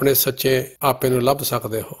ਤੁਸੀਂ ਆਪਣੇ ਸੱਚੇ ਆਪੇ ਨੂੰ ਲੱਭ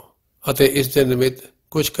ਸਕਦੇ ਹੋ ਅਤੇ ਇਸ ਦੇ ਨਿਮਿਤ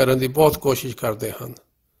ਕੁਝ ਕਰਨ ਦੀ ਬਹੁਤ ਕੋਸ਼ਿਸ਼ ਕਰਦੇ ਹਨ।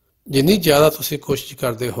 ਜਿੰਨੀ ਜ਼ਿਆਦਾ ਤੁਸੀਂ ਕੋਸ਼ਿਸ਼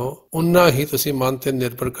ਕਰਦੇ ਹੋ ਉਨਾ ਹੀ ਤੁਸੀਂ ਮਨ ਤੇ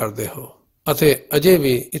ਨਿਰਭਰ ਕਰਦੇ ਹੋ ਅਤੇ ਅਜੇ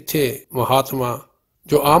ਵੀ ਇੱਥੇ ਮਹਾਤਮਾ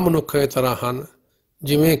ਜੋ ਆਮ ਮਨੁੱਖਾਂ ਦੀ ਤਰ੍ਹਾਂ ਹਨ,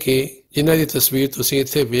 ਜਿਵੇਂ ਕਿ ਜਿਨ੍ਹਾਂ ਦੀ ਤਸਵੀਰ ਤੁਸੀਂ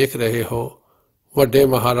ਇੱਥੇ ਵੇਖ ਰਹੇ ਹੋ, ਵੱਡੇ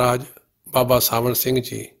ਮਹਾਰਾਜ ਬਾਬਾ ਸਾਵਣ ਸਿੰਘ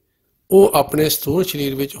ਜੀ, ਉਹ ਆਪਣੇ ਸਥੂਲ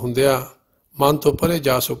ਸਰੀਰ ਵਿੱਚ ਹੁੰਦਿਆਂ ਮਨ ਤੋਂ ਪਰੇ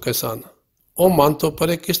ਜਾ ਚੁੱਕੇ ਸਨ। ਉਹ ਮਨ ਤੋਂ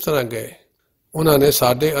ਪਰੇ ਕਿਸ ਤਰ੍ਹਾਂ ਗਏ? ਉਹਨਾਂ ਨੇ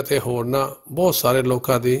ਸਾਡੇ ਅਤੇ ਹੋਰਨਾਂ ਬਹੁਤ ਸਾਰੇ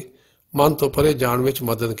ਲੋਕਾਂ ਦੀ ਮਨ ਤੋਂ ਪਰੇ ਜਾਣ ਵਿੱਚ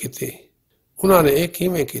ਮਦਦ ਕੀਤੀ। ਉਹਨਾਂ ਨੇ ਇਹ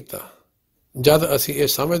ਕਿਵੇਂ ਕੀਤਾ? ਜਦ ਅਸੀਂ ਇਹ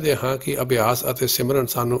ਸਮਝਦੇ ਹਾਂ ਕਿ ਅਭਿਆਸ ਅਤੇ ਸਿਮਰਨ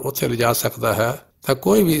ਸਾਨੂੰ ਉੱਥੇ ਲਿਜਾ ਸਕਦਾ ਹੈ, ਤਾਂ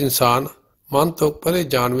ਕੋਈ ਵੀ ਇਨਸਾਨ ਮਨ ਤੋਂ ਪਰੇ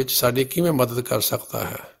ਜਾਣ ਵਿੱਚ ਸਾਡੀ ਕਿਵੇਂ ਮਦਦ ਕਰ ਸਕਦਾ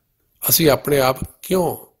ਹੈ? ਅਸੀਂ ਆਪਣੇ ਆਪ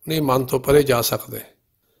ਕਿਉਂ ਨਹੀਂ ਮਨ ਤੋਂ ਪਰੇ ਜਾ ਸਕਦੇ?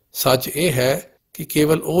 ਸੱਚ ਇਹ ਹੈ ਕਿ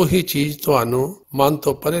ਕੇਵਲ ਉਹੀ ਚੀਜ਼ ਤੁਹਾਨੂੰ ਮਨ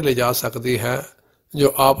ਤੋਂ ਪਰੇ ਲਿਜਾ ਸਕਦੀ ਹੈ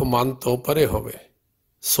ਜੋ ਆਪ ਮਨ ਤੋਂ ਪਰੇ ਹੋਵੇ।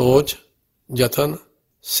 ਸੋਚ, ਯਤਨ,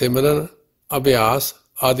 ਸਿਮਰਨ, ਅਭਿਆਸ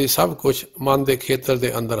ਆਦਿ ਸਭ ਕੁਝ ਮਨ ਦੇ ਖੇਤਰ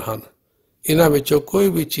ਦੇ ਅੰਦਰ ਹਨ। ਇਹਨਾਂ ਵਿੱਚੋਂ ਕੋਈ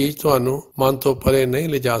ਵੀ ਚੀਜ਼ ਤੁਹਾਨੂੰ ਮਨ ਤੋਂ ਪਰੇ ਨਹੀਂ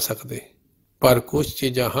ਲਿਜਾ ਸਕਦੀ, ਪਰ ਕੁਝ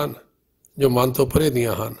ਚੀਜ਼ਾਂ ਹਨ ਜੋ ਮਨ ਤੋਂ ਪਰੇ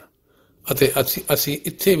ਦੀਆਂ ਹਨ ਅਤੇ ਅਸੀਂ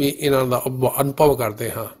ਇੱਥੇ ਵੀ ਇਹਨਾਂ ਦਾ ਅਨੁਭਵ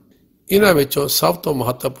ਕਰਦੇ ਹਾਂ। ਇਹਨਾਂ ਵਿੱਚੋਂ ਸਭ ਤੋਂ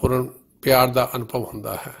ਮਹੱਤਵਪੂਰਨ ਪਿਆਰ ਦਾ ਅਨੁਭਵ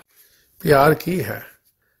ਹੁੰਦਾ ਹੈ। ਪਿਆਰ ਕੀ ਹੈ?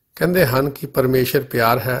 ਕਹਿੰਦੇ ਹਨ ਕਿ ਪਰਮੇਸ਼ਰ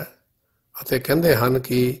ਪਿਆਰ ਹੈ ਅਤੇ ਕਹਿੰਦੇ ਹਨ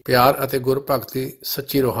ਕਿ ਪਿਆਰ ਅਤੇ ਗੁਰਭਗਤੀ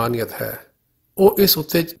ਸੱਚੀ ਰੂਹਾਨੀਅਤ ਹੈ। ਉਹ ਇਸ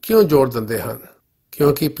ਉੱਤੇ ਕਿਉਂ ਜ਼ੋਰ ਦਿੰਦੇ ਹਨ?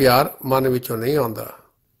 ਕਿਉਂਕਿ ਪਿਆਰ ਮਨ ਵਿੱਚੋਂ ਨਹੀਂ ਆਉਂਦਾ,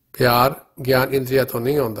 ਪਿਆਰ ਗਿਆਨ ਇੰਦਰੀਆਂ ਤੋਂ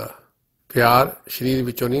ਨਹੀਂ ਆਉਂਦਾ, ਪਿਆਰ ਸਰੀਰ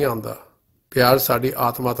ਵਿੱਚੋਂ ਨਹੀਂ ਆਉਂਦਾ, ਪਿਆਰ ਸਾਡੀ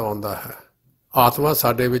ਆਤਮਾ ਤੋਂ ਆਉਂਦਾ ਹੈ। ਆਤਮਾ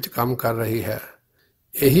ਸਾਡੇ ਵਿੱਚ ਕੰਮ ਕਰ ਰਹੀ ਹੈ।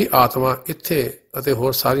 ਇਹੀ ਆਤਮਾ ਇੱਥੇ ਅਤੇ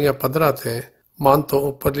ਹੋਰ ਸਾਰੀਆਂ ਪੱਧਰਾਂ ਤੇ ਮਨ ਤੋਂ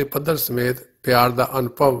ਉੱਪਰਲੇ ਪੱਧਰ ਸਮੇਤ ਪਿਆਰ ਦਾ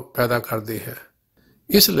ਅਨੁਭਵ ਪੈਦਾ ਕਰਦੀ ਹੈ।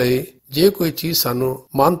 ਇਸ ਲਈ ਜੇ ਕੋਈ ਚੀਜ਼ ਸਾਨੂੰ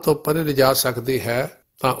ਮਨ ਤੋਂ ਪਰੇ ਲਿਜਾ ਸਕਦੀ ਹੈ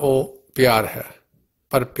ਤਾਂ ਉਹ ਪਿਆਰ ਹੈ।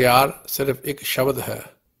 ਪਰ ਪਿਆਰ ਸਿਰਫ ਇੱਕ ਸ਼ਬਦ ਹੈ।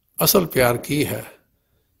 ਅਸਲ ਪਿਆਰ ਕੀ ਹੈ?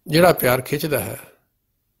 ਜਿਹੜਾ ਪਿਆਰ ਖਿੱਚਦਾ ਹੈ।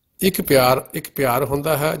 ਇੱਕ ਪਿਆਰ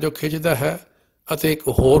ਹੁੰਦਾ ਹੈ ਜੋ ਖਿੱਚਦਾ ਹੈ ਅਤੇ ਇੱਕ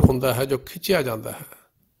ਹੋਰ ਹੁੰਦਾ ਹੈ ਜੋ ਖਿੱਚਿਆ ਜਾਂਦਾ ਹੈ।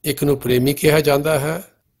 ਇੱਕ ਨੂੰ ਪ੍ਰੇਮੀ ਕਿਹਾ ਜਾਂਦਾ ਹੈ,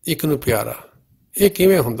 ਇੱਕ ਨੂੰ ਪਿਆਰਾ। ਇਹ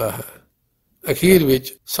ਕਿਵੇਂ ਹੁੰਦਾ ਹੈ? ਅਖੀਰ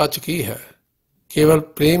ਵਿੱਚ ਸੱਚ ਕੀ ਹੈ? ਕੇਵਲ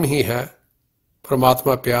ਪ੍ਰੇਮ ਹੀ ਹੈ।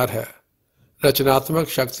 ਪਰਮਾਤਮਾ ਪਿਆਰ ਹੈ। ਰਚਨਾਤਮਕ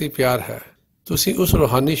ਸ਼ਕਤੀ ਪਿਆਰ ਹੈ। ਤੁਸੀਂ ਉਸ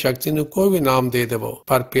ਰੂਹਾਨੀ ਸ਼ਕਤੀ ਨੂੰ ਕੋਈ ਵੀ ਨਾਮ ਦੇ ਦੇਵੋ,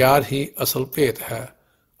 ਪਰ ਪਿਆਰ ਹੀ ਅਸਲ ਭੇਤ ਹੈ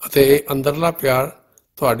ਅਤੇ ਇਹ ਅੰਦਰਲਾ ਪਿਆਰ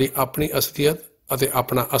ਤੁਹਾਡੀ ਆਪਣੀ ਅਸਲੀਅਤ ਅਤੇ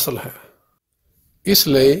ਆਪਣਾ ਅਸਲ ਹੈ। ਇਸ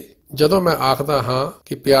ਲਈ ਜਦੋਂ ਮੈਂ ਆਖਦਾ ਹਾਂ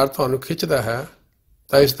ਕਿ ਪਿਆਰ ਤੁਹਾਨੂੰ ਖਿੱਚਦਾ ਹੈ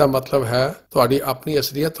ਤਾਂ ਇਸ ਦਾ ਮਤਲਬ ਹੈ ਤੁਹਾਡੀ ਆਪਣੀ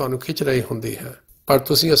ਅਸਲੀਅਤ ਤੁਹਾਨੂੰ ਖਿੱਚ ਰਹੀ ਹੁੰਦੀ ਹੈ, ਪਰ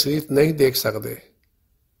ਤੁਸੀਂ ਅਸਲੀਅਤ ਨਹੀਂ ਦੇਖ ਸਕਦੇ।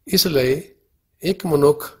 ਇਸ ਲਈ ਇੱਕ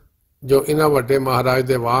ਮਨੁੱਖ ਜੋ ਇਹਨਾਂ ਵੱਡੇ ਮਹਾਰਾਜ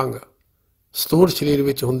ਦੇ ਵਾਂਗ ਸਥੂਲ ਸਰੀਰ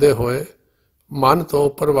ਵਿੱਚ ਹੁੰਦੇ ਹੋਏ ਮਨ ਤੋਂ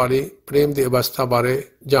ਉੱਪਰ ਵਾਲੀ ਪ੍ਰੇਮ ਦੀ ਅਵਸਥਾ ਬਾਰੇ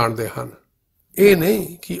ਜਾਣਦੇ ਹਨ। ਇਹ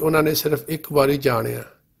ਨਹੀਂ ਕਿ ਉਹਨਾਂ ਨੇ ਸਿਰਫ ਇੱਕ ਵਾਰੀ ਜਾਣਿਆ।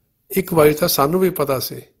 ਇੱਕ ਵਾਰੀ ਤਾਂ ਸਾਨੂੰ ਵੀ ਪਤਾ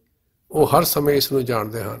ਸੀ। ਉਹ ਹਰ ਸਮੇਂ ਇਸ ਨੂੰ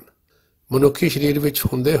ਜਾਣਦੇ ਹਨ। ਮਨੁੱਖੀ ਸਰੀਰ ਵਿੱਚ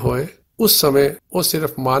ਹੁੰਦੇ ਹੋਏ ਉਸ ਸਮੇਂ ਉਹ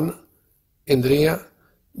ਸਿਰਫ ਮਨ, ਇੰਦਰੀਆਂ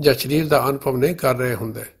ਜਾਂ ਸਰੀਰ ਦਾ ਅਨੁਭਵ ਨਹੀਂ ਕਰ ਰਹੇ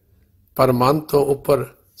ਹੁੰਦੇ, ਪਰ ਮਨ ਤੋਂ ਉੱਪਰ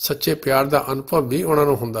ਸੱਚੇ ਪਿਆਰ ਦਾ ਅਨੁਭਵ ਵੀ ਉਹਨਾਂ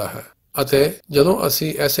ਨੂੰ ਹੁੰਦਾ ਹੈ। ਅਤੇ ਜਦੋਂ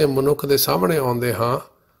ਅਸੀਂ ਐਸੇ ਮਨੁੱਖ ਦੇ ਸਾਹਮਣੇ ਆਉਂਦੇ ਹਾਂ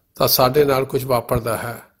ਤਾਂ ਸਾਡੇ ਨਾਲ ਕੁਝ ਵਾਪਰਦਾ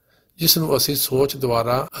ਹੈ ਜਿਸ ਨੂੰ ਅਸੀਂ ਸੋਚ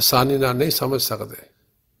ਦੁਆਰਾ ਆਸਾਨੀ ਨਾਲ ਨਹੀਂ ਸਮਝ ਸਕਦੇ,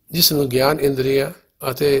 ਜਿਸ ਨੂੰ ਗਿਆਨ ਇੰਦਰੀਆਂ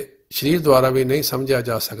ਅਤੇ ਸਰੀਰ ਦੁਆਰਾ ਵੀ ਨਹੀਂ ਸਮਝਿਆ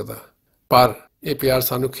ਜਾ ਸਕਦਾ। ਪਰ ਇਹ ਪਿਆਰ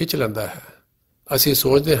ਸਾਨੂੰ ਖਿੱਚ ਲੈਂਦਾ ਹੈ। ਅਸੀਂ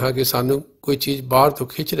ਸੋਚਦੇ ਹਾਂ ਕਿ ਸਾਨੂੰ ਕੋਈ ਚੀਜ਼ ਬਾਹਰ ਤੋਂ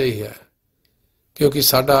ਖਿੱਚ ਰਹੀ ਹੈ, ਕਿਉਂਕਿ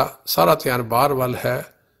ਸਾਡਾ ਸਾਰਾ ਧਿਆਨ ਬਾਹਰ ਵੱਲ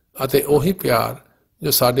ਹੈ ਅਤੇ ਉਹੀ ਪਿਆਰ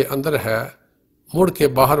ਜੋ ਸਾਡੇ ਅੰਦਰ ਹੈ ਮੁੜ ਕੇ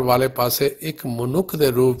ਬਾਹਰ ਵਾਲੇ ਪਾਸੇ ਇੱਕ ਮਨੁੱਖ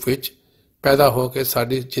ਦੇ ਰੂਪ ਵਿੱਚ ਪੈਦਾ ਹੋ ਕੇ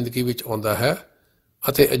ਸਾਡੀ ਜ਼ਿੰਦਗੀ ਵਿੱਚ ਆਉਂਦਾ ਹੈ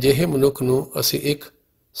ਅਤੇ ਅਜਿਹੇ ਮਨੁੱਖ ਨੂੰ ਅਸੀਂ ਇੱਕ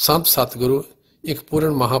ਸੰਤ ਸਤਿਗੁਰੂ, ਇੱਕ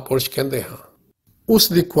ਪੂਰਨ ਮਹਾਪੁਰਸ਼ ਕਹਿੰਦੇ ਹਾਂ।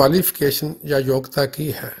 ਉਸ ਦੀ ਕੁਆਲੀਫਿਕੇਸ਼ਨ ਜਾਂ ਯੋਗਤਾ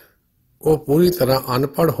ਕੀ ਹੈ? ਉਹ ਪੂਰੀ ਤਰ੍ਹਾਂ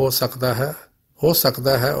ਅਨਪੜ੍ਹ ਹੋ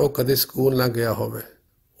ਸਕਦਾ ਹੈ ਉਹ ਕਦੇ ਸਕੂਲ ਨਾ ਗਿਆ ਹੋਵੇ,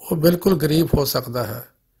 ਉਹ ਬਿਲਕੁਲ ਗਰੀਬ ਹੋ ਸਕਦਾ ਹੈ,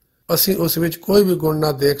 ਅਸੀਂ ਉਸ ਵਿੱਚ ਕੋਈ ਵੀ ਗੁਣ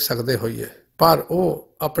ਨਾ ਦੇਖ ਸਕਦੇ ਹੋਈਏ, ਪਰ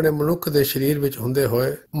ਉਹ ਆਪਣੇ ਮਨੁੱਖ ਦੇ ਸਰੀਰ ਵਿੱਚ ਹੁੰਦੇ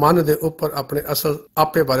ਹੋਏ ਮਨ ਦੇ ਉੱਪਰ ਆਪਣੇ ਅਸਲ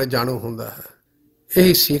ਆਪੇ ਬਾਰੇ ਜਾਣੂ ਹੁੰਦਾ ਹੈ।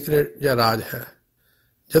 ਇਹੀ ਸੀਕ੍ਰੇਟ ਜਾਂ ਰਾਜ ਹੈ।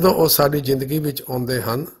 ਜਦੋਂ ਉਹ ਸਾਡੀ ਜ਼ਿੰਦਗੀ ਵਿੱਚ ਆਉਂਦੇ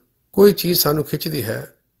ਹਨ, ਕੋਈ ਚੀਜ਼ ਸਾਨੂੰ ਖਿੱਚਦੀ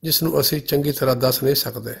ਹੈ ਜਿਸ ਨੂੰ ਅਸੀਂ ਚੰਗੀ ਤਰ੍ਹਾਂ ਦੱਸ ਨਹੀਂ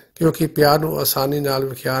ਸਕਦੇ, ਕਿਉਂਕਿ ਪਿਆਰ ਨੂੰ ਆਸਾਨੀ ਨਾਲ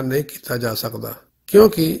ਵਿਖਿਆਨ ਨਹੀਂ ਕੀਤਾ ਜਾ ਸਕਦਾ।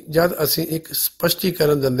 ਕਿਉਂਕਿ ਜਦ ਅਸੀਂ ਇੱਕ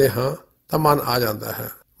ਸਪਸ਼ਟੀਕਰਨ ਦਿੰਦੇ ਹਾਂ ਤਾਂ ਮਨ ਆ ਜਾਂਦਾ ਹੈ।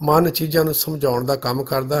 ਮਨ ਚੀਜ਼ਾਂ ਨੂੰ ਸਮਝਾਉਣ ਦਾ ਕੰਮ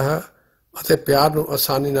ਕਰਦਾ ਹੈ ਅਤੇ ਪਿਆਰ ਨੂੰ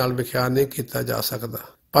ਆਸਾਨੀ ਨਾਲ ਵਿਖਿਆ ਨਹੀਂ ਕੀਤਾ ਜਾ ਸਕਦਾ,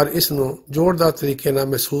 ਪਰ ਇਸ ਨੂੰ ਜ਼ੋਰਦਾਰ ਤਰੀਕੇ ਨਾਲ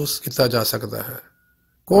ਮਹਿਸੂਸ ਕੀਤਾ ਜਾ ਸਕਦਾ ਹੈ।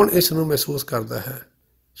 ਕੌਣ ਇਸ ਨੂੰ ਮਹਿਸੂਸ ਕਰਦਾ ਹੈ?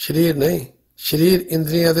 ਸਰੀਰ ਨਹੀਂ। ਸਰੀਰ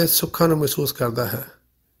ਇੰਦਰੀਆਂ ਦੇ ਸੁੱਖਾਂ ਨੂੰ ਮਹਿਸੂਸ ਕਰਦਾ ਹੈ।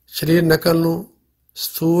 ਸਰੀਰ ਨਕਲ ਨੂੰ,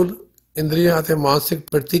 ਸਥੂਲ ਇੰਦਰੀਆਂ ਅਤੇ ਮਾਨਸਿਕ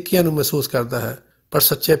ਪ੍ਰਤੀਕੀਆਂ ਨੂੰ ਮਹਿਸੂਸ ਕਰਦਾ ਹੈ, ਪਰ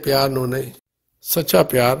ਸੱਚੇ ਪਿਆਰ ਨੂੰ ਨਹੀਂ। ਸੱਚਾ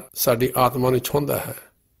ਪਿਆਰ ਸਾਡੀ ਆਤਮਾ ਨੂੰ ਛੂੰਹਦਾ ਹੈ।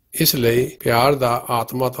 ਇਸ ਲਈ ਪਿਆਰ ਦਾ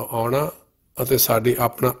ਆਤਮਾ ਤੋਂ ਆਉਣਾ ਅਤੇ ਸਾਡੀ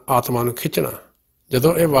ਆਪਣਾ ਆਤਮਾ ਨੂੰ ਖਿੱਚਣਾ,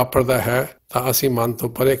 ਜਦੋਂ ਇਹ ਵਾਪਰਦਾ ਹੈ ਤਾਂ ਅਸੀਂ ਮਨ ਤੋਂ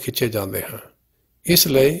ਪਰੇ ਖਿੱਚੇ ਜਾਂਦੇ ਹਾਂ। ਇਸ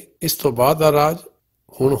ਲਈ ਇਸ ਤੋਂ ਬਾਅਦ ਦਾ ਰਾਜ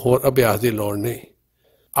ਹੁਣ ਹੋਰ ਅਭਿਆਸ ਦੀ ਲੋੜ ਨਹੀਂ।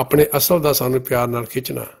 ਆਪਣੇ ਅਸਲ ਦਾ ਸਾਨੂੰ ਪਿਆਰ ਨਾਲ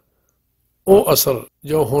ਖਿੱਚਣਾ, ਉਹ ਅਸਲ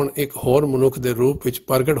ਜੋ ਹੁਣ ਇੱਕ ਹੋਰ ਮਨੁੱਖ ਦੇ ਰੂਪ ਵਿੱਚ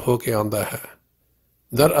ਪ੍ਰਗਟ ਹੋ ਕੇ ਆਉਂਦਾ ਹੈ।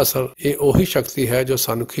 ਦਰਅਸਲ ਇਹ ਉਹੀ ਸ਼ਕਤੀ ਹੈ ਜੋ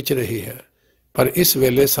ਸਾਨੂੰ ਖਿੱਚ ਰਹੀ ਹੈ, ਪਰ ਇਸ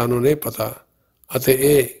ਵੇਲੇ ਸਾਨੂੰ ਨਹੀਂ ਪਤਾ ਅਤੇ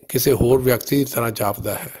ਇਹ ਕਿਸੇ ਹੋਰ ਵਿਅਕਤੀ ਦੀ ਤਰ੍ਹਾਂ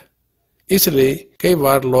ਜਾਪਦਾ ਹੈ। ਇਸ ਲਈ ਕਈ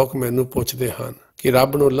ਵਾਰ ਲੋਕ ਮੈਨੂੰ ਪੁੱਛਦੇ ਹਨ ਕਿ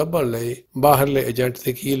ਰੱਬ ਨੂੰ ਲੱਭਣ ਲਈ ਬਾਹਰਲੇ ਏਜੰਟ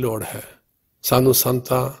ਦੀ ਕੀ ਲੋੜ ਹੈ? ਸਾਨੂੰ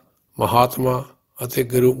ਸੰਤਾਂ, ਮਹਾਤਮਾ ਅਤੇ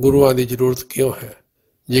ਗੁਰੂਆਂ ਦੀ ਜ਼ਰੂਰਤ ਕਿਉਂ ਹੈ?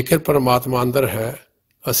 ਜੇਕਰ ਪਰਮਾਤਮਾ ਅੰਦਰ ਹੈ,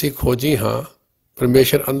 ਅਸੀਂ ਖੋਜੀ ਹਾਂ,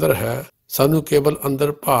 ਪਰਮੇਸ਼ਰ ਅੰਦਰ ਹੈ, ਸਾਨੂੰ ਕੇਵਲ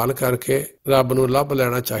ਅੰਦਰ ਭਾਲ ਕਰਕੇ ਰੱਬ ਨੂੰ ਲੱਭ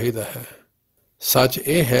ਲੈਣਾ ਚਾਹੀਦਾ ਹੈ। ਸੱਚ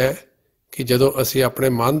ਇਹ ਹੈ ਕਿ ਜਦੋਂ ਅਸੀਂ ਆਪਣੇ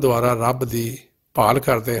ਮਨ ਦੁਆਰਾ ਰੱਬ ਦੀ ਭਾਲ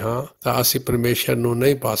ਕਰਦੇ ਹਾਂ ਤਾਂ ਅਸੀਂ ਪਰਮੇਸ਼ਰ ਨੂੰ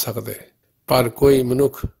ਨਹੀਂ ਪਾ ਸਕਦੇ। ਪਰ ਕੋਈ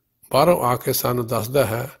ਮਨੁੱਖ ਬਾਹਰੋਂ ਆ ਕੇ ਸਾਨੂੰ ਦੱਸਦਾ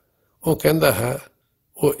ਹੈ, ਉਹ ਕਹਿੰਦਾ ਹੈ,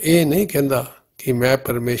 ਉਹ ਇਹ ਨਹੀਂ ਕਹਿੰਦਾ ਕਿ ਮੈਂ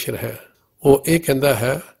ਪਰਮੇਸ਼ਰ ਹੈ, ਉਹ ਇਹ ਕਹਿੰਦਾ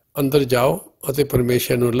ਹੈ ਅੰਦਰ ਜਾਓ ਅਤੇ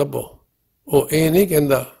ਪਰਮੇਸ਼ਰ ਨੂੰ ਲੱਭੋ। ਉਹ ਇਹ ਨਹੀਂ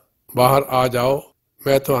ਕਹਿੰਦਾ ਬਾਹਰ ਆ ਜਾਓ,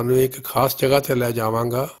 ਮੈਂ ਤੁਹਾਨੂੰ ਇੱਕ ਖਾਸ ਜਗ੍ਹਾ ਤੇ ਲੈ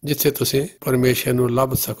ਜਾਵਾਂਗਾ ਜਿੱਥੇ ਤੁਸੀਂ ਪਰਮੇਸ਼ਰ ਨੂੰ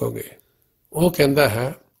ਲੱਭ ਸਕੋਗੇ। ਉਹ ਕਹਿੰਦਾ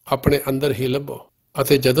ਹੈ ਆਪਣੇ ਅੰਦਰ ਹੀ ਲੱਭੋ,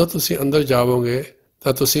 ਅਤੇ ਜਦੋਂ ਤੁਸੀਂ ਅੰਦਰ ਜਾਵੋਗੇ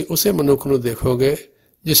ਤਾਂ ਤੁਸੀਂ ਉਸੇ ਮਨੁੱਖ ਨੂੰ ਦੇਖੋਗੇ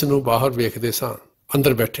ਜਿਸ ਨੂੰ ਬਾਹਰ ਵੇਖਦੇ ਸਾਂ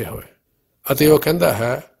ਅੰਦਰ ਬੈਠੇ ਹੋਏ। ਅਤੇ ਉਹ ਕਹਿੰਦਾ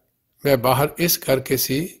ਹੈ ਮੈਂ ਬਾਹਰ ਇਸ ਕਰਕੇ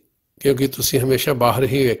ਸੀ ਕਿਉਂਕਿ ਤੁਸੀਂ ਹਮੇਸ਼ਾ ਬਾਹਰ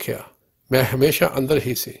ਹੀ ਵੇਖਿਆ, ਮੈਂ ਹਮੇਸ਼ਾ ਅੰਦਰ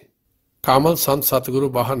ਹੀ ਸੀ। ਕਾਮਲ ਸੰਤ ਸਤਿਗੁਰੂ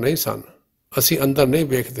ਬਾਹਰ ਨਹੀਂ ਸਨ, ਅਸੀਂ ਅੰਦਰ ਨਹੀਂ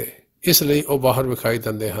ਵੇਖਦੇ, ਇਸ ਲਈ ਉਹ ਬਾਹਰ ਵਿਖਾਈ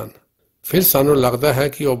ਦਿੰਦੇ ਹਨ। ਫਿਰ ਸਾਨੂੰ ਲੱਗਦਾ ਹੈ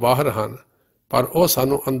ਕਿ ਉਹ ਬਾਹਰ ਹਨ, ਪਰ ਉਹ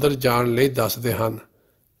ਸਾਨੂੰ ਅੰਦਰ ਜਾਣ ਲਈ ਦੱਸਦੇ ਹਨ,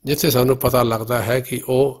 ਜਿੱਥੇ ਸਾਨੂੰ ਪਤਾ ਲੱਗਦਾ ਹੈ ਕਿ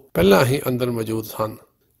ਉਹ ਪਹਿਲਾਂ ਹੀ ਅੰਦਰ ਮੌਜੂਦ ਹਨ।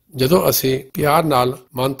 ਜਦੋਂ ਅਸੀਂ ਪਿਆਰ ਨਾਲ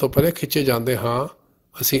ਮਨ ਤੋਂ ਪਰੇ ਖਿੱਚੇ ਜਾਂਦੇ ਹਾਂ,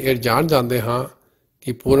 ਅਸੀਂ ਇਹ ਜਾਣ ਜਾਂਦੇ ਹਾਂ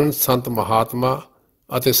ਕਿ ਪੂਰਨ ਸੰਤ ਮਹਾਤਮਾ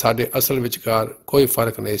ਅਤੇ ਸਾਡੇ ਅਸਲ ਵਿਚਕਾਰ ਕੋਈ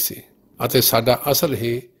ਫਰਕ ਨਹੀਂ ਸੀ, ਅਤੇ ਸਾਡਾ ਅਸਲ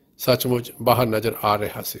ਹੀ ਸੱਚਮੁੱਚ ਬਾਹਰ ਨਜ਼ਰ ਆ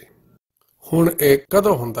ਰਿਹਾ ਸੀ। ਹੁਣ ਇਹ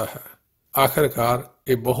ਕਦੋਂ ਹੁੰਦਾ ਹੈ? ਆਖਿਰਕਾਰ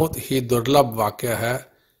ਇਹ ਬਹੁਤ ਹੀ ਦੁਰਲੱਭ ਵਾਕਿਆ ਹੈ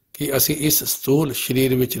ਕਿ ਅਸੀਂ ਇਸ ਸਥੂਲ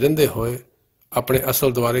ਸਰੀਰ ਵਿੱਚ ਰਹਿੰਦੇ ਹੋਏ ਆਪਣੇ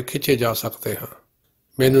ਅਸਲ ਦੁਆਰੇ ਖਿੱਚੇ ਜਾ ਸਕਦੇ ਹਾਂ।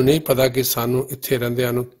 ਮੈਨੂੰ ਨਹੀਂ ਪਤਾ ਕਿ ਸਾਨੂੰ ਇੱਥੇ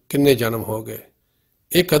ਰਹਿੰਦਿਆਂ ਨੂੰ ਕਿੰਨੇ ਜਨਮ ਹੋ ਗਏ।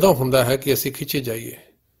 ਇਹ ਕਦੋਂ ਹੁੰਦਾ ਹੈ ਕਿ ਅਸੀਂ ਖਿੱਚੇ ਜਾਈਏ?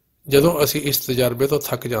 ਜਦੋਂ ਅਸੀਂ ਇਸ ਤਜਰਬੇ ਤੋਂ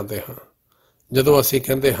ਥੱਕ ਜਾਂਦੇ ਹਾਂ, ਜਦੋਂ ਅਸੀਂ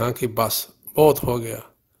ਕਹਿੰਦੇ ਹਾਂ ਕਿ ਬਸ ਬਹੁਤ ਹੋ ਗਿਆ।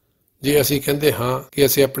 ਜੇ ਅਸੀਂ ਕਹਿੰਦੇ ਹਾਂ ਕਿ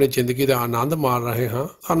ਅਸੀਂ ਆਪਣੀ ਜ਼ਿੰਦਗੀ ਦਾ ਆਨੰਦ ਮਾਣ ਰਹੇ ਹਾਂ,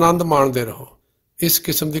 ਆਨੰਦ ਮਾਣਦੇ ਰਹੋ। ਇਸ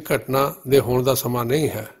ਕਿਸਮ ਦੀ ਘਟਨਾ ਦੇ ਹੋਣ ਦਾ ਸਮਾਂ ਨਹੀਂ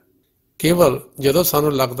ਹੈ। ਕੇਵਲ ਜਦੋਂ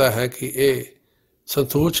ਸਾਨੂੰ ਲੱਗਦਾ ਹੈ ਕਿ ਇਹ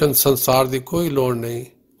ਸੰਤੁਸ਼ਟ ਸੰਸਾਰ ਦੀ ਕੋਈ ਲੋੜ ਨਹੀਂ,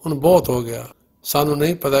 ਹੁਣ ਬਹੁਤ ਹੋ ਗਿਆ, ਸਾਨੂੰ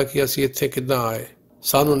ਨਹੀਂ ਪਤਾ ਕਿ ਅਸੀਂ ਇੱਥੇ ਕਿੱਦਾਂ ਆਏ,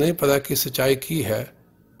 ਸਾਨੂੰ ਨਹੀਂ ਪਤਾ ਕਿ ਸੱਚਾਈ ਕੀ ਹੈ,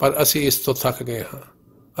 ਪਰ ਅਸੀਂ ਇਸ ਤੋਂ ਥੱਕ ਗਏ ਹਾਂ,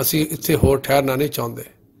 ਅਸੀਂ ਇੱਥੇ ਹੋਰ ਠਹਿਰਨਾ ਨਹੀਂ ਚਾਹੁੰਦੇ।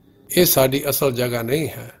 ਇਹ ਸਾਡੀ ਅਸਲ ਜਗ੍ਹਾ ਨਹੀਂ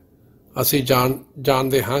ਹੈ। ਅਸੀਂ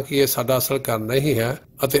ਜਾਣਦੇ ਹਾਂ ਕਿ ਇਹ ਸਾਡਾ ਅਸਲ ਘਰ ਨਹੀਂ ਹੈ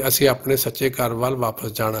ਅਤੇ ਅਸੀਂ ਆਪਣੇ ਸੱਚੇ ਘਰ ਵੱਲ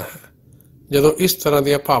ਵਾਪਸ ਜਾਣਾ ਹੈ। ਜਦੋਂ ਇਸ ਤਰ੍ਹਾਂ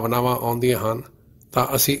ਦੀਆਂ ਭਾਵਨਾਵਾਂ ਆਉਂਦੀਆਂ ਹਨ ਤਾਂ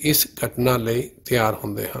ਅਸੀਂ ਇਸ ਘਟਨਾ ਲਈ ਤਿਆਰ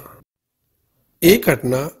ਹੁੰਦੇ ਹਾਂ। ਇਹ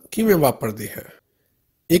ਘਟਨਾ ਕਿਵੇਂ ਵਾਪਰਦੀ ਹੈ?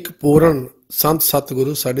 ਇੱਕ ਪੂਰਨ ਸੰਤ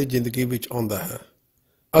ਸਤਿਗੁਰੂ ਸਾਡੀ ਜ਼ਿੰਦਗੀ ਵਿੱਚ ਆਉਂਦਾ ਹੈ।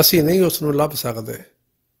 ਅਸੀਂ ਨਹੀਂ ਉਸ ਨੂੰ ਲੱਭ ਸਕਦੇ।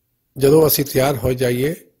 ਜਦੋਂ ਅਸੀਂ ਤਿਆਰ ਹੋ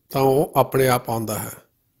ਜਾਈਏ ਤਾਂ ਉਹ ਆਪਣੇ ਆਪ ਆਉਂਦਾ ਹੈ।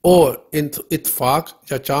 ਉਹ ਇਤਫਾਕ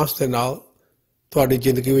ਜਾਂ ਚਾਂਸ ਦੇ ਨਾਲ ਤੁਹਾਡੀ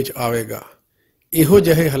ਜ਼ਿੰਦਗੀ ਵਿੱਚ ਆਵੇਗਾ। ਇਹੋ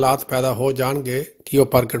ਜਿਹੇ ਹਾਲਾਤ ਪੈਦਾ ਹੋ ਜਾਣਗੇ ਕਿ ਉਹ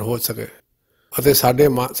ਪ੍ਰਗਟ ਹੋ ਸਕੇ, ਅਤੇ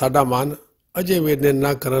ਸਾਡਾ ਮਨ ਅਜੇ ਵੀ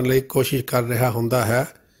ਨਿਰਣਾ ਕਰਨ ਲਈ ਕੋਸ਼ਿਸ਼ ਕਰ ਰਿਹਾ ਹੁੰਦਾ ਹੈ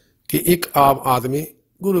ਕਿ ਇੱਕ ਆਮ ਆਦਮੀ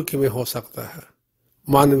ਗੁਰੂ ਕਿਵੇਂ ਹੋ ਸਕਦਾ ਹੈ।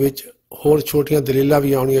 ਮਨ ਵਿੱਚ ਹੋਰ ਛੋਟੀਆਂ ਦਲੀਲਾਂ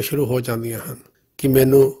ਵੀ ਆਉਣੀਆਂ ਸ਼ੁਰੂ ਹੋ ਜਾਂਦੀਆਂ ਹਨ ਕਿ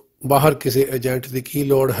ਮੈਨੂੰ ਬਾਹਰ ਕਿਸੇ ਏਜੰਟ ਦੀ ਕੀ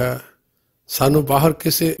ਲੋੜ ਹੈ। ਸਾਨੂੰ ਬਾਹਰ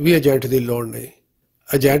ਕਿਸੇ ਵੀ ਏਜੰਟ ਦੀ ਲੋੜ ਨਹੀਂ।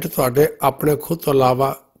 ਏਜੰਟ ਤੁਹਾਡੇ ਆਪਣੇ ਖੁਦ ਤੋਂ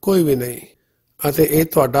ਇਲਾਵਾ ਕੋਈ ਵੀ ਨਹੀਂ, ਅਤੇ ਇਹ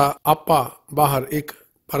ਤੁਹਾਡਾ ਆਪਾ ਬਾਹਰ ਇੱਕ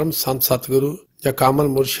ਪਰਮ ਸੰਤ ਸਤਿਗੁਰੂ ਜਾਂ ਕਾਮਲ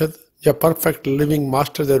ਮੁਰਸ਼ਦ ਜਾਂ ਪਰਫੈਕਟ ਲਿਵਿੰਗ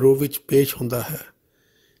ਮਾਸਟਰ ਦੇ ਰੂਪ ਵਿੱਚ ਪੇਸ਼ ਹੁੰਦਾ ਹੈ,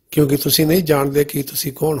 ਕਿਉਂਕਿ ਤੁਸੀਂ ਨਹੀਂ ਜਾਣਦੇ ਕਿ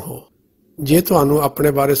ਤੁਸੀਂ ਕੌਣ ਹੋ। ਜੇ ਤੁਹਾਨੂੰ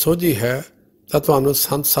ਆਪਣੇ ਬਾਰੇ ਸੋਝੀ ਹੈ ਤਾਂ ਤੁਹਾਨੂੰ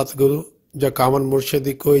ਸੰਤ ਸਤਿਗੁਰੂ ਜਾਂ ਕਾਮਲ ਮੁਰਸ਼ਦ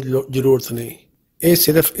ਦੀ ਕੋਈ ਜ਼ਰੂਰਤ ਨਹੀਂ। ਇਹ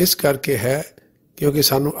ਸਿਰਫ ਇਸ ਕਰਕੇ ਹੈ ਕਿਉਂਕਿ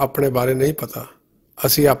ਸਾਨੂੰ ਆਪਣੇ ਬਾਰੇ ਨਹੀਂ ਪਤਾ।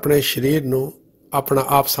 ਅਸੀਂ ਆਪਣੇ ਸਰੀਰ ਨੂੰ ਆਪਣਾ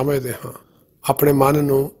ਆਪ ਸਮਝਦੇ ਹਾਂ, ਆਪਣੇ ਮਨ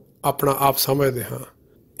ਨੂੰ ਆਪਣਾ ਆਪ ਸਮਝਦੇ ਹਾਂ।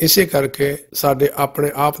 ਇਸੇ ਕਰਕੇ ਸਾਡੇ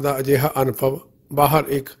ਆਪਣੇ ਆਪ ਦਾ ਅਜਿਹਾ ਅਨੁਭਵ ਬਾਹਰ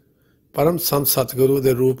ਇੱਕ ਪਰਮ ਸੰਤ ਸਤਿਗੁਰੂ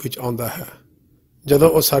ਦੇ ਰੂਪ ਵਿੱਚ ਆਉਂਦਾ ਹੈ। ਜਦੋਂ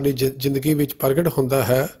ਉਹ ਸਾਡੀ ਜ਼ਿੰਦਗੀ ਵਿੱਚ ਪ੍ਰਗਟ ਹੁੰਦਾ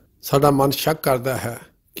ਹੈ, ਸਾਡਾ ਮਨ ਸ਼ੱਕ ਕਰਦਾ ਹੈ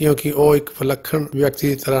ਕਿਉਂਕਿ ਉਹ ਇੱਕ ਵਿਲੱਖਣ ਵਿਅਕਤੀ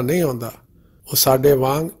ਦੀ ਤਰ੍ਹਾਂ ਨਹੀਂ ਆਉਂਦਾ। ਉਹ ਸਾਡੇ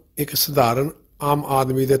ਵਾਂਗ ਇੱਕ ਸਧਾਰਨ ਆਮ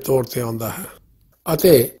ਆਦਮੀ ਦੇ ਤੌਰ ਤੇ ਆਉਂਦਾ ਹੈ।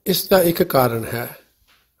 ਅਤੇ ਇਸ ਦਾ ਇੱਕ ਕਾਰਨ ਹੈ,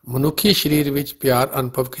 ਮਨੁੱਖੀ ਸਰੀਰ ਵਿੱਚ ਪਿਆਰ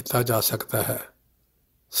ਅਨੁਭਵ ਕੀਤਾ ਜਾ ਸਕਦਾ ਹੈ।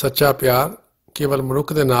 ਸੱਚਾ ਪਿਆਰ ਕੇਵਲ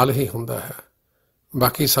ਮਨੁੱਖ ਦੇ ਨਾਲ ਹੀ ਹੁੰਦਾ ਹੈ।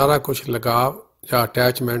 ਬਾਕੀ ਸਾਰਾ ਕੁਝ ਲਗਾਵ ਜਾਂ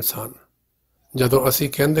ਅਟੈਚਮੈਂਟਸ ਹਨ। ਜਦੋਂ ਅਸੀਂ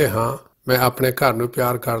ਕਹਿੰਦੇ ਹਾਂ ਮੈਂ ਆਪਣੇ ਘਰ ਨੂੰ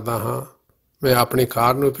ਪਿਆਰ ਕਰਦਾ ਹਾਂ, ਮੈਂ ਆਪਣੀ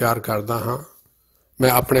ਕਾਰ ਨੂੰ ਪਿਆਰ ਕਰਦਾ ਹਾਂ,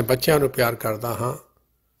 ਮੈਂ ਆਪਣੇ ਬੱਚਿਆਂ ਨੂੰ ਪਿਆਰ ਕਰਦਾ ਹਾਂ,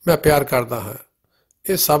 ਮੈਂ ਪਿਆਰ ਕਰਦਾ ਹਾਂ,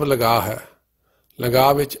 ਇਹ ਸਭ ਲਗਾਅ ਹੈ।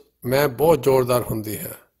 ਲਗਾਅ ਵਿੱਚ ਮੈਂ ਬਹੁਤ ਜ਼ੋਰਦਾਰ ਹੁੰਦੀ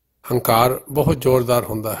ਹੈ, ਹੰਕਾਰ ਬਹੁਤ ਜ਼ੋਰਦਾਰ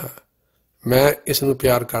ਹੁੰਦਾ ਹੈ। ਮੈਂ ਇਸ ਨੂੰ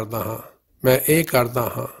ਪਿਆਰ ਕਰਦਾ ਹਾਂ, ਮੈਂ ਇਹ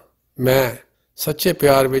ਕਰਦਾ ਹਾਂ। ਮੈਂ ਸੱਚੇ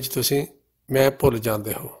ਪਿਆਰ ਵਿੱਚ ਤੁਸੀਂ ਮੈਂ ਭੁੱਲ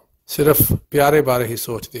ਜਾਂਦੇ ਹੋ, ਸਿਰਫ ਪਿਆਰੇ ਬਾਰੇ ਹੀ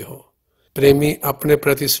ਸੋਚਦੇ ਹੋ। ਪ੍ਰੇਮੀ ਆਪਣੇ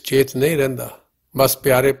ਪ੍ਰਤੀ ਸੁਚੇਤ ਨਹੀਂ ਰਹਿੰਦਾ, ਬਸ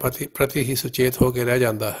ਪਿਆਰੇ ਪ੍ਰਤੀ ਹੀ ਸੁਚੇਤ ਹੋ ਕੇ ਰਹਿ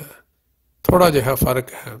ਜਾਂਦਾ ਹੈ। ਥੋੜ੍ਹਾ ਜਿਹਾ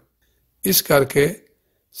ਫਰਕ ਹੈ। ਇਸ ਕਰਕੇ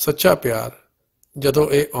ਸੱਚਾ ਪਿਆਰ ਜਦੋਂ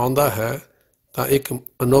ਇਹ ਆਉਂਦਾ ਹੈ ਤਾਂ ਇੱਕ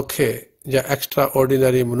ਅਨੋਖੇ ਜਾਂ ਐਕਸਟਰਾ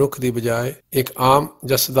ਆਰਡੀਨਰੀ ਮਨੁੱਖ ਦੀ ਬਜਾਏ ਇੱਕ ਆਮ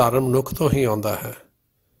ਜਾਂ ਸਧਾਰਨ ਮਨੁੱਖ ਤੋਂ ਹੀ ਆਉਂਦਾ ਹੈ।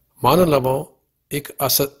 ਮੰਨ ਲਵੋ ਇੱਕ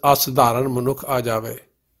ਅਸਧਾਰਨ ਮਨੁੱਖ ਆ ਜਾਵੇ।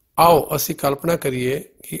 ਆਓ ਅਸੀਂ ਕਲਪਨਾ ਕਰੀਏ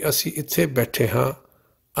ਕਿ ਅਸੀਂ ਇੱਥੇ ਬੈਠੇ ਹਾਂ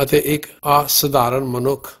ਅਤੇ ਇੱਕ ਅਸਧਾਰਨ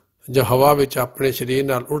ਮਨੁੱਖ ਜੋ ਹਵਾ ਵਿੱਚ ਆਪਣੇ ਸਰੀਰ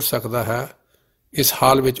ਨਾਲ ਉੱਡ ਸਕਦਾ ਹੈ, ਇਸ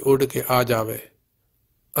ਹਾਲ ਵਿੱਚ ਉੱਡ ਕੇ ਆ ਜਾਵੇ।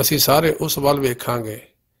 ਅਸੀਂ ਸਾਰੇ ਉਸ ਵੱਲ ਵੇਖਾਂਗੇ।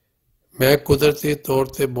 ਮੈਂ ਕੁਦਰਤੀ ਤੌਰ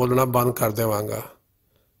ਤੇ ਬੋਲਣਾ ਬੰਦ ਕਰ ਦੇਵਾਂਗਾ।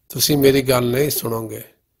 ਤੁਸੀਂ ਮੇਰੀ ਗੱਲ ਨਹੀਂ ਸੁਣੋਗੇ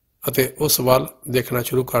ਅਤੇ ਉਸ ਵੱਲ ਦੇਖਣਾ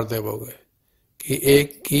ਸ਼ੁਰੂ ਕਰ ਦੇਵੋਗੇ ਕਿ ਇਹ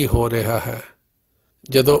ਕੀ ਹੋ ਰਿਹਾ ਹੈ।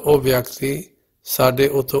 ਜਦੋਂ ਉਹ ਵਿਅਕਤੀ ਸਾਡੇ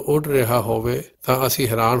ਉੱਤੋਂ ਉੱਡ ਰਿਹਾ ਹੋਵੇ ਤਾਂ ਅਸੀਂ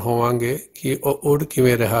ਹੈਰਾਨ ਹੋਵਾਂਗੇ ਕਿ ਉਹ ਉੱਡ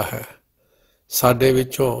ਕਿਵੇਂ ਰਿਹਾ ਹੈ। ਸਾਡੇ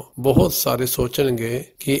ਵਿੱਚੋਂ ਬਹੁਤ ਸਾਰੇ ਸੋਚਣਗੇ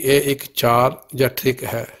ਕਿ ਇਹ ਇੱਕ ਚਾਲ ਜਾਂ ਟ੍ਰਿਕ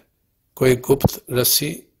ਹੈ, ਕੋਈ ਗੁਪਤ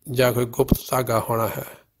ਰੱਸੀ ਜਾਂ ਕੋਈ ਗੁਪਤ ਧਾਗਾ ਹੋਣਾ ਹੈ।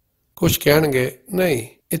 ਕੁਝ ਕਹਿਣਗੇ ਨਹੀਂ,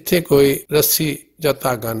 ਇੱਥੇ ਕੋਈ ਰੱਸੀ ਜਾਂ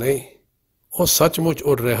ਧਾਗਾ ਨਹੀਂ, ਉਹ ਸੱਚਮੁੱਚ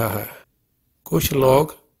ਉੱਡ ਰਿਹਾ ਹੈ। ਕੁਝ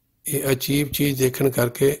ਲੋਕ ਇਹ ਅਜੀਬ ਚੀਜ਼ ਦੇਖਣ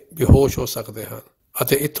ਕਰਕੇ ਬੇਹੋਸ਼ ਹੋ ਸਕਦੇ ਹਨ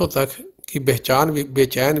ਅਤੇ ਇੱਥੋਂ ਤੱਕ ਕਿ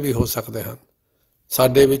ਬੇਚੈਨ ਵੀ ਹੋ ਸਕਦੇ ਹਨ।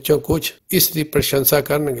 ਸਾਡੇ ਵਿੱਚੋਂ ਕੁਝ ਇਸ ਦੀ ਪ੍ਰਸ਼ੰਸਾ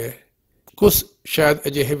ਕਰਨਗੇ, ਕੁਝ ਸ਼ਾਇਦ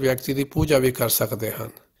ਅਜਿਹੇ ਵਿਅਕਤੀ ਦੀ ਪੂਜਾ ਵੀ ਕਰ ਸਕਦੇ ਹਨ।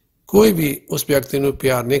 ਕੋਈ ਵੀ ਉਸ ਵਿਅਕਤੀ ਨੂੰ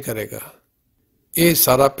ਪਿਆਰ ਨਹੀਂ ਕਰੇਗਾ। ਇਹ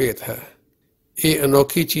ਸਾਰਾ ਭੇਤ ਹੈ। ਇਹ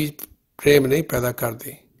ਅਨੋਖੀ ਚੀਜ਼ ਪ੍ਰੇਮ ਨਹੀਂ ਪੈਦਾ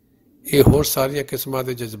ਕਰਦੀ। ਇਹ ਹੋਰ ਸਾਰੀਆਂ ਕਿਸਮਾਂ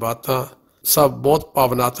ਦੇ ਜਜ਼ਬਾਤਾਂ, ਸਭ ਬਹੁਤ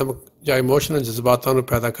ਭਾਵਨਾਤਮਕ ਜਾਂ ਇਮੋਸ਼ਨਲ ਜਜ਼ਬਾਤਾਂ ਨੂੰ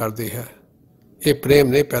ਪੈਦਾ ਕਰਦੀ ਹੈ। ਇਹ ਪ੍ਰੇਮ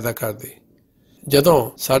ਨਹੀਂ ਪੈਦਾ ਕਰਦੀ।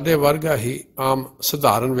 ਜਦੋਂ ਸਾਡੇ ਵਰਗਾ ਹੀ ਆਮ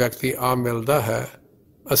ਸਧਾਰਨ ਵਿਅਕਤੀ ਮਿਲਦਾ ਹੈ,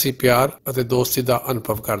 ਅਸੀਂ ਪਿਆਰ ਅਤੇ ਦੋਸਤੀ ਦਾ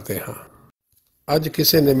ਅਨੁਭਵ ਕਰਦੇ ਹਾਂ। ਅੱਜ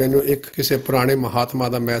ਕਿਸੇ ਨੇ ਮੈਨੂੰ ਕਿਸੇ ਪੁਰਾਣੇ ਮਹਾਤਮਾ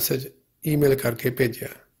ਦਾ ਮੈਸੇਜ ਈਮੇਲ ਕਰਕੇ ਭੇਜਿਆ।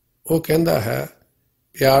 ਉਹ ਕਹਿੰਦਾ ਹੈ,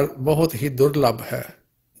 ਪਿਆਰ ਬਹੁਤ ਹੀ ਦੁਰਲੱਭ ਹੈ,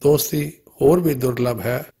 ਦੋਸਤੀ ਹੋਰ ਵੀ ਦੁਰਲੱਭ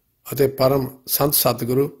ਹੈ ਅਤੇ ਪਰਮ ਸੰਤ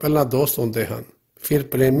ਸਤਿਗੁਰੂ ਪਹਿਲਾਂ ਦੋਸਤ ਹੁੰਦੇ ਹਨ, ਫਿਰ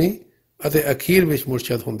ਪ੍ਰੇਮੀ ਅਤੇ ਅਖੀਰ ਵਿੱਚ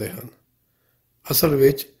ਮੁਰਸ਼ਦ ਹੁੰਦੇ ਹਨ। ਅਸਲ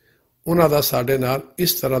ਵਿੱਚ ਉਹਨਾਂ ਦਾ ਸਾਡੇ ਨਾਲ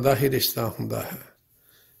ਇਸ ਤਰ੍ਹਾਂ ਦਾ ਹੀ ਰਿਸ਼ਤਾ ਹੁੰਦਾ ਹੈ।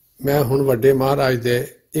 ਮੈਂ ਹੁਣ ਵੱਡੇ ਮਹਾਰਾਜ ਦੇ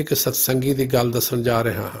ਇੱਕ ਸਤਸੰਗੀ ਦੀ ਗੱਲ ਦੱਸਣ ਜਾ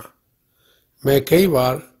ਰਿਹਾ ਹਾਂ। ਮੈਂ ਕਈ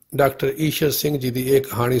ਵਾਰ ਡਾਕਟਰ ਈਸ਼ਰ ਸਿੰਘ ਜੀ ਦੀ ਇਹ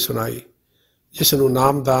ਕਹਾਣੀ ਸੁਣਾਈ, ਜਿਸ ਨੂੰ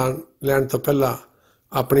ਨਾਮਦਾਨ ਲੈਣ ਤੋਂ ਪਹਿਲਾਂ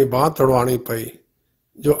ਆਪਣੀ ਬਾਂਹ ਤੜਵਾਉਣੀ ਪਈ,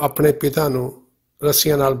 ਜੋ ਆਪਣੇ ਪਿਤਾ ਨੂੰ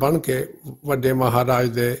ਰੱਸੀਆਂ ਨਾਲ ਬੰਨ੍ਹ ਕੇ ਵੱਡੇ ਮਹਾਰਾਜ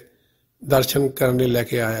ਦੇ ਦਰਸ਼ਨ ਕਰਨ ਲਈ ਲੈ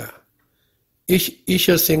ਕੇ ਆਇਆ।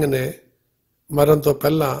 ਈਸ਼ਰ ਸਿੰਘ ਨੇ ਮਰਨ ਤੋਂ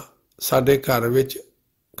ਪਹਿਲਾਂ ਸਾਡੇ ਘਰ ਵਿੱਚ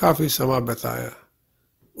ਕਾਫੀ ਸਮਾਂ ਬਿਤਾਇਆ।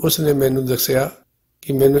 ਉਸ ਨੇ ਮੈਨੂੰ ਦੱਸਿਆ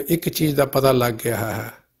ਕਿ ਮੈਨੂੰ ਇੱਕ ਚੀਜ਼ ਦਾ ਪਤਾ ਲੱਗ ਗਿਆ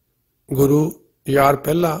ਹੈ, ਗੁਰੂ ਯਾਰ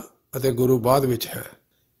ਪਹਿਲਾਂ ਅਤੇ ਗੁਰੂ ਬਾਅਦ ਵਿੱਚ ਹੈ।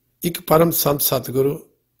 ਇੱਕ ਪਰਮ ਸੰਤ ਸਤਿਗੁਰੂ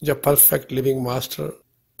ਜਾਂ ਪਰਫੈਕਟ ਲਿਵਿੰਗ ਮਾਸਟਰ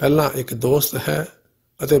ਪਹਿਲਾਂ ਇੱਕ ਦੋਸਤ ਹੈ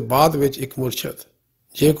ਅਤੇ ਬਾਅਦ ਵਿੱਚ ਇੱਕ ਮੁਰਸ਼ਦ।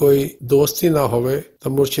 ਜੇ ਕੋਈ ਦੋਸਤੀ ਨਾ ਹੋਵੇ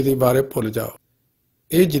ਤਾਂ ਮੁਰਸ਼ਦੀ ਬਾਰੇ ਭੁੱਲ ਜਾਓ।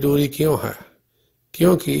 ਇਹ ਜ਼ਰੂਰੀ ਕਿਉਂ ਹੈ?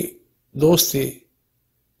 ਕਿਉਂਕਿ ਦੋਸਤੀ,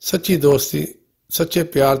 ਸੱਚੀ ਦੋਸਤੀ ਸੱਚੇ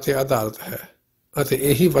ਪਿਆਰ ਤੇ ਆਧਾਰਿਤ ਹੈ ਅਤੇ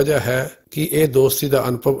ਇਹੀ ਵਜ੍ਹਾ ਹੈ ਕਿ ਇਹ ਦੋਸਤੀ ਦਾ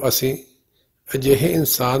ਅਨੁਭਵ ਅਸੀਂ ਅਜਿਹੇ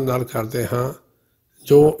ਇਨਸਾਨ ਨਾਲ ਕਰਦੇ ਹਾਂ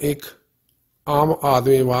ਜੋ ਇੱਕ ਆਮ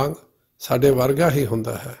ਆਦਮੀ ਵਾਂਗ ਸਾਡੇ ਵਰਗਾ ਹੀ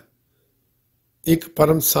ਹੁੰਦਾ ਹੈ। ਇੱਕ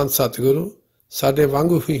ਪਰਮ ਸੰਤ ਸਤਿਗੁਰੂ ਸਾਡੇ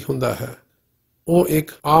ਵਾਂਗੂ ਹੀ ਹੁੰਦਾ ਹੈ। ਉਹ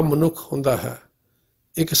ਇੱਕ ਆਮ ਮਨੁੱਖ ਹੁੰਦਾ ਹੈ,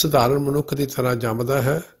 ਇੱਕ ਸਧਾਰਨ ਮਨੁੱਖ ਦੀ ਤਰ੍ਹਾਂ ਜੰਮਦਾ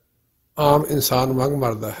ਹੈ, ਆਮ ਇਨਸਾਨ ਵਾਂਗ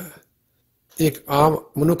ਮਰਦਾ ਹੈ, ਇੱਕ ਆਮ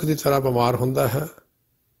ਮਨੁੱਖ ਦੀ ਤਰ੍ਹਾਂ ਬਿਮਾਰ ਹੁੰਦਾ ਹੈ,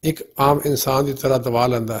 ਇੱਕ ਆਮ ਇਨਸਾਨ ਦੀ ਤਰ੍ਹਾਂ ਦਵਾ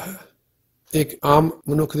ਲੈਂਦਾ ਹੈ, ਇੱਕ ਆਮ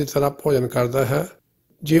ਮਨੁੱਖ ਦੀ ਤਰ੍ਹਾਂ ਭੋਜਨ ਕਰਦਾ ਹੈ।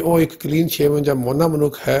 ਜੇ ਉਹ ਇੱਕ ਕਲੀਨ ਸ਼ੇਵਨ ਜਾਂ ਮੋਨਾ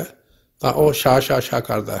ਮਨੁੱਖ ਹੈ ਤਾਂ ਉਹ ਸ਼ਾ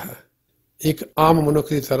ਕਰਦਾ ਹੈ, ਇੱਕ ਆਮ ਮਨੁੱਖ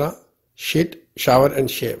ਦੀ ਤਰ੍ਹਾਂ ਸ਼ਿਟ, ਸ਼ਾਵਰ ਐਂਡ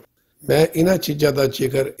ਸ਼ੇਵ। ਮੈਂ ਇਹਨਾਂ ਚੀਜ਼ਾਂ ਦਾ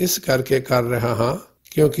ਜ਼ਿਕਰ ਇਸ ਕਰਕੇ ਕਰ ਰਿਹਾ ਹਾਂ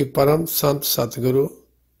ਕਿਉਂਕਿ ਪਰਮ ਸੰਤ ਸਤਿਗੁਰੂ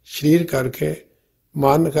ਸਰੀਰ ਕਰਕੇ,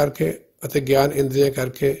 ਮਨ ਕਰਕੇ ਅਤੇ ਗਿਆਨ ਇੰਦਰੀਆਂ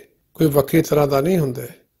ਕਰਕੇ ਕੋਈ ਵੱਖਰੀ ਤਰ੍ਹਾਂ ਦਾ ਨਹੀਂ ਹੁੰਦੇ।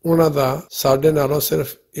 ਉਹਨਾਂ ਦਾ ਸਾਡੇ ਨਾਲੋਂ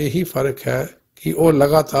ਸਿਰਫ ਇਹੀ ਫਰਕ ਹੈ ਕਿ ਉਹ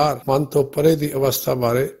ਲਗਾਤਾਰ ਮਨ ਤੋਂ ਪਰੇ ਦੀ ਅਵਸਥਾ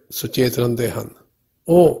ਬਾਰੇ ਸੁਚੇਤ ਰਹਿੰਦੇ ਹਨ।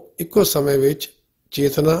 ਉਹ ਇੱਕੋ ਸਮੇਂ ਵਿੱਚ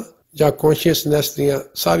ਚੇਤਨਾ ਜਾਂ ਕੌਨਸ਼ੀਅਸਨੈਸ ਦੀਆਂ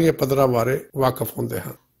ਸਾਰੀਆਂ ਪੱਧਰਾਂ ਬਾਰੇ ਵਾਕਫ ਹੁੰਦੇ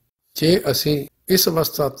ਹਨ। ਜੇ ਅਸੀਂ ਇਸ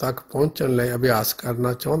ਅਵਸਥਾ ਤੱਕ ਪਹੁੰਚਣ ਲਈ ਅਭਿਆਸ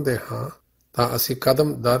ਕਰਨਾ ਚਾਹੁੰਦੇ ਹਾਂ ਤਾਂ ਅਸੀਂ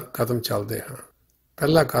ਕਦਮ ਦਰ ਕਦਮ ਚੱਲਦੇ ਹਾਂ।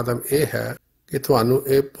 ਪਹਿਲਾ ਕਦਮ ਇਹ ਹੈ ਕਿ ਤੁਹਾਨੂੰ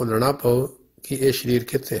ਇਹ ਭੁੱਲਣਾ ਪਊ ਕਿ ਇਹ ਸਰੀਰ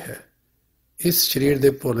ਕਿੱਥੇ ਹੈ। ਇਸ ਸਰੀਰ ਦੇ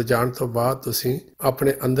ਭੁੱਲ ਜਾਣ ਤੋਂ ਬਾਅਦ ਤੁਸੀਂ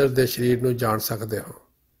ਆਪਣੇ ਅੰਦਰ ਦੇ ਸਰੀਰ ਨੂੰ ਜਾਣ ਸਕਦੇ ਹੋ।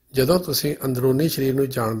 ਜਦੋਂ ਤੁਸੀਂ ਅੰਦਰੂਨੀ ਸਰੀਰ ਨੂੰ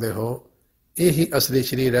ਜਾਣਦੇ ਹੋ, ਇਹ ਹੀ ਅਸਲੀ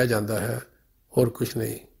ਸਰੀਰ ਰਹਿ ਜਾਂਦਾ ਹੈ, ਹੋਰ ਕੁਝ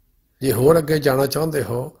ਨਹੀਂ। ਜੇ ਹੋਰ ਅੱਗੇ ਜਾਣਾ ਚਾਹੁੰਦੇ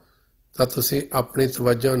ਹੋ ਤਾਂ ਤੁਸੀਂ ਆਪਣੀ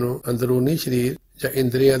ਤਵੱਜੋ ਨੂੰ ਅੰਦਰੂਨੀ ਸਰੀਰ ਜਾਂ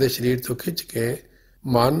ਇੰਦਰੀਆਂ ਦੇ ਸਰੀਰ ਤੋਂ ਖਿੱਚ ਕੇ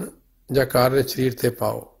ਮਨ ਜਾਂ ਕਾਰਨ ਸਰੀਰ ਤੇ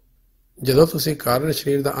ਪਾਓ। ਜਦੋਂ ਤੁਸੀਂ ਕਾਰਨ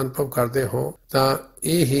ਸਰੀਰ ਦਾ ਅਨੁਭਵ ਕਰਦੇ ਹੋ ਤਾਂ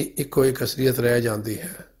ਇਹ ਹੀ ਇੱਕੋ ਇੱਕ ਅਸਲੀਅਤ ਰਹਿ ਜਾਂਦੀ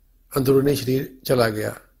ਹੈ। ਅੰਦਰੂਨੀ ਸਰੀਰ ਚਲਾ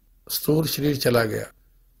ਗਿਆ, ਸਥੂਲ ਸਰੀਰ ਚਲਾ ਗਿਆ,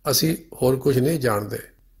 ਅਸੀਂ ਹੋਰ ਕੁਝ ਨਹੀਂ ਜਾਣਦੇ।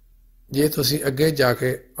 ਜੇ ਤੁਸੀਂ ਅੱਗੇ ਜਾ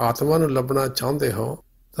ਕੇ ਆਤਮਾ ਨੂੰ ਲੱਭਣਾ ਚਾਹੁੰਦੇ ਹੋ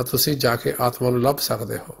ਤਾਂ ਤੁਸੀਂ ਜਾ ਕੇ ਆਤਮਾ ਨੂੰ ਲੱਭ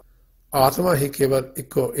ਸਕਦੇ ਹੋ। ਆਤਮਾ ਹੀ ਕੇਵਲ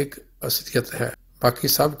ਇੱਕੋ ਇੱਕ ਅਸਲੀਅਤ ਹੈ, ਬਾਕੀ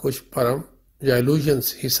ਸਭ ਕੁਝ ਭਰਮ ਜਾਂ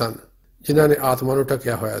ਇਲੂਜ਼ਨਸ ਹੀ ਸਨ ਜਿਨ੍ਹਾਂ ਨੇ ਆਤਮਾ ਨੂੰ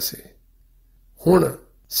ਢਕਿਆ ਹੋਇਆ ਸੀ। ਹੁਣ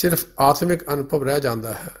ਸਿਰਫ ਆਤਮਿਕ ਅਨੁਭਵ ਰਹਿ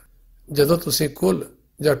ਜਾਂਦਾ ਹੈ। ਜਦੋਂ ਤੁਸੀਂ ਕੁੱਲ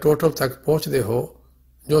ਜਾਂ ਟੋਟਲ ਤੱਕ ਪਹੁੰਚਦੇ ਹੋ,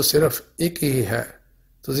 ਜੋ ਸਿਰਫ ਇੱਕ ਹੀ ਹੈ,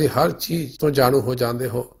 ਤੁਸੀਂ ਹਰ ਚੀਜ਼ ਤੋਂ ਜਾਣੂ ਹੋ ਜਾਂਦੇ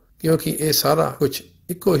ਹੋ, ਕਿਉਂਕਿ ਇਹ ਸਾਰਾ ਕੁਝ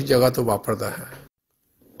ਇੱਕੋ ਹੀ ਜਗ੍ਹਾ ਤੋਂ ਵਾਪਰਦਾ ਹੈ।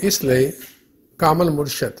 ਇਸ ਲਈ ਕਾਮਲ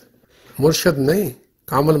ਮੁਰਸ਼ਦ ਨਹੀਂ,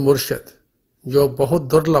 ਕਾਮਲ ਮੁਰਸ਼ਦ ਜੋ ਬਹੁਤ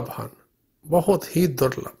ਦੁਰਲਭ ਹਨ, ਬਹੁਤ ਹੀ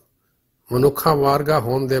ਦੁਰਲਭ। ਮਨੁੱਖਾਂ ਵਾਰਗਾ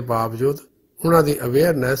ਹੋਣ ਦੇ ਬਾਵਜੂਦ ਉਹਨਾਂ ਦੀ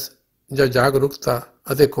ਅਵੇਅਰਨੈਸ ਜਾਂ ਜਾਗਰੂਕਤਾ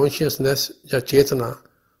ਅਤੇ ਕੌਨਸ਼ੀਅਸਨੈਸ ਜਾਂ ਚੇਤਨਾ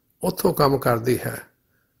ਉੱਥੋਂ ਕੰਮ ਕਰਦੀ ਹੈ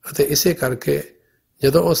ਅਤੇ ਇਸੇ ਕਰਕੇ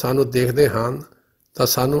ਜਦੋਂ ਉਹ ਸਾਨੂੰ ਦੇਖਦੇ ਹਨ ਤਾਂ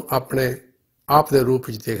ਸਾਨੂੰ ਆਪਣੇ ਆਪ ਦੇ ਰੂਪ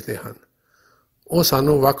ਵਿੱਚ ਦੇਖਦੇ ਹਨ। ਉਹ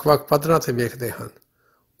ਸਾਨੂੰ ਵੱਖ-ਵੱਖ ਪੱਧਰਾਂ ਤੇ ਵੇਖਦੇ ਹਨ।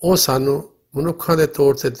 ਉਹ ਸਾਨੂੰ ਮਨੁੱਖਾਂ ਦੇ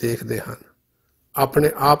ਤੌਰ ਤੇ ਦੇਖਦੇ ਹਨ,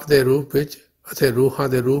 ਆਪਣੇ ਆਪ ਦੇ ਰੂਪ ਵਿੱਚ ਅਤੇ ਰੂਹਾਂ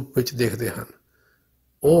ਦੇ ਰੂਪ ਵਿੱਚ ਦੇਖਦੇ ਹਨ।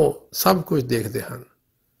 ਉਹ ਸਭ ਕੁਝ ਦੇਖਦੇ ਹਨ।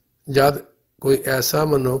 ਜਦ ਕੋਈ ਐਸਾ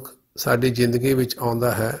ਮਨੁੱਖ ਸਾਡੀ ਜ਼ਿੰਦਗੀ ਵਿੱਚ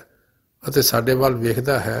ਆਉਂਦਾ ਹੈ ਅਤੇ ਸਾਡੇ ਵੱਲ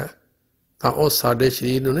ਵੇਖਦਾ ਹੈ ਤਾਂ ਉਹ ਸਾਡੇ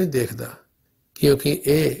ਸਰੀਰ ਨੂੰ ਨਹੀਂ ਦੇਖਦਾ, ਕਿਉਂਕਿ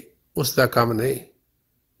ਇਹ ਉਸ ਦਾ ਕੰਮ ਨਹੀਂ।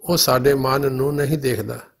 ਉਹ ਸਾਡੇ ਮਨ ਨੂੰ ਨਹੀਂ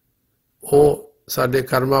ਦੇਖਦਾ, ਉਹ ਸਾਡੇ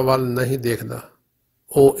ਕਰਮਾਂ ਵੱਲ ਨਹੀਂ ਦੇਖਦਾ।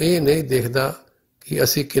 ਉਹ ਇਹ ਨਹੀਂ ਦੇਖਦਾ ਕਿ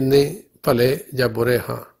ਅਸੀਂ ਕਿੰਨੇ ਭਲੇ ਜਾਂ ਬੁਰੇ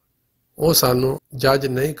ਹਾਂ। ਉਹ ਸਾਨੂੰ ਜੱਜ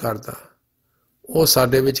ਨਹੀਂ ਕਰਦਾ। ਉਹ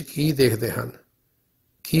ਸਾਡੇ ਵਿੱਚ ਕੀ ਦੇਖਦੇ ਹਨ?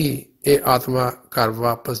 ਕੀ ਇਹ ਆਤਮਾ ਘਰ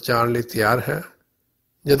ਵਾਪਸ ਜਾਣ ਲਈ ਤਿਆਰ ਹੈ?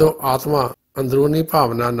 ਜਦੋਂ ਆਤਮਾ ਅੰਦਰੂਨੀ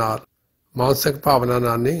ਭਾਵਨਾ ਨਾਲ, ਮਾਨਸਿਕ ਭਾਵਨਾ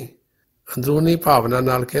ਨਾਲ ਨਹੀਂ, ਅੰਦਰੂਨੀ ਭਾਵਨਾ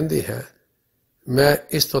ਨਾਲ ਕਹਿੰਦੀ ਹੈ, ਮੈਂ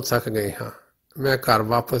ਇਸ ਤੋਂ ਥੱਕ ਗਈ ਹਾਂ, ਮੈਂ ਘਰ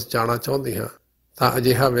ਵਾਪਸ ਜਾਣਾ ਚਾਹੁੰਦੀ ਹਾਂ, ਤਾਂ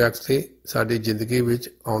ਅਜਿਹਾ ਵਿਅਕਤੀ ਸਾਡੀ ਜ਼ਿੰਦਗੀ ਵਿੱਚ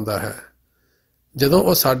ਆਉਂਦਾ ਹੈ। ਜਦੋਂ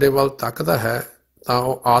ਉਹ ਸਾਡੇ ਵੱਲ ਤੱਕਦਾ ਹੈ ਤਾਂ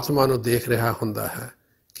ਉਹ ਆਤਮਾ ਨੂੰ ਦੇਖ ਰਿਹਾ ਹੁੰਦਾ ਹੈ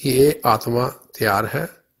ਕਿ ਇਹ ਆਤਮਾ ਤਿਆਰ ਹੈ,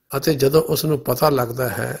 ਅਤੇ ਜਦੋਂ ਉਸ ਨੂੰ ਪਤਾ ਲੱਗਦਾ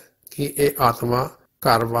ਹੈ ਕਿ ਇਹ ਆਤਮਾ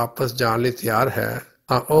ਘਰ ਵਾਪਸ ਜਾਣ ਲਈ ਤਿਆਰ ਹੈ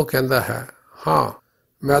ਤਾਂ ਉਹ ਕਹਿੰਦਾ ਹੈ, ਹਾਂ,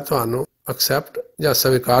 ਮੈਂ ਤੁਹਾਨੂੰ ਐਕਸੈਪਟ ਜਾਂ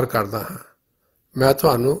ਸਵੀਕਾਰ ਕਰਦਾ ਹਾਂ, ਮੈਂ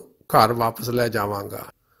ਤੁਹਾਨੂੰ ਘਰ ਵਾਪਸ ਲੈ ਜਾਵਾਂਗਾ।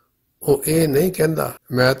 ਉਹ ਇਹ ਨਹੀਂ ਕਹਿੰਦਾ,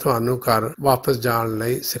 ਮੈਂ ਤੁਹਾਨੂੰ ਘਰ ਵਾਪਸ ਜਾਣ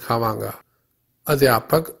ਲਈ ਸਿਖਾਵਾਂਗਾ।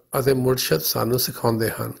 ਅਧਿਆਪਕ ਅਤੇ ਮੁਰਸ਼ਦ ਸਾਨੂੰ ਸਿਖਾਉਂਦੇ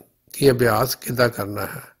ਹਨ ਕਿ ਅਭਿਆਸ ਕਿੱਦਾਂ ਕਰਨਾ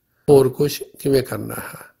ਹੈ, ਹੋਰ ਕੁਝ ਕਿਵੇਂ ਕਰਨਾ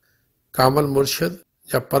ਹੈ। ਕਾਮਲ ਮੁਰਸ਼ਦ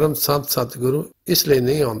ਜਾਂ ਪਰਮ ਸੰਤ ਸਤਿਗੁਰੂ ਇਸ ਲਈ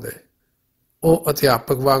ਨਹੀਂ ਆਉਂਦੇ। ਉਹ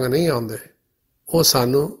ਅਧਿਆਪਕ ਵਾਂਗ ਨਹੀਂ ਆਉਂਦੇ। ਉਹ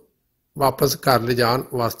ਸਾਨੂੰ ਵਾਪਸ ਘਰ ਲਿਜਾਣ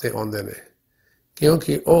ਵਾਸਤੇ ਆਉਂਦੇ ਨੇ,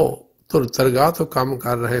 ਕਿਉਂਕਿ ਉਹ ਧੁਰ ਦਰਗਾਹ ਤੋਂ ਕੰਮ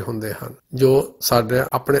ਕਰ ਰਹੇ ਹੁੰਦੇ ਹਨ ਜੋ ਸਾਡੇ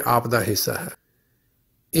ਆਪਣੇ ਆਪ ਦਾ ਹਿੱਸਾ ਹੈ।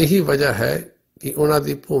 ਇਹੀ ਵਜ੍ਹਾ ਹੈ ਕਿ ਉਹਨਾਂ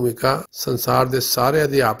ਦੀ ਭੂਮਿਕਾ ਸੰਸਾਰ ਦੇ ਸਾਰੇ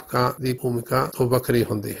ਅਧਿਆਪਕਾਂ ਦੀ ਭੂਮਿਕਾ ਤੋਂ ਵੱਖਰੀ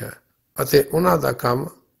ਹੁੰਦੀ ਹੈ, ਅਤੇ ਉਹਨਾਂ ਦਾ ਕੰਮ,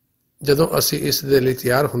 ਜਦੋਂ ਅਸੀਂ ਇਸ ਦੇ ਲਈ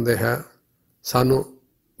ਤਿਆਰ ਹੁੰਦੇ ਹਾਂ, ਸਾਨੂੰ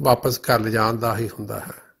ਵਾਪਸ ਘਰ ਲਿਜਾਣ ਦਾ ਹੀ ਹੁੰਦਾ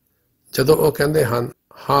ਹੈ। ਜਦੋਂ ਉਹ ਕਹਿੰਦੇ ਹਨ,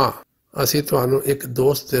 ਹਾਂ, ਅਸੀਂ ਤੁਹਾਨੂੰ ਇੱਕ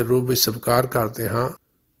ਦੋਸਤ ਦੇ ਰੂਪ ਵਿੱਚ ਸਵੀਕਾਰ ਕਰਦੇ ਹਾਂ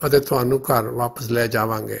ਅਤੇ ਤੁਹਾਨੂੰ ਘਰ ਵਾਪਸ ਲੈ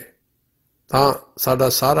ਜਾਵਾਂਗੇ, ਤਾਂ ਸਾਡਾ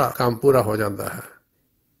ਸਾਰਾ ਕੰਮ ਪੂਰਾ ਹੋ ਜਾਂਦਾ ਹੈ।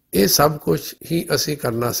 ਇਹ ਸਭ ਕੁਝ ਹੀ ਅਸੀਂ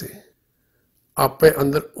ਕਰਨਾ ਸੀ, ਆਪੇ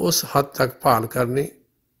ਅੰਦਰ ਉਸ ਹੱਦ ਤੱਕ ਭਾਲ ਕਰਨੀ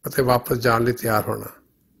ਅਤੇ ਵਾਪਸ ਜਾਣ ਲਈ ਤਿਆਰ ਹੋਣਾ।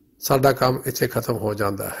 ਸਾਡਾ ਕੰਮ ਇੱਥੇ ਖਤਮ ਹੋ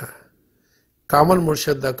ਜਾਂਦਾ ਹੈ। ਕਾਮਲ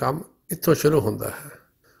ਮੁਰਸ਼ਦ ਦਾ ਕੰਮ ਇੱਥੋਂ ਸ਼ੁਰੂ ਹੁੰਦਾ ਹੈ।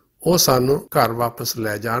 ਉਹ ਸਾਨੂੰ ਘਰ ਵਾਪਸ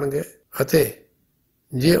ਲੈ ਜਾਣਗੇ, ਅਤੇ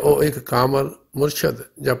ਜੇ ਉਹ ਇੱਕ ਕਾਮਲ ਮੁਰਸ਼ਦ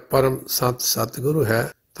ਜਾਂ ਪਰਮ ਸੰਤ ਸਤਿਗੁਰੂ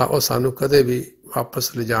ਹੈ ਤਾਂ ਉਹ ਸਾਨੂੰ ਕਦੇ ਵੀ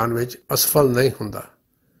ਵਾਪਸ ਲਿਜਾਣ ਵਿੱਚ ਅਸਫਲ ਨਹੀਂ ਹੁੰਦਾ।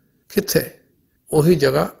 ਕਿੱਥੇ? ਉਹੀ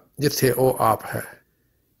ਜਗ੍ਹਾ ਜਿੱਥੇ ਉਹ ਆਪ ਹੈ।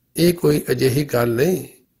 ਇਹ ਕੋਈ ਅਜਿਹੀ ਗੱਲ ਨਹੀਂ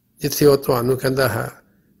ਜਿੱਥੇ ਉਹ ਤੁਹਾਨੂੰ ਕਹਿੰਦਾ ਹੈ,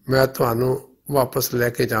 ਮੈਂ ਤੁਹਾਨੂੰ ਵਾਪਸ ਲੈ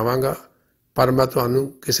ਕੇ ਜਾਵਾਂਗਾ, ਪਰ ਮੈਂ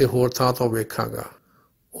ਤੁਹਾਨੂੰ ਕਿਸੇ ਹੋਰ ਥਾਂ ਤੋਂ ਵੇਖਾਂਗਾ।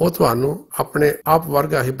 ਉਹ ਤੁਹਾਨੂੰ ਆਪਣੇ ਆਪ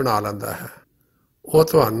ਵਰਗਾ ਹੀ ਬਣਾ ਲੈਂਦਾ ਹੈ। ਉਹ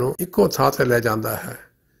ਤੁਹਾਨੂੰ ਇੱਕੋ ਥਾਂ ਤੇ ਲੈ ਜਾਂਦਾ ਹੈ।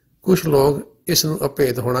 ਕੁਝ ਲੋਕ ਇਸ ਨੂੰ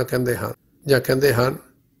ਅਭੇਦ ਹੋਣਾ ਕਹਿੰਦੇ ਹਨ, ਜਾਂ ਕਹਿੰਦੇ ਹਨ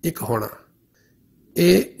ਇੱਕ ਹੋਣਾ।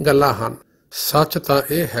 ਇਹ ਗੱਲਾਂ ਹਨ। ਸੱਚ ਤਾਂ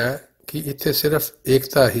ਇਹ ਹੈ ਕਿ ਇੱਥੇ ਸਿਰਫ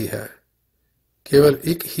ਏਕਤਾ ਹੀ ਹੈ। ਕੇਵਲ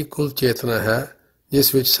ਇੱਕ ਹੀ ਕੁਲ ਚੇਤਨਾ ਹੈ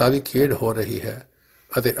ਜਿਸ ਵਿੱਚ ਸਾਰੀ ਖੇਡ ਹੋ ਰਹੀ ਹੈ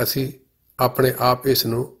ਅਤੇ ਅਸੀਂ ਆਪਣੇ ਆਪ ਇਸ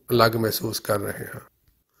ਨੂੰ ਅਲੱਗ ਮਹਿਸੂਸ ਕਰ ਰਹੇ ਹਾਂ।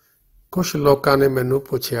 ਕੁਝ ਲੋਕਾਂ ਨੇ ਮੈਨੂੰ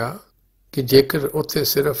ਪੁੱਛਿਆ ਕਿ ਜੇਕਰ ਉੱਥੇ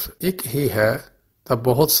ਸਿਰਫ ਇੱਕ ਹੀ ਹੈ ਤਾਂ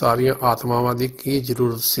ਬਹੁਤ ਸਾਰੀਆਂ ਆਤਮਾਵਾਂ ਦੀ ਕੀ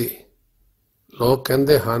ਜ਼ਰੂਰਤ ਸੀ। ਲੋਕ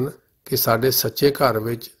ਕਹਿੰਦੇ ਹਨ ਕਿ ਸਾਡੇ ਸੱਚੇ ਘਰ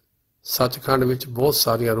ਵਿੱਚ ਸੱਚਖੰਡ ਵਿੱਚ ਬਹੁਤ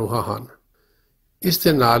ਸਾਰੀਆਂ ਰੂਹਾਂ ਹਨ। ਇਸ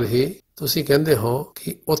ਦੇ ਨਾਲ ਹੀ ਤੁਸੀਂ ਕਹਿੰਦੇ ਹੋ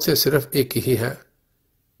ਕਿ ਉੱਥੇ ਸਿਰਫ ਇੱਕ ਹੀ ਹੈ।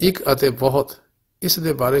 ਇੱਕ ਅਤੇ ਬਹੁਤ, ਇਸ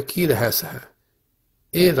ਦੇ ਬਾਰੇ ਕੀ ਰਹੱਸ ਹੈ?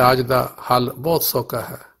 ਇਹ ਰਾਜ ਦਾ ਹੱਲ ਬਹੁਤ ਸੌਖਾ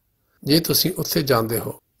ਹੈ। ਜੇ ਤੁਸੀਂ ਉੱਥੇ ਜਾਂਦੇ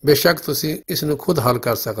ਹੋ, ਬੇਸ਼ੱਕ ਤੁਸੀਂ ਇਸ ਨੂੰ ਖੁਦ ਹੱਲ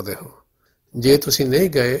ਕਰ ਸਕਦੇ ਹੋ। ਜੇ ਤੁਸੀਂ ਨਹੀਂ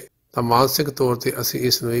ਗਏ ਤਾਂ ਮਾਨਸਿਕ ਤੌਰ ਤੇ ਅਸੀਂ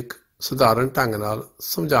ਇਸ ਨੂੰ ਇੱਕ ਸਧਾਰਨ ਢੰਗ ਨਾਲ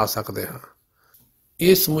ਸਮਝਾ ਸਕਦੇ ਹਾਂ।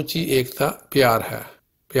 ਇਹ ਸਮੁੱਚੀ ਏਕਤਾ ਪਿਆਰ ਹੈ,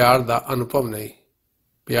 ਪਿਆਰ ਦਾ ਅਨੁਭਵ ਨਹੀਂ।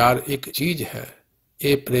 ਪਿਆਰ ਇੱਕ ਚੀਜ਼ ਹੈ।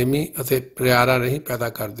 ਇਹ ਪ੍ਰੇਮੀ ਅਤੇ ਪਿਆਰਾ ਨਹੀਂ ਪੈਦਾ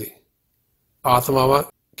ਕਰਦੀ। ਆਤਮਾਵਾਂ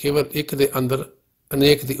ਕੇਵਲ ਇੱਕ ਦੇ ਅੰਦਰ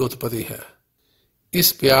ਅਨੇਕ ਦੀ ਉਤਪਤੀ ਹੈ।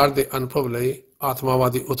 ਇਸ ਪਿਆਰ ਦੇ ਅਨੁਭਵ ਲਈ ਆਤਮਾਵਾਂ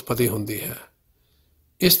ਦੀ ਉਤਪਤੀ ਹੁੰਦੀ ਹੈ।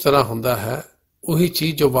 ਇਸ ਤਰ੍ਹਾਂ ਹੁੰਦਾ ਹੈ, ਉਹੀ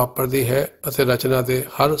ਚੀਜ਼ ਜੋ ਵਾਪਰਦੀ ਹੈ ਅਤੇ ਰਚਨਾ ਦੇ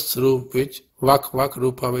ਹਰ ਸਰੂਪ ਵਿੱਚ ਵੱਖ-ਵੱਖ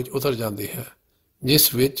ਰੂਪਾਂ ਵਿੱਚ ਉਤਰ ਜਾਂਦੀ ਹੈ,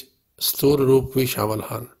 ਜਿਸ ਵਿੱਚ ਸਥੂਲ ਰੂਪ ਵੀ ਸ਼ਾਮਲ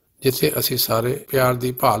ਹਨ, ਜਿੱਥੇ ਅਸੀਂ ਸਾਰੇ ਪਿਆਰ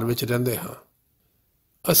ਦੀ ਭਾਲ ਵਿੱਚ ਰਹਿੰਦੇ ਹਾਂ।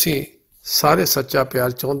 ਅਸੀਂ ਸਾਰੇ ਸੱਚਾ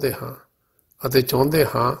ਪਿਆਰ ਚਾਹੁੰਦੇ ਹਾਂ ਅਤੇ ਚਾਹੁੰਦੇ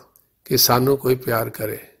ਹਾਂ ਕਿ ਸਾਨੂੰ ਕੋਈ ਪਿਆਰ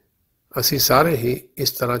ਕਰੇ। ਅਸੀਂ ਸਾਰੇ ਹੀ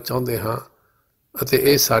ਇਸ ਤਰ੍ਹਾਂ ਚਾਹੁੰਦੇ ਹਾਂ ਅਤੇ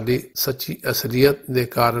ਇਹ ਸਾਡੀ ਸੱਚੀ ਅਸਲੀਅਤ ਦੇ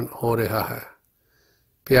ਕਾਰਨ ਹੋ ਰਿਹਾ ਹੈ।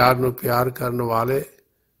 ਪਿਆਰ ਨੂੰ ਪਿਆਰ ਕਰਨ ਵਾਲੇ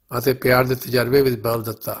ਅਤੇ ਪਿਆਰ ਦੇ ਤਜਰਬੇ ਵਿੱਚ ਬਦਲ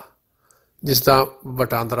ਦਿੱਤਾ, ਜਿਸ ਦਾ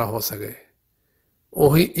ਵਟਾਂਦਰਾ ਹੋ ਸਕੇ।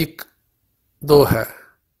 ਉਹੀ ਇੱਕ ਦੋ ਹੈ,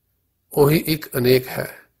 ਉਹੀ ਇੱਕ ਅਨੇਕ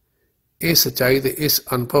ਹੈ। ਇਹ ਸੱਚਾਈ ਦੇ ਇਸ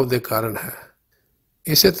ਅਨੁਭਵ ਦੇ ਕਾਰਨ ਹੈ।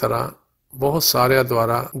 ਇਸੇ ਤਰ੍ਹਾਂ ਬਹੁਤ ਸਾਰਿਆਂ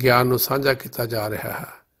ਦੁਆਰਾ ਗਿਆਨ ਨੂੰ ਸਾਂਝਾ ਕੀਤਾ ਜਾ ਰਿਹਾ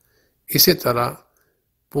ਹੈ। ਇਸੇ ਤਰ੍ਹਾਂ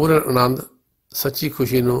ਪੂਰਨ ਆਨੰਦ, ਸੱਚੀ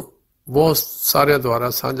ਖੁਸ਼ੀ ਨੂੰ ਬਹੁਤ ਸਾਰਿਆਂ ਦੁਆਰਾ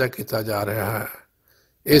ਸਾਂਝਾ ਕੀਤਾ ਜਾ ਰਿਹਾ ਹੈ।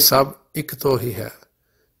 ਇਹ ਸਭ ਇੱਕ ਤੋਂ ਹੀ ਹੈ।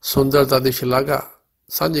 ਸੁੰਦਰਤਾ ਦੀ ਸ਼ਲਾਘਾ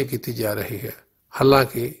ਸਾਂਝੀ ਕੀਤੀ ਜਾ ਰਹੀ ਹੈ,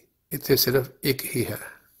 ਹਾਲਾਂਕਿ ਇੱਥੇ ਸਿਰਫ ਇੱਕ ਹੀ ਹੈ।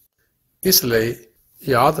 ਇਸ ਲਈ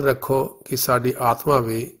ਯਾਦ ਰੱਖੋ ਕਿ ਸਾਡੀ ਆਤਮਾ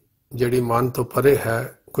ਵੀ, ਜਿਹੜੀ ਮਨ ਤੋਂ ਪਰੇ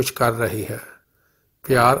ਹੈ, ਕੁਝ ਕਰ ਰਹੀ ਹੈ।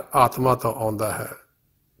 ਪਿਆਰ ਆਤਮਾ ਤੋਂ ਆਉਂਦਾ ਹੈ।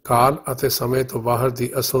 ਕਾਲ ਅਤੇ ਸਮੇਂ ਤੋਂ ਬਾਹਰ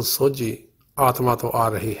ਦੀ ਅਸਲ ਸੋਝੀ ਆਤਮਾ ਤੋਂ ਆ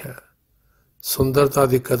ਰਹੀ ਹੈ। ਸੁੰਦਰਤਾ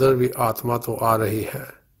ਦੀ ਕਦਰ ਵੀ ਆਤਮਾ ਤੋਂ ਆ ਰਹੀ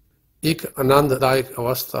ਹੈ। ਇੱਕ ਆਨੰਦਦਾਇਕ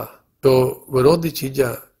ਅਵਸਥਾ ਜੋ ਵਿਰੋਧੀ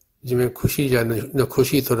ਚੀਜ਼ਾਂ ਜਿਵੇਂ ਖੁਸ਼ੀ ਜਾਂ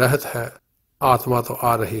ਨਖੁਸ਼ੀ ਤੋਂ ਰਹਿਤ ਹੈ, ਆਤਮਾ ਤੋਂ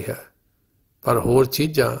ਆ ਰਹੀ ਹੈ। ਪਰ ਹੋਰ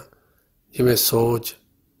ਚੀਜ਼ਾਂ ਜਿਵੇਂ ਸੋਚ,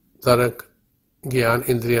 ਤਰਕ, ਗਿਆਨ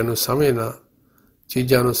ਇੰਦਰੀਆਂ ਨੂੰ ਸਮਝਣਾ,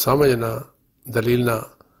 ਚੀਜ਼ਾਂ ਨੂੰ ਸਮਝਣਾ, ਦਲੀਲਾਂ,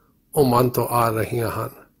 ਉਹ ਮਨ ਤੋਂ ਆ ਰਹੀਆਂ ਹਨ।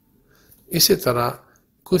 ਇਸੇ ਤਰ੍ਹਾਂ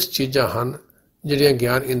ਕੁਝ ਚੀਜ਼ਾਂ ਹਨ ਜਿਹੜੀਆਂ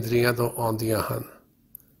ਗਿਆਨ ਇੰਦਰੀਆਂ ਤੋਂ ਆਉਂਦੀਆਂ ਹਨ।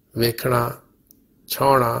 ਵੇਖਣਾ,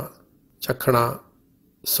 ਛਾਉਣਾ, ਚੱਖਣਾ,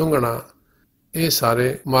 ਸੁੰਘਣਾ, ਇਹ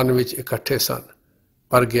ਸਾਰੇ ਮਨ ਵਿੱਚ ਇਕੱਠੇ ਸਨ,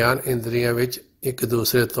 ਪਰ ਗਿਆਨ ਇੰਦਰੀਆਂ ਵਿੱਚ ਇੱਕ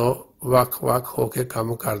ਦੂਸਰੇ ਤੋਂ ਵੱਖ-ਵੱਖ ਹੋ ਕੇ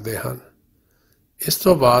ਕੰਮ ਕਰਦੇ ਹਨ। ਇਸ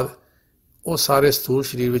ਤੋਂ ਬਾਅਦ ਉਹ ਸਾਰੇ ਸਥੂਲ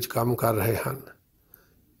ਸਰੀਰ ਵਿੱਚ ਕੰਮ ਕਰ ਰਹੇ ਹਨ।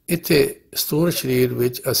 ਇੱਥੇ ਸਥੂਲ ਸਰੀਰ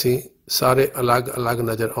ਵਿੱਚ ਅਸੀਂ ਸਾਰੇ ਅਲੱਗ-ਅਲੱਗ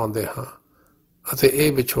ਨਜ਼ਰ ਆਉਂਦੇ ਹਾਂ ਅਤੇ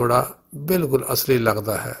ਇਹ ਵਿਛੋੜਾ ਬਿਲਕੁਲ ਅਸਲੀ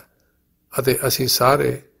ਲੱਗਦਾ ਹੈ ਅਤੇ ਅਸੀਂ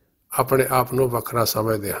ਸਾਰੇ ਆਪਣੇ ਆਪ ਨੂੰ ਵੱਖਰਾ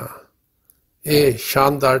ਸਮਝਦੇ ਹਾਂ। ਇਹ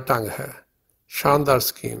ਸ਼ਾਨਦਾਰ ਢੰਗ ਹੈ, ਸ਼ਾਨਦਾਰ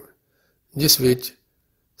ਸਕੀਮ, ਜਿਸ ਵਿੱਚ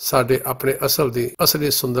ਸਾਡੇ ਆਪਣੇ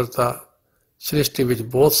ਅਸਲੀ ਸੁੰਦਰਤਾ ਸ੍ਰਿਸ਼ਟੀ ਵਿੱਚ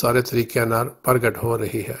ਬਹੁਤ ਸਾਰੇ ਤਰੀਕਿਆਂ ਨਾਲ ਪ੍ਰਗਟ ਹੋ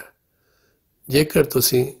ਰਹੀ ਹੈ। ਜੇਕਰ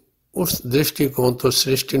ਤੁਸੀਂ ਉਸ ਦ੍ਰਿਸ਼ਟੀਕੋਣ ਤੋਂ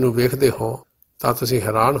ਸ੍ਰਿਸ਼ਟੀ ਨੂੰ ਵੇਖਦੇ ਹੋ ਤਾਂ ਤੁਸੀਂ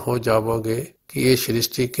ਹੈਰਾਨ ਹੋ ਜਾਵੋਗੇ ਕਿ ਇਹ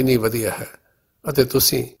ਸ੍ਰਿਸ਼ਟੀ ਕਿੰਨੀ ਵਧੀਆ ਹੈ ਅਤੇ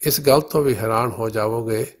ਤੁਸੀਂ ਇਸ ਗੱਲ ਤੋਂ ਵੀ ਹੈਰਾਨ ਹੋ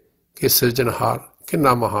ਜਾਵੋਗੇ ਕਿ ਸਿਰਜਣਹਾਰ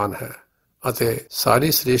ਕਿੰਨਾ ਮਹਾਨ ਹੈ ਅਤੇ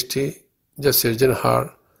ਸਾਰੀ ਸ੍ਰਿਸ਼ਟੀ ਜਾਂ ਸਿਰਜਣਹਾਰ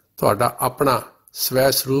ਤੁਹਾਡਾ ਆਪਣਾ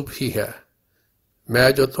ਸਵੈ ਸਰੂਪ ਹੀ ਹੈ।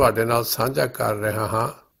 ਮੈਂ ਜੋ ਤੁਹਾਡੇ ਨਾਲ ਸਾਂਝਾ ਕਰ ਰਿਹਾ ਹਾਂ,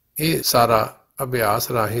 ਇਹ ਸਾਰਾ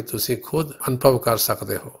ਅਭਿਆਸ ਰਾਹੀਂ ਤੁਸੀਂ ਖੁਦ ਅਨੁਭਵ ਕਰ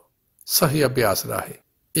ਸਕਦੇ ਹੋ। ਸਹੀ ਅਭਿਆਸ ਰਾਹੀਂ,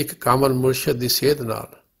 ਇੱਕ ਕਾਮਲ ਮੁਰਸ਼ਿਦ ਦੀ ਸੇਧ ਨਾਲ।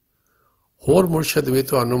 ਹੋਰ ਮੁਰਸ਼ਿਦ ਵੀ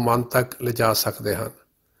ਤੁਹਾਨੂੰ ਮਨ ਤੱਕ ਲਿਜਾ ਸਕਦੇ ਹਨ,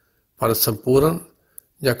 ਪਰ ਸੰਪੂਰਨ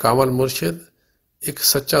ਜਾਂ ਕਾਮਲ ਮੁਰਸ਼ਿਦ, ਇੱਕ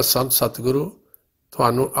ਸੱਚਾ ਸੰਤ ਸਤਿਗੁਰੂ,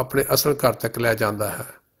 ਤੁਹਾਨੂੰ ਆਪਣੇ ਅਸਲ ਘਰ ਤੱਕ ਲੈ ਜਾਂਦਾ ਹੈ,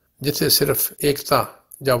 ਜਿੱਥੇ ਸਿਰਫ ਏਕਤਾ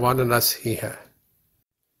ਜਾਂ ਵਨਨਸ ਹੀ ਹੈ।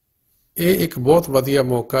 ਇਹ ਇੱਕ ਬਹੁਤ ਵਧੀਆ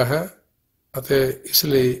ਮੌਕਾ ਹੈ ਅਤੇ ਇਸ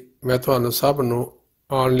ਲਈ ਮੈਂ ਤੁਹਾਨੂੰ ਸਭ ਨੂੰ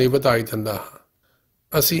ਆਉਣ ਲਈ ਵਧਾਈ ਦਿੰਦਾ ਹਾਂ।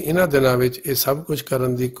 ਅਸੀਂ ਇਹਨਾਂ ਦਿਨਾਂ ਵਿੱਚ ਇਹ ਸਭ ਕੁਝ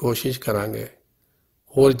ਕਰਨ ਦੀ ਕੋਸ਼ਿਸ਼ ਕਰਾਂਗੇ।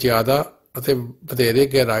 ਹੋਰ ਜ਼ਿਆਦਾ ਅਤੇ ਵਧੇਰੇ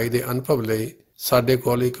ਗਹਿਰਾਈ ਦੇ ਅਨੁਭਵ ਲਈ ਸਾਡੇ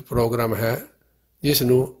ਕੋਲ ਇੱਕ ਪ੍ਰੋਗਰਾਮ ਹੈ ਜਿਸ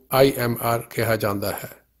ਨੂੰ IMR ਕਿਹਾ ਜਾਂਦਾ ਹੈ।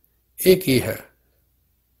 ਇਹ ਕੀ ਹੈ?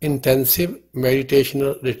 ਇੰਟੈਂਸਿਵ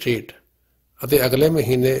ਮੈਡੀਟੇਸ਼ਨਲ ਰਿਟਰੀਟ, ਅਤੇ ਅਗਲੇ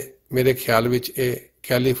ਮਹੀਨੇ ਮੇਰੇ ਖਿਆਲ ਵਿੱਚ ਇਹ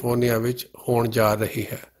ਕੈਲੀਫੋਰਨੀਆ ਵਿੱਚ ਹੋਣ ਜਾ ਰਹੀ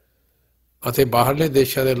ਹੈ ਅਤੇ ਬਾਹਰਲੇ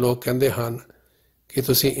ਦੇਸ਼ਾਂ ਦੇ ਲੋਕ ਕਹਿੰਦੇ ਹਨ ਕਿ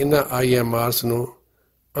ਤੁਸੀਂ ਇਹਨਾਂ IMRs ਨੂੰ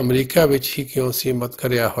ਅਮਰੀਕਾ ਵਿੱਚ ਹੀ ਕਿਉਂ ਸੀਮਤ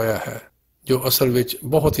ਕਰਿਆ ਹੋਇਆ ਹੈ, ਜੋ ਅਸਲ ਵਿੱਚ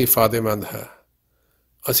ਬਹੁਤ ਹੀ ਫਾਇਦੇਮੰਦ ਹੈ।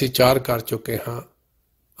 ਅਸੀਂ 4 ਕਰ ਚੁੱਕੇ ਹਾਂ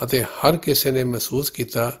ਅਤੇ ਹਰ ਕਿਸੇ ਨੇ ਮਹਿਸੂਸ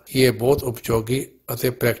ਕੀਤਾ ਕਿ ਇਹ ਬਹੁਤ ਉਪਯੋਗੀ ਅਤੇ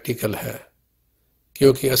ਪ੍ਰੈਕਟੀਕਲ ਹੈ,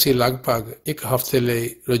 ਕਿਉਂਕਿ ਅਸੀਂ ਲਗਭਗ 1 ਹਫ਼ਤੇ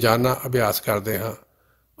ਲਈ ਰੋਜ਼ਾਨਾ ਅਭਿਆਸ ਕਰਦੇ ਹਾਂ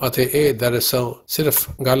ਅਤੇ ਇਹ ਦਰਅਸਲ ਸਿਰਫ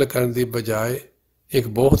ਗੱਲ ਕਰਨ ਦੀ ਬਜਾਏ ਇੱਕ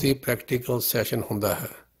ਬਹੁਤ ਹੀ ਪ੍ਰੈਕਟੀਕਲ ਸੈਸ਼ਨ ਹੁੰਦਾ ਹੈ।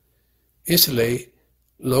 ਇਸ ਲਈ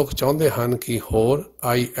ਲੋਕ ਚਾਹੁੰਦੇ ਹਨ ਕਿ ਹੋਰ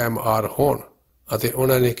IMR ਹੋਣ ਅਤੇ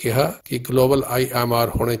ਉਹਨਾਂ ਨੇ ਕਿਹਾ ਕਿ ਗਲੋਬਲ IMR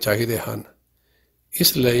ਹੋਣੇ ਚਾਹੀਦੇ ਹਨ।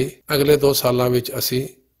 ਇਸ ਲਈ ਅਗਲੇ 2 ਸਾਲਾਂ ਵਿੱਚ ਅਸੀਂ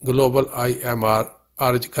ਗਲੋਬਲ IMR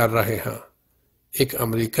ਅਰਜ਼ ਕਰ ਰਹੇ ਹਾਂ। ਇੱਕ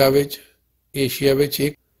ਅਮਰੀਕਾ ਵਿੱਚ, ਏਸ਼ੀਆ ਵਿੱਚ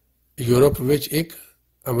ਇੱਕ, ਯੂਰਪ ਵਿੱਚ ਇੱਕ,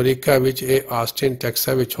 ਅਮਰੀਕਾ ਵਿੱਚ ਇਹ ਆਸਟਿਨ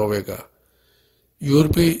ਟੈਕਸਾਸ ਵਿੱਚ ਹੋਵੇਗਾ,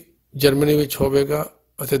 ਯੂਰਪੀ ਜਰਮਨੀ ਵਿੱਚ ਹੋਵੇਗਾ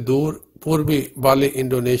ਅਤੇ ਦੂਰ ਪੂਰਬੀ ਬਾਲੀ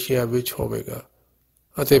ਇੰਡੋਨੇਸ਼ੀਆ ਵਿੱਚ ਹੋਵੇਗਾ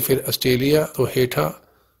ਅਤੇ ਫਿਰ ਆਸਟ੍ਰੇਲੀਆ ਤੋਂ ਹੇਠਾਂ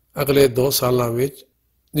ਅਗਲੇ 2 ਸਾਲਾਂ ਵਿੱਚ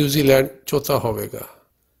ਨਿਊਜ਼ੀਲੈਂਡ ਚੌਥਾ ਹੋਵੇਗਾ।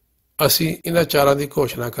 ਅਸੀਂ ਇਹਨਾਂ 4 ਦੀ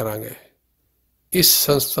ਘੋਸ਼ਣਾ ਕਰਾਂਗੇ। ਇਸ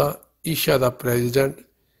ਸੰਸਥਾ ਈਸ਼ਾ ਦਾ ਪ੍ਰੈਜ਼ੀਡੈਂਟ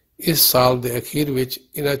ਇਸ ਸਾਲ ਦੇ ਅਖੀਰ ਵਿੱਚ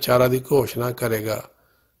ਇਹਨਾਂ 4 ਦੀ ਘੋਸ਼ਣਾ ਕਰੇਗਾ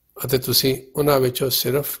ਅਤੇ ਤੁਸੀਂ ਉਹਨਾਂ ਵਿੱਚੋਂ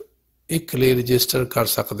ਸਿਰਫ 1 ਲਈ ਰਜਿਸਟਰ ਕਰ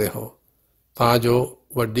ਸਕਦੇ ਹੋ ਤਾਂ ਜੋ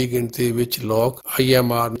ਵੱਡੀ ਗਿਣਤੀ ਵਿੱਚ ਲੋਕ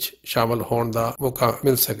IMR ਵਿੱਚ ਸ਼ਾਮਲ ਹੋਣ ਦਾ ਮੌਕਾ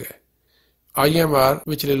ਮਿਲ ਸਕੇ। IMR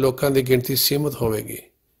ਵਿਚਲੇ ਲੋਕਾਂ ਦੀ ਗਿਣਤੀ ਸੀਮਤ ਹੋਵੇਗੀ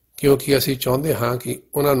ਕਿਉਂਕਿ ਅਸੀਂ ਚਾਹੁੰਦੇ ਹਾਂ ਕਿ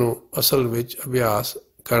ਉਹਨਾਂ ਨੂੰ ਅਸਲ ਵਿੱਚ ਅਭਿਆਸ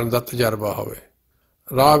ਕਰਨ ਦਾ ਤਜਰਬਾ ਹੋਵੇ।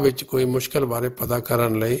 ਰਾਹ ਵਿੱਚ ਕੋਈ ਮੁਸ਼ਕਲ ਬਾਰੇ ਪਤਾ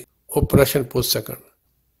ਕਰਨ ਲਈ ਉਹ ਪ੍ਰਸ਼ਨ ਪੁੱਛ ਸਕਣ।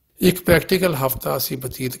 ਇੱਕ ਪ੍ਰੈਕਟੀਕਲ ਹਫ਼ਤਾ ਅਸੀਂ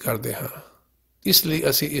ਬਤੀਤ ਕਰਦੇ ਹਾਂ, ਇਸ ਲਈ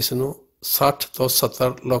ਅਸੀਂ ਇਸ ਨੂੰ 60 ਤੋਂ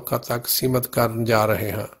 70 ਲੋਕਾਂ ਤੱਕ ਸੀਮਤ ਕਰਨ ਜਾ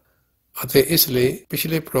ਰਹੇ ਹਾਂ ਅਤੇ ਇਸ ਲਈ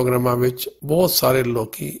ਪਿਛਲੇ ਪ੍ਰੋਗਰਾਮਾਂ ਵਿੱਚ ਬਹੁਤ ਸਾਰੇ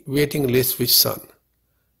ਲੋਕੀ ਵੇਟਿੰਗ ਲਿਸਟ ਵਿੱਚ ਸਨ।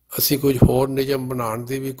 ਅਸੀਂ ਕੁਝ ਹੋਰ ਨਿਯਮ ਬਣਾਉਣ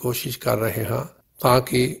ਦੀ ਵੀ ਕੋਸ਼ਿਸ਼ ਕਰ ਰਹੇ ਹਾਂ ਤਾਂ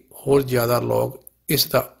ਕਿ ਹੋਰ ਜ਼ਿਆਦਾ ਲੋਕ ਇਸ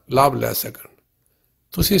ਦਾ ਲਾਭ ਲੈ ਸਕਣ।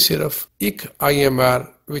 ਤੁਸੀਂ ਸਿਰਫ 1 IMR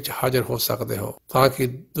ਵਿੱਚ ਹਾਜ਼ਰ ਹੋ ਸਕਦੇ ਹੋ ਤਾਂ ਕਿ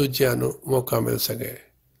ਦੂਜਿਆਂ ਨੂੰ ਮੌਕਾ ਮਿਲ ਸਕੇ।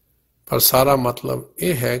 ਪਰ ਸਾਰਾ ਮਤਲਬ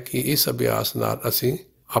ਇਹ ਹੈ ਕਿ ਇਸ ਅਭਿਆਸ ਨਾਲ ਅਸੀਂ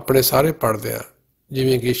ਆਪਣੇ ਸਾਰੇ ਪੜਦਿਆਂ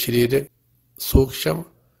ਜਿਵੇਂ ਕਿ ਸਰੀਰਕ, ਸੂਖਸ਼ਮ,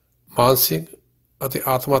 ਮਾਨਸਿਕ ਅਤੇ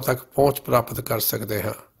ਆਤਮਾ ਤੱਕ ਪਹੁੰਚ ਪ੍ਰਾਪਤ ਕਰ ਸਕਦੇ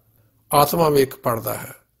ਹਾਂ। ਆਤਮਾ ਵੀ ਇੱਕ ਪੜਦਾ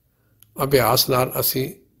ਹੈ। ਅਭਿਆਸ ਨਾਲ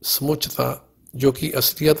ਅਸੀਂ ਸਮੁੱਚਤਾ ਜੋ ਕਿ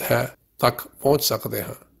ਅਸਲੀਅਤ ਹੈ ਤੱਕ ਪਹੁੰਚ ਸਕਦੇ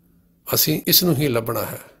ਹਾਂ। ਅਸੀਂ ਇਸ ਨੂੰ ਹੀ ਲੱਭਣਾ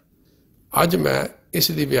ਹੈ। ਅੱਜ ਮੈਂ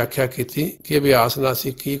ਇਸ ਦੀ ਵਿਆਖਿਆ ਕੀਤੀ ਕਿ ਅਭਿਆਸ ਨਾਲ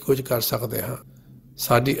ਅਸੀਂ ਕੀ ਕੁਝ ਕਰ ਸਕਦੇ ਹਾਂ,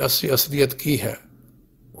 ਸਾਡੀ ਅਸਲੀਅਤ ਕੀ ਹੈ।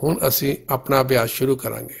 ਹੁਣ ਅਸੀਂ ਆਪਣਾ ਅਭਿਆਸ ਸ਼ੁਰੂ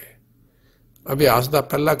ਕਰਾਂਗੇ। ਅਭਿਆਸ ਦਾ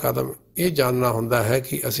ਪਹਿਲਾ ਕਦਮ ਇਹ ਜਾਣਨਾ ਹੁੰਦਾ ਹੈ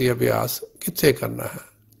ਕਿ ਅਸੀਂ ਅਭਿਆਸ ਕਿੱਥੇ ਕਰਨਾ ਹੈ।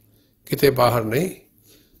 ਕਿਤੇ ਬਾਹਰ ਨਹੀਂ,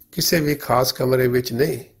 ਕਿਸੇ ਵੀ ਖਾਸ ਕਮਰੇ ਵਿੱਚ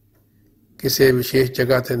ਨਹੀਂ, ਕਿਸੇ ਵਿਸ਼ੇਸ਼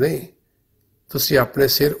ਜਗ੍ਹਾ ਤੇ ਨਹੀਂ। ਤੁਸੀਂ ਆਪਣੇ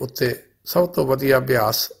ਸਿਰ ਉੱਤੇ ਸਭ ਤੋਂ ਵਧੀਆ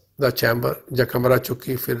ਅਭਿਆਸ ਦਾ ਚੈਂਬਰ ਜਾਂ ਕਮਰਾ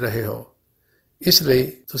ਚੁੱਕੀ ਫਿਰ ਰਹੇ ਹੋ। ਇਸ ਲਈ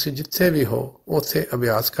ਤੁਸੀਂ ਜਿੱਥੇ ਵੀ ਹੋ ਉੱਥੇ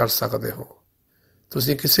ਅਭਿਆਸ ਕਰ ਸਕਦੇ ਹੋ।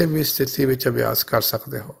 ਤੁਸੀਂ ਕਿਸੇ ਵੀ ਸਥਿਤੀ ਵਿੱਚ ਅਭਿਆਸ ਕਰ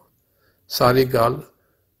ਸਕਦੇ ਹੋ। ਸਾਰੀ ਗੱਲ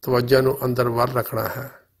ਤਵੱਜੋ ਨੂੰ ਅੰਦਰ ਵੱਲ ਰੱਖਣਾ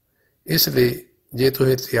ਹੈ। ਇਸ ਲਈ ਜੇ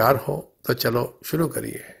ਤੁਸੀਂ ਤਿਆਰ ਹੋ ਤਾਂ ਚਲੋ ਸ਼ੁਰੂ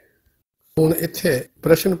ਕਰੀਏ। ਹੁਣ ਇੱਥੇ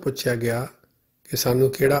ਪ੍ਰਸ਼ਨ ਪੁੱਛਿਆ ਗਿਆ ਕਿ ਸਾਨੂੰ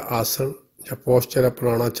ਕਿਹੜਾ ਆਸਣ ਜਾਂ ਪੋਸਚਰ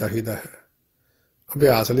ਅਪਣਾਉਣਾ ਚਾਹੀਦਾ ਹੈ।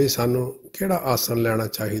 ਅਭਿਆਸ ਲਈ ਸਾਨੂੰ ਕਿਹੜਾ ਆਸਣ ਲੈਣਾ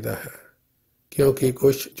ਚਾਹੀਦਾ ਹੈ, ਕਿਉਂਕਿ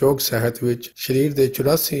ਕੁਝ ਯੋਗ ਸਾਹਿਤ ਵਿੱਚ ਸਰੀਰ ਦੇ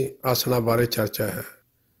 84 ਆਸਣਾਂ ਬਾਰੇ ਚਰਚਾ ਹੈ।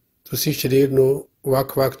 ਤੁਸੀਂ ਸਰੀਰ ਨੂੰ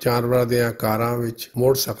ਵੱਖ-ਵੱਖ ਜਾਨਵਰਾਂ ਦੇ ਆਕਾਰਾਂ ਵਿੱਚ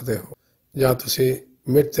ਮੋੜ ਸਕਦੇ ਹੋ ਜਾਂ ਤੁਸੀਂ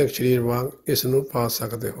ਮ੍ਰਿਤਕ ਸਰੀਰ ਵਾਂਗ ਇਸ ਨੂੰ ਪਾ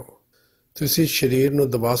ਸਕਦੇ ਹੋ। ਤੁਸੀਂ ਸਰੀਰ ਨੂੰ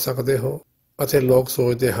ਦਬਾ ਸਕਦੇ ਹੋ ਅਤੇ ਲੋਕ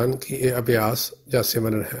ਸੋਚਦੇ ਹਨ ਕਿ ਇਹ ਅਭਿਆਸ ਜਾਂ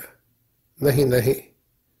ਸਿਮਰਨ ਹੈ। ਨਹੀਂ ਨਹੀਂ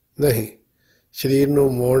ਨਹੀਂ, ਸਰੀਰ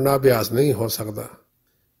ਨੂੰ ਮੋੜਨਾ ਅਭਿਆਸ ਨਹੀਂ ਹੋ ਸਕਦਾ।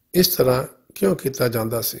 ਇਸ ਤਰ੍ਹਾਂ ਕਿਉਂ ਕੀਤਾ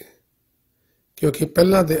ਜਾਂਦਾ ਸੀ? ਕਿਉਂਕਿ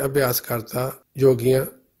ਪਹਿਲਾਂ ਦੇ ਅਭਿਆਸਕਰਤਾ ਯੋਗੀਆਂ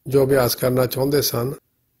ਜੋ ਅਭਿਆਸ ਕਰਨਾ ਚਾਹੁੰਦੇ ਸਨ,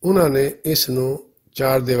 ਉਹਨਾਂ ਨੇ ਇਸ ਨੂੰ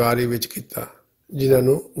 4 ਦੀਵਾਰੀ ਵਿੱਚ ਕੀਤਾ, ਜਿਨ੍ਹਾਂ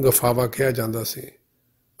ਨੂੰ ਗੁਫਾਵਾਂ ਕਿਹਾ ਜਾਂਦਾ ਸੀ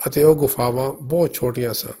ਅਤੇ ਉਹ ਗੁਫਾਵਾਂ ਬਹੁਤ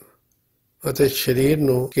ਛੋਟੀਆਂ ਸਨ ਅਤੇ ਸਰੀਰ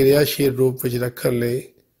ਨੂੰ ਕਿਰਿਆਸ਼ੀਲ ਰੂਪ ਵਿੱਚ ਰੱਖਣ ਲਈ,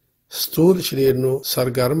 ਸਥੂਲ ਸਰੀਰ ਨੂੰ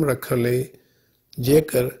ਸਰਗਰਮ ਰੱਖਣ ਲਈ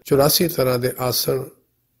ਜੇਕਰ 84 ਤਰ੍ਹਾਂ ਦੇ ਆਸਣ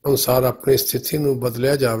ਅਨੁਸਾਰ ਆਪਣੀ ਸਥਿਤੀ ਨੂੰ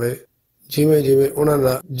ਬਦਲਿਆ ਜਾਵੇ ਜਿਵੇਂ ਜਿਵੇਂ ਉਹਨਾਂ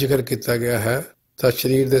ਦਾ ਜ਼ਿਕਰ ਕੀਤਾ ਗਿਆ ਹੈ, ਤਾਂ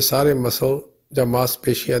ਸਰੀਰ ਦੇ ਸਾਰੇ ਮਸਲ ਜਾਂ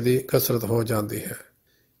ਮਾਸਪੇਸ਼ੀਆਂ ਦੀ ਕਸਰਤ ਹੋ ਜਾਂਦੀ ਹੈ।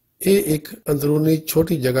 ਇਹ ਇੱਕ ਅੰਦਰੂਨੀ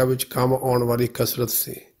ਛੋਟੀ ਜਗ੍ਹਾ ਵਿੱਚ ਕੰਮ ਆਉਣ ਵਾਲੀ ਕਸਰਤ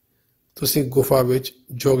ਸੀ। ਤੁਸੀਂ ਗੁਫਾ ਵਿੱਚ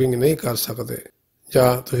ਜੋਗਿੰਗ ਨਹੀਂ ਕਰ ਸਕਦੇ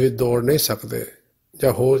ਜਾਂ ਤੁਸੀਂ ਦੌੜ ਨਹੀਂ ਸਕਦੇ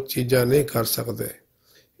ਜਾਂ ਹੋਰ ਚੀਜ਼ਾਂ ਨਹੀਂ ਕਰ ਸਕਦੇ।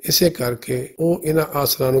 ਇਸੇ ਕਰਕੇ ਉਹ ਇਹਨਾਂ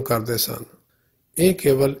ਆਸਣਾਂ ਨੂੰ ਕਰਦੇ ਸਨ। ਇਹ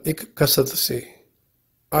ਕੇਵਲ ਇੱਕ ਕਸਰਤ ਸੀ।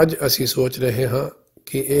 ਅੱਜ ਅਸੀਂ ਸੋਚ ਰਹੇ ਹਾਂ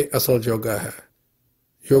ਕਿ ਇਹ ਅਸਲ ਯੋਗਾ ਹੈ।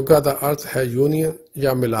 ਯੋਗਾ ਦਾ ਅਰਥ ਹੈ ਯੂਨੀਅਨ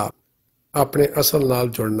ਜਾਂ ਮਿਲਾਪ, ਆਪਣੇ ਅਸਲ ਨਾਲ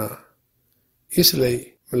ਜੁੜਨਾ। ਇਸ ਲਈ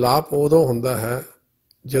ਮਿਲਾਪ ਉਦੋਂ ਹੁੰਦਾ ਹੈ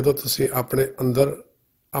ਜਦੋਂ ਤੁਸੀਂ ਆਪਣੇ ਅੰਦਰ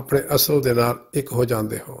ਆਪਣੇ ਅਸਲ ਦੇ ਨਾਲ ਇੱਕ ਹੋ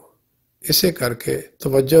ਜਾਂਦੇ ਹੋ। ਇਸੇ ਕਰਕੇ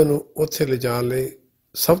ਤਵੱਜੋ ਨੂੰ ਉੱਥੇ ਲਿਜਾਣ ਲਈ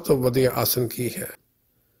ਸਭ ਤੋਂ ਵਧੀਆ ਆਸਨ ਕੀ ਹੈ?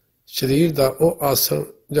 ਸਰੀਰ ਦਾ ਉਹ ਆਸਨ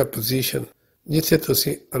ਜਾਂ ਪੋਜੀਸ਼ਨ ਜਿੱਥੇ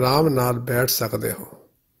ਤੁਸੀਂ ਆਰਾਮ ਨਾਲ ਬੈਠ ਸਕਦੇ ਹੋ।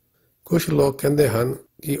 ਕੁਝ ਲੋਕ ਕਹਿੰਦੇ ਹਨ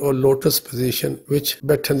ਕਿ ਉਹ ਲੋਟਸ ਪੋਜੀਸ਼ਨ ਵਿੱਚ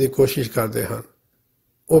ਬੈਠਣ ਦੀ ਕੋਸ਼ਿਸ਼ ਕਰਦੇ ਹਨ।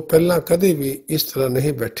 ਉਹ ਪਹਿਲਾਂ ਕਦੇ ਵੀ ਇਸ ਤਰ੍ਹਾਂ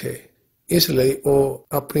ਨਹੀਂ ਬੈਠੇ, ਇਸ ਲਈ ਉਹ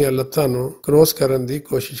ਆਪਣੀਆਂ ਲੱਤਾਂ ਨੂੰ ਕ੍ਰੋਸ ਕਰਨ ਦੀ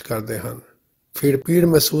ਕੋਸ਼ਿਸ਼ ਕਰਦੇ ਹਨ। ਪੀੜ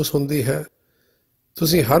ਮਹਿਸੂਸ ਹੁੰਦੀ ਹੈ।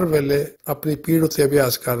 ਤੁਸੀਂ ਹਰ ਵੇਲੇ ਆਪਣੀ ਪੀੜ ਉੱਤੇ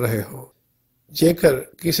ਅਭਿਆਸ ਕਰ ਰਹੇ ਹੋ। ਜੇਕਰ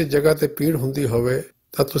ਕਿਸੇ ਜਗ੍ਹਾ ਤੇ ਪੀੜ ਹੁੰਦੀ ਹੋਵੇ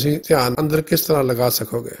ਤਾਂ ਤੁਸੀਂ ਧਿਆਨ ਅੰਦਰ ਕਿਸ ਤਰ੍ਹਾਂ ਲਗਾ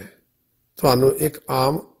ਸਕੋਗੇ? ਤੁਹਾਨੂੰ ਇੱਕ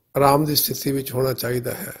ਆਮ ਆਰਾਮ ਦੀ ਸਥਿਤੀ ਵਿੱਚ ਹੋਣਾ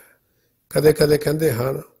ਚਾਹੀਦਾ ਹੈ। ਕਦੇ ਕਦੇ ਕਹਿੰਦੇ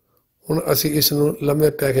ਹਨ, ਹੁਣ ਅਸੀਂ ਇਸ ਨੂੰ ਲੰਮੇ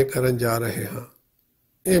ਪੈ ਕੇ ਕਰਨ ਜਾ ਰਹੇ ਹਾਂ।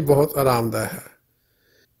 ਇਹ ਬਹੁਤ ਆਰਾਮਦਾਇਕ ਹੈ।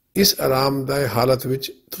 ਇਸ ਆਰਾਮਦਾਇਕ ਹਾਲਤ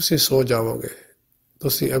ਵਿੱਚ ਤੁਸੀਂ ਸੋ ਜਾਵੋਗੇ।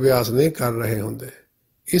 ਤੁਸੀਂ ਅਭਿਆਸ ਨਹੀਂ ਕਰ ਰਹੇ ਹੁੰਦੇ।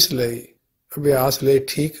 ਇਸ ਲਈ ਅਭਿਆਸ ਲਈ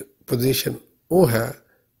ਠੀਕ ਪੋਜੀਸ਼ਨ ਉਹ ਹੈ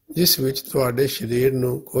ਜਿਸ ਵਿੱਚ ਤੁਹਾਡੇ ਸਰੀਰ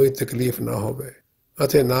ਨੂੰ ਕੋਈ ਤਕਲੀਫ ਨਾ ਹੋਵੇ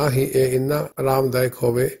ਅਤੇ ਨਾ ਹੀ ਇਹ ਇੰਨਾ ਆਰਾਮਦਾਇਕ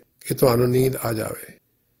ਹੋਵੇ ਕਿ ਤੁਹਾਨੂੰ ਨੀਂਦ ਆ ਜਾਵੇ।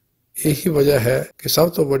 ਇਹੀ ਵਜ੍ਹਾ ਹੈ ਕਿ ਸਭ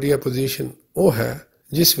ਤੋਂ ਵਧੀਆ ਪੋਜੀਸ਼ਨ ਉਹ ਹੈ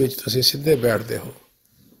ਜਿਸ ਵਿੱਚ ਤੁਸੀਂ ਸਿੱਧੇ ਬੈਠਦੇ ਹੋ।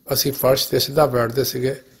 ਅਸੀਂ ਫਰਸ਼ ਤੇ ਸਿੱਧਾ ਬੈਠਦੇ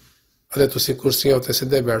ਸੀਗੇ ਅਤੇ ਤੁਸੀਂ ਕੁਰਸੀਆਂ ਉੱਤੇ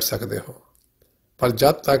ਸਿੱਧੇ ਬੈਠ ਸਕਦੇ ਹੋ। ਪਰ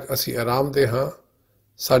ਜਦ ਤੱਕ ਅਸੀਂ ਆਰਾਮ ਦੇ ਹਾਂ,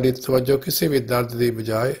 ਸਾਡੀ ਤਵੱਜੋ ਕਿਸੇ ਵੀ ਦਰਦ ਦੀ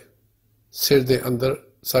ਬਜਾਏ ਸਿਰ ਦੇ ਅੰਦਰ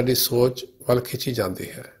ਸਾਡੀ ਸੋਚ ਵੱਲ ਖਿੱਚੀ ਜਾਂਦੀ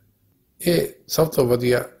ਹੈ। ਇਹ ਸਭ ਤੋਂ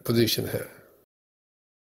ਵਧੀਆ ਪੋਜੀਸ਼ਨ ਹੈ।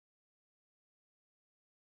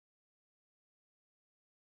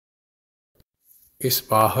 ਇਸ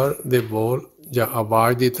ਬਾਹਰ ਦੇ ਬੋਲ ਜਾਂ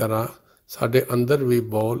ਆਵਾਜ਼ ਦੀ ਤਰ੍ਹਾਂ ਸਾਡੇ ਅੰਦਰ ਵੀ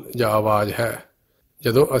ਬੋਲ ਜਾਂ ਆਵਾਜ਼ ਹੈ।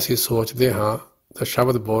 ਜਦੋਂ ਅਸੀਂ ਸੋਚਦੇ ਹਾਂ ਤਾਂ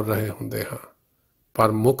ਸ਼ਬਦ ਬੋਲ ਰਹੇ ਹੁੰਦੇ ਹਾਂ,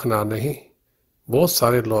 ਪਰ ਮੁੱਖ ਨਾਲ ਨਹੀਂ। ਬਹੁਤ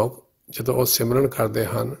ਸਾਰੇ ਲੋਕ ਜਦੋਂ ਉਹ ਸਿਮਰਨ ਕਰਦੇ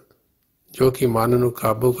ਹਨ, ਜੋ ਕਿ ਮਨ ਨੂੰ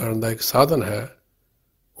ਕਾਬੂ ਕਰਨ ਦਾ ਇੱਕ ਸਾਧਨ ਹੈ,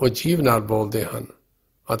 ਉਹ ਜੀਭ ਨਾਲ ਬੋਲਦੇ ਹਨ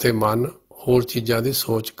ਅਤੇ ਮਨ ਹੋਰ ਚੀਜ਼ਾਂ ਦੀ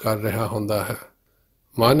ਸੋਚ ਕਰ ਰਿਹਾ ਹੁੰਦਾ ਹੈ।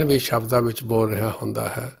 ਮਨ ਵੀ ਸ਼ਬਦਾਂ ਵਿੱਚ ਬੋਲ ਰਿਹਾ ਹੁੰਦਾ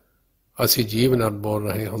ਹੈ। ਅਸੀਂ ਜੀਭ ਨਾਲ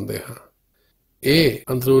ਬੋਲ ਰਹੇ ਹੁੰਦੇ ਹਾਂ। ਇਹ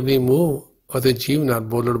ਅੰਦਰੂਨੀ ਮੂੰਹ ਅਤੇ ਜੀਭ ਨਾਲ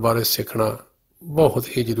ਬੋਲਣ ਬਾਰੇ ਸਿੱਖਣਾ ਬਹੁਤ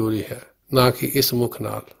ਹੀ ਜ਼ਰੂਰੀ ਹੈ, ਨਾ ਕਿ ਇਸ ਮੁੱਖ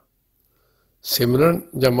ਨਾਲ। ਸਿਮਰਨ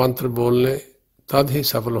ਜਾਂ ਮੰਤਰ ਬੋਲਣੇ ਤਦ ਹੀ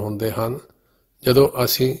ਸਫਲ ਹੁੰਦੇ ਹਨ ਜਦੋਂ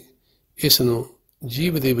ਅਸੀਂ ਇਸ ਨੂੰ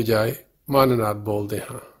ਜੀਭ ਦੀ ਬਜਾਏ ਮਨ ਨਾਲ ਬੋਲਦੇ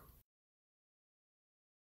ਹਾਂ।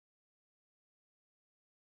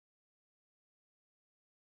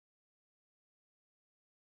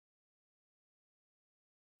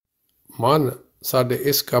 ਮਨ ਸਾਡੇ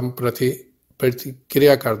ਇਸ ਕੰਮ ਪ੍ਰਤੀ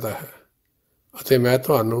ਪ੍ਰਤੀਕਿਰਿਆ ਕਰਦਾ ਹੈ ਅਤੇ ਮੈਂ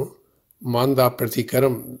ਤੁਹਾਨੂੰ ਮਨ ਦਾ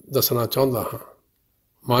ਪ੍ਰਤੀਕਰਮ ਦੱਸਣਾ ਚਾਹੁੰਦਾ ਹਾਂ।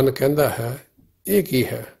 ਮਨ ਕਹਿੰਦਾ ਹੈ, ਇਹ ਕੀ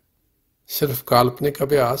ਹੈ? ਸਿਰਫ ਕਾਲਪਨਿਕ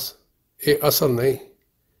ਅਭਿਆਸ? ਇਹ ਅਸਲ ਨਹੀਂ।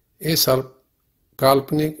 ਇਹ ਸਭ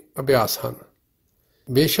ਕਾਲਪਨਿਕ ਅਭਿਆਸ ਹਨ।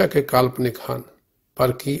 ਬੇਸ਼ੱਕ ਇਹ ਕਾਲਪਨਿਕ ਹਨ,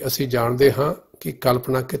 ਪਰ ਕੀ ਅਸੀਂ ਜਾਣਦੇ ਹਾਂ ਕਿ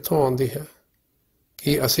ਕਲਪਨਾ ਕਿੱਥੋਂ ਆਉਂਦੀ ਹੈ?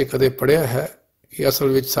 ਕੀ ਅਸੀਂ ਕਦੇ ਪੜ੍ਹਿਆ ਹੈ ਕਿ ਅਸਲ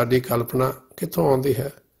ਵਿੱਚ ਸਾਡੀ ਕਲਪਨਾ ਕਿੱਥੋਂ ਆਉਂਦੀ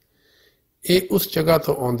ਹੈ? ਇਹ ਉਸ ਜਗ੍ਹਾ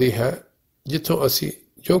ਤੋਂ ਆਉਂਦੀ ਹੈ ਜਿੱਥੋਂ ਅਸੀਂ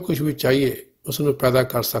ਜੋ ਕੁਝ ਵੀ ਚਾਹੀਏ ਉਸ ਨੂੰ ਪੈਦਾ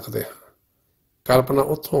ਕਰ ਸਕਦੇ ਹਾਂ। ਕਲਪਨਾ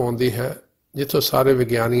ਉੱਥੋਂ ਆਉਂਦੀ ਹੈ ਜਿੱਥੋਂ ਸਾਰੇ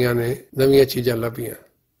ਵਿਗਿਆਨੀਆਂ ਨੇ ਨਵੀਆਂ ਚੀਜ਼ਾਂ ਲੱਭੀਆਂ।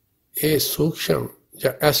 ਇਹ ਸੂਖਸ਼ਮ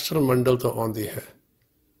ਜਾਂ ਐਸਟਰਲ ਮੰਡਲ ਤੋਂ ਆਉਂਦੀ ਹੈ।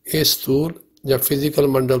 ਇਹ ਸਥੂਲ ਜਾਂ ਫਿਜ਼ੀਕਲ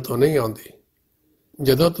ਮੰਡਲ ਤੋਂ ਨਹੀਂ ਆਉਂਦੀ।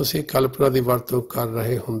 ਜਦੋਂ ਤੁਸੀਂ ਕਲਪਨਾ ਦੀ ਵਰਤੋਂ ਕਰ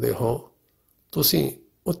ਰਹੇ ਹੁੰਦੇ ਹੋ, ਤੁਸੀਂ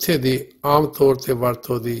ਉੱਥੇ ਦੀ ਆਮ ਤੌਰ ਤੇ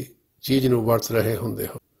ਵਰਤੋਂ ਦੀ ਚੀਜ਼ ਨੂੰ ਵਰਤ ਰਹੇ ਹੁੰਦੇ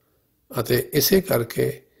ਹੋ ਅਤੇ ਇਸੇ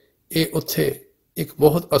ਕਰਕੇ ਇਹ ਉੱਥੇ ਇੱਕ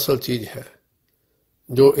ਬਹੁਤ ਅਸਲ ਚੀਜ਼ ਹੈ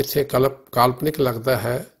ਜੋ ਇੱਥੇ ਕਾਲਪਨਿਕ ਲੱਗਦਾ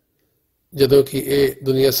ਹੈ, ਜਦੋਂ ਕਿ ਇਹ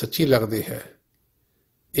ਦੁਨੀਆ ਸੱਚੀ ਲੱਗਦੀ ਹੈ।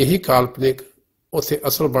 ਇਹੀ ਕਾਲਪਨਿਕ ਉੱਥੇ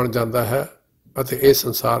ਅਸਲ ਬਣ ਜਾਂਦਾ ਹੈ ਅਤੇ ਇਹ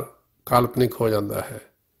ਸੰਸਾਰ ਕਾਲਪਨਿਕ ਹੋ ਜਾਂਦਾ ਹੈ।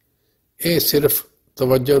 ਇਹ ਸਿਰਫ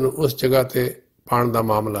ਤਵੱਜੋ ਨੂੰ ਉਸ ਜਗ੍ਹਾ ਤੇ ਪਾਉਣ ਦਾ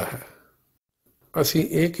ਮਾਮਲਾ ਹੈ। ਅਸੀਂ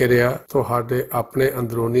ਇਹ ਕਿਰਿਆ ਤੁਹਾਡੇ ਆਪਣੇ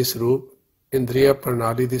ਅੰਦਰੂਨੀ ਸਰੂਪ ਇੰਦਰੀਆ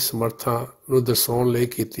ਪ੍ਰਣਾਲੀ ਦੀ ਸਮਰੱਥਾ ਨੂੰ ਦਰਸਾਉਣ ਲਈ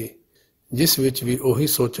ਕੀਤੀ, ਜਿਸ ਵਿੱਚ ਵੀ ਉਹੀ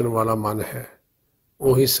ਸੋਚਣ ਵਾਲਾ ਮਨ ਹੈ।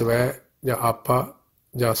 ਉਹੀ ਸਵੈ ਜਾਂ ਆਪਾ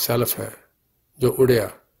ਜਾਂ ਸੈਲਫ ਹੈ ਜੋ ਉੜਿਆ,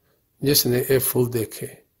 ਜਿਸ ਨੇ ਇਹ ਫੁੱਲ ਦੇਖੇ।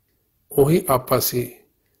 ਉਹੀ ਆਪਾ ਸੀ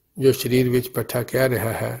ਜੋ ਸਰੀਰ ਵਿੱਚ ਬੈਠਾ ਕਹਿ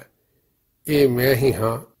ਰਿਹਾ ਹੈ, ਇਹ ਮੈਂ ਹੀ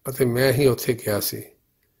ਹਾਂ ਅਤੇ ਮੈਂ ਹੀ ਉੱਥੇ ਗਿਆ ਸੀ।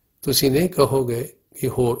 ਤੁਸੀਂ ਨਹੀਂ ਕਹੋਗੇ ਕਿ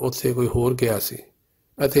ਹੋਰ ਉੱਥੇ ਕੋਈ ਹੋਰ ਗਿਆ ਸੀ।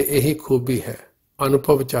 ਅਤੇ ਇਹੀ ਖੂਬੀ ਹੈ।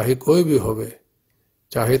 ਅਨੁਭਵ ਚਾਹੇ ਕੋਈ ਵੀ ਹੋਵੇ,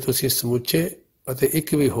 ਚਾਹੇ ਤੁਸੀਂ ਸਮੁੱਚੇ ਅਤੇ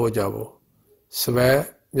ਇੱਕ ਵੀ ਹੋ ਜਾਵੋ, ਸਵੈ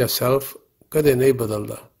ਜਾਂ ਸੈਲਫ ਕਦੇ ਨਹੀਂ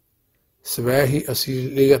ਬਦਲਦਾ। ਸਵੈ ਹੀ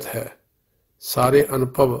ਅਸਲੀਅਤ ਹੈ। ਸਾਰੇ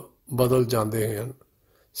ਅਨੁਭਵ ਬਦਲ ਜਾਂਦੇ ਹਨ।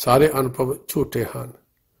 ਸਾਰੇ ਅਨੁਭਵ ਝੂਠੇ ਹਨ।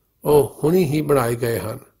 ਉਹ ਹੁਣੀ ਹੀ ਬਣਾਏ ਗਏ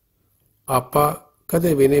ਹਨ। ਆਪਾ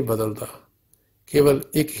ਕਦੇ ਵੀ ਨਹੀਂ ਬਦਲਦਾ। ਕੇਵਲ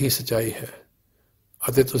ਇੱਕ ਹੀ ਸੱਚਾਈ ਹੈ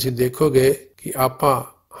ਅਤੇ ਤੁਸੀਂ ਦੇਖੋਗੇ ਕਿ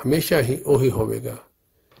ਆਪਾ ਹਮੇਸ਼ਾ ਹੀ ਉਹੀ ਹੋਵੇਗਾ।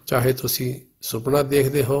 ਚਾਹੇ ਤੁਸੀਂ ਸੁਪਨਾ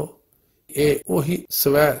ਦੇਖਦੇ ਹੋ, ਇਹ ਉਹੀ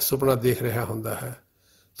ਸਵੈ ਸੁਪਨਾ ਦੇਖ ਰਿਹਾ ਹੁੰਦਾ ਹੈ।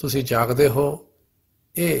 ਤੁਸੀਂ ਜਾਗਦੇ ਹੋ,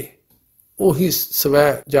 ਇਹ ਉਹੀ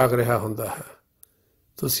ਸਵੈ ਜਾਗ ਰਿਹਾ ਹੁੰਦਾ ਹੈ।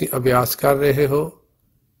 ਤੁਸੀਂ ਅਭਿਆਸ ਕਰ ਰਹੇ ਹੋ,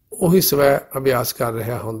 ਉਹੀ ਸਵੈ ਅਭਿਆਸ ਕਰ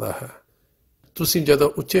ਰਿਹਾ ਹੁੰਦਾ ਹੈ। ਤੁਸੀਂ ਜਦੋਂ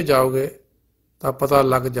ਉੱਚੇ ਜਾਓਗੇ ਤਾਂ ਪਤਾ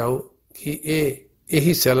ਲੱਗ ਜਾਓ ਕਿ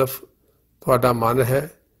ਇਹੀ ਸੈਲਫ ਤੁਹਾਡਾ ਮਨ ਹੈ,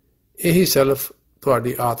 ਇਹੀ ਸੈਲਫ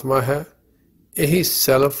ਤੁਹਾਡੀ ਆਤਮਾ ਹੈ, ਇਹੀ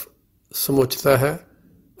ਸੈਲਫ ਸਮੁੱਚਤਾ ਹੈ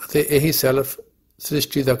ਅਤੇ ਇਹੀ ਸੈਲਫ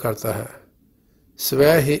ਸ੍ਰਿਸ਼ਟੀ ਦਾ ਕਰਤਾ ਹੈ।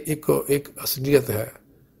 ਸਵੈ ਹੀ ਇੱਕੋ ਇੱਕ ਅਸਲੀਅਤ ਹੈ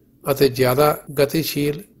ਅਤੇ ਜ਼ਿਆਦਾ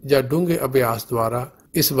ਗਤੀਸ਼ੀਲ ਜਾਂ ਡੂੰਘੇ ਅਭਿਆਸ ਦੁਆਰਾ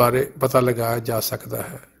ਇਸ ਬਾਰੇ ਪਤਾ ਲਗਾਇਆ ਜਾ ਸਕਦਾ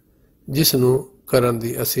ਹੈ, ਜਿਸ ਨੂੰ ਕਰਨ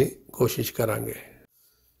ਦੀ ਅਸੀਂ ਕੋਸ਼ਿਸ਼ ਕਰਾਂਗੇ।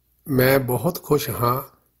 ਮੈਂ ਬਹੁਤ ਖੁਸ਼ ਹਾਂ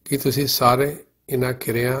ਕਿ ਤੁਸੀਂ ਸਾਰੇ ਇਹਨਾਂ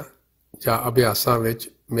ਕਿਰਿਆ ਜਾਂ ਅਭਿਆਸਾਂ ਵਿੱਚ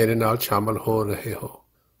ਮੇਰੇ ਨਾਲ ਸ਼ਾਮਲ ਹੋ ਰਹੇ ਹੋ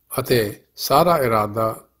ਅਤੇ ਸਾਰਾ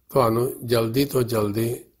ਇਰਾਦਾ ਤੁਹਾਨੂੰ ਜਲਦੀ ਤੋਂ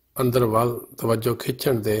ਜਲਦੀ ਅੰਦਰ ਵੱਲ ਤਵੱਜੋ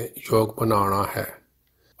ਖਿੱਚਣ ਦੇ ਯੋਗ ਬਣਾਉਣਾ ਹੈ।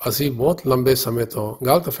 ਅਸੀਂ ਬਹੁਤ ਲੰਬੇ ਸਮੇਂ ਤੋਂ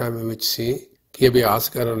ਗਲਤਫਹਿਮੀ ਵਿੱਚ ਸੀ ਕਿ ਅਭਿਆਸ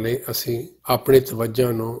ਕਰਨ ਲਈ ਅਸੀਂ ਆਪਣੀ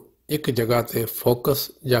ਤਵੱਜੋ ਨੂੰ ਇੱਕ ਜਗ੍ਹਾ ਤੇ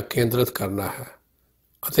ਫੋਕਸ ਜਾਂ ਕੇਂਦਰਿਤ ਕਰਨਾ ਹੈ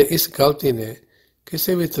ਅਤੇ ਇਸ ਗਲਤੀ ਨੇ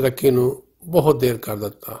ਕਿਸੇ ਵੀ ਤਰੱਕੀ ਨੂੰ ਬਹੁਤ ਦੇਰ ਕਰ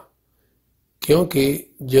ਦਿੱਤਾ, ਕਿਉਂਕਿ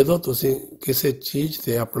ਜਦੋਂ ਤੁਸੀਂ ਕਿਸੇ ਚੀਜ਼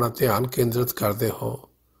ਤੇ ਆਪਣਾ ਧਿਆਨ ਕੇਂਦਰਿਤ ਕਰਦੇ ਹੋ,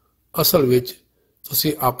 ਅਸਲ ਵਿੱਚ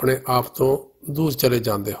ਤੁਸੀਂ ਆਪਣੇ ਆਪ ਤੋਂ ਦੂਰ ਚਲੇ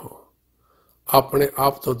ਜਾਂਦੇ ਹੋ। ਆਪਣੇ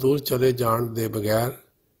ਆਪ ਤੋਂ ਦੂਰ ਚਲੇ ਜਾਣ ਦੇ ਬਗੈਰ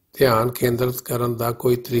ਧਿਆਨ ਕੇਂਦਰਿਤ ਕਰਨ ਦਾ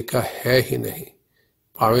ਕੋਈ ਤਰੀਕਾ ਹੈ ਹੀ ਨਹੀਂ,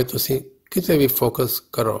 ਭਾਵੇਂ ਤੁਸੀਂ ਕਿਤੇ ਵੀ ਫੋਕਸ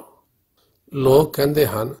ਕਰੋ। ਲੋਕ ਕਹਿੰਦੇ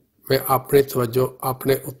ਹਨ, ਮੈਂ ਆਪਣੀ ਤਵੱਜੋ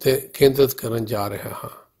ਆਪਣੇ ਉੱਤੇ ਕੇਂਦਰਿਤ ਕਰਨ ਜਾ ਰਿਹਾ ਹਾਂ।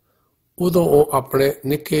 ਉਦੋਂ ਉਹ ਆਪਣੇ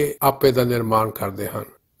ਨਿੱਕੇ ਆਪੇ ਦਾ ਨਿਰਮਾਣ ਕਰਦੇ ਹਨ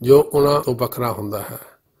ਜੋ ਉਹਨਾਂ ਤੋਂ ਵੱਖਰਾ ਹੁੰਦਾ ਹੈ।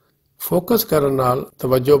 ਫੋਕਸ ਕਰਨ ਨਾਲ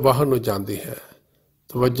ਤਵੱਜੋ ਬਾਹਰ ਨੂੰ ਜਾਂਦੀ ਹੈ,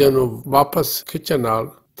 ਤਵੱਜੋ ਨੂੰ ਵਾਪਸ ਖਿੱਚਣ ਨਾਲ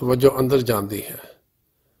ਤਵੱਜੋ ਅੰਦਰ ਜਾਂਦੀ ਹੈ।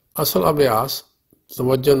 ਅਸਲ ਅਭਿਆਸ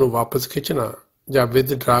ਤਵੱਜੋ ਨੂੰ ਵਾਪਸ ਖਿੱਚਣਾ ਜਾਂ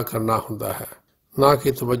ਵਿਦਡਰਾ ਕਰਨਾ ਹੁੰਦਾ ਹੈ, ਨਾ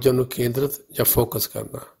ਕਿ ਤਵੱਜੋ ਨੂੰ ਕੇਂਦਰਿਤ ਜਾਂ ਫੋਕਸ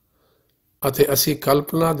ਕਰਨਾ। ਅਤੇ ਅਸੀਂ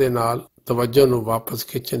ਕਲਪਨਾ ਦੇ ਨਾਲ ਤਵੱਜੋ ਨੂੰ ਵਾਪਸ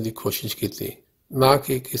ਖਿੱਚਣ ਦੀ ਕੋਸ਼ਿਸ਼ ਕੀਤੀ, ਨਾ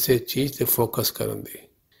ਕਿ ਕਿਸੇ ਚੀਜ਼ ਤੇ ਫੋਕਸ ਕਰਨ ਦੀ।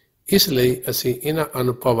 ਇਸ ਲਈ ਅਸੀਂ ਇਹਨਾਂ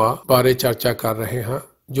ਅਨੁਭਵਾਂ ਬਾਰੇ ਚਰਚਾ ਕਰ ਰਹੇ ਹਾਂ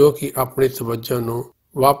ਜੋ ਕਿ ਆਪਣੀ ਤਵੱਜੋ ਨੂੰ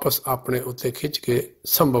ਵਾਪਸ ਆਪਣੇ ਉੱਤੇ ਖਿੱਚ ਕੇ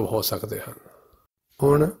ਸੰਭਵ ਹੋ ਸਕਦੇ ਹਨ।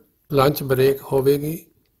 ਹੁਣ ਲੰਚ ਬ੍ਰੇਕ ਹੋਵੇਗੀ।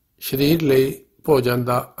 ਸਰੀਰ ਲਈ ਭੋਜਨ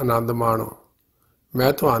ਦਾ ਆਨੰਦ ਮਾਣੋ।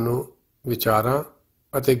 ਮੈਂ ਤੁਹਾਨੂੰ ਵਿਚਾਰਾਂ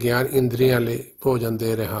ਅਤੇ ਗਿਆਨ ਇੰਦਰੀਆਂ ਲਈ ਭੋਜਨ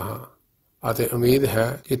ਦੇ ਰਿਹਾ ਹਾਂ ਅਤੇ ਉਮੀਦ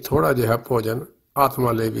ਹੈ ਕਿ ਥੋੜ੍ਹਾ ਜਿਹਾ ਭੋਜਨ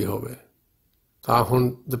ਆਤਮਾ ਲਈ ਵੀ ਹੋਵੇ। ਤਾਂ ਹੁਣ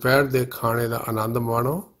ਦੁਪਹਿਰ ਦੇ ਖਾਣੇ ਦਾ ਆਨੰਦ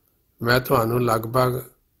ਮਾਣੋ। ਮੈਂ ਤੁਹਾਨੂੰ ਲਗਭਗ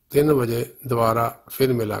 3 ਵਜੇ ਦੁਬਾਰਾ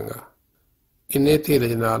ਫਿਰ ਮਿਲਾਂਗਾ। ਇੰਨੇ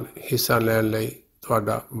ਧੀਰਜ ਨਾਲ ਹਿੱਸਾ ਲੈਣ ਲਈ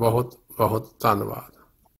ਤੁਹਾਡਾ ਬਹੁਤ ਬਹੁਤ ਧੰਨਵਾਦ।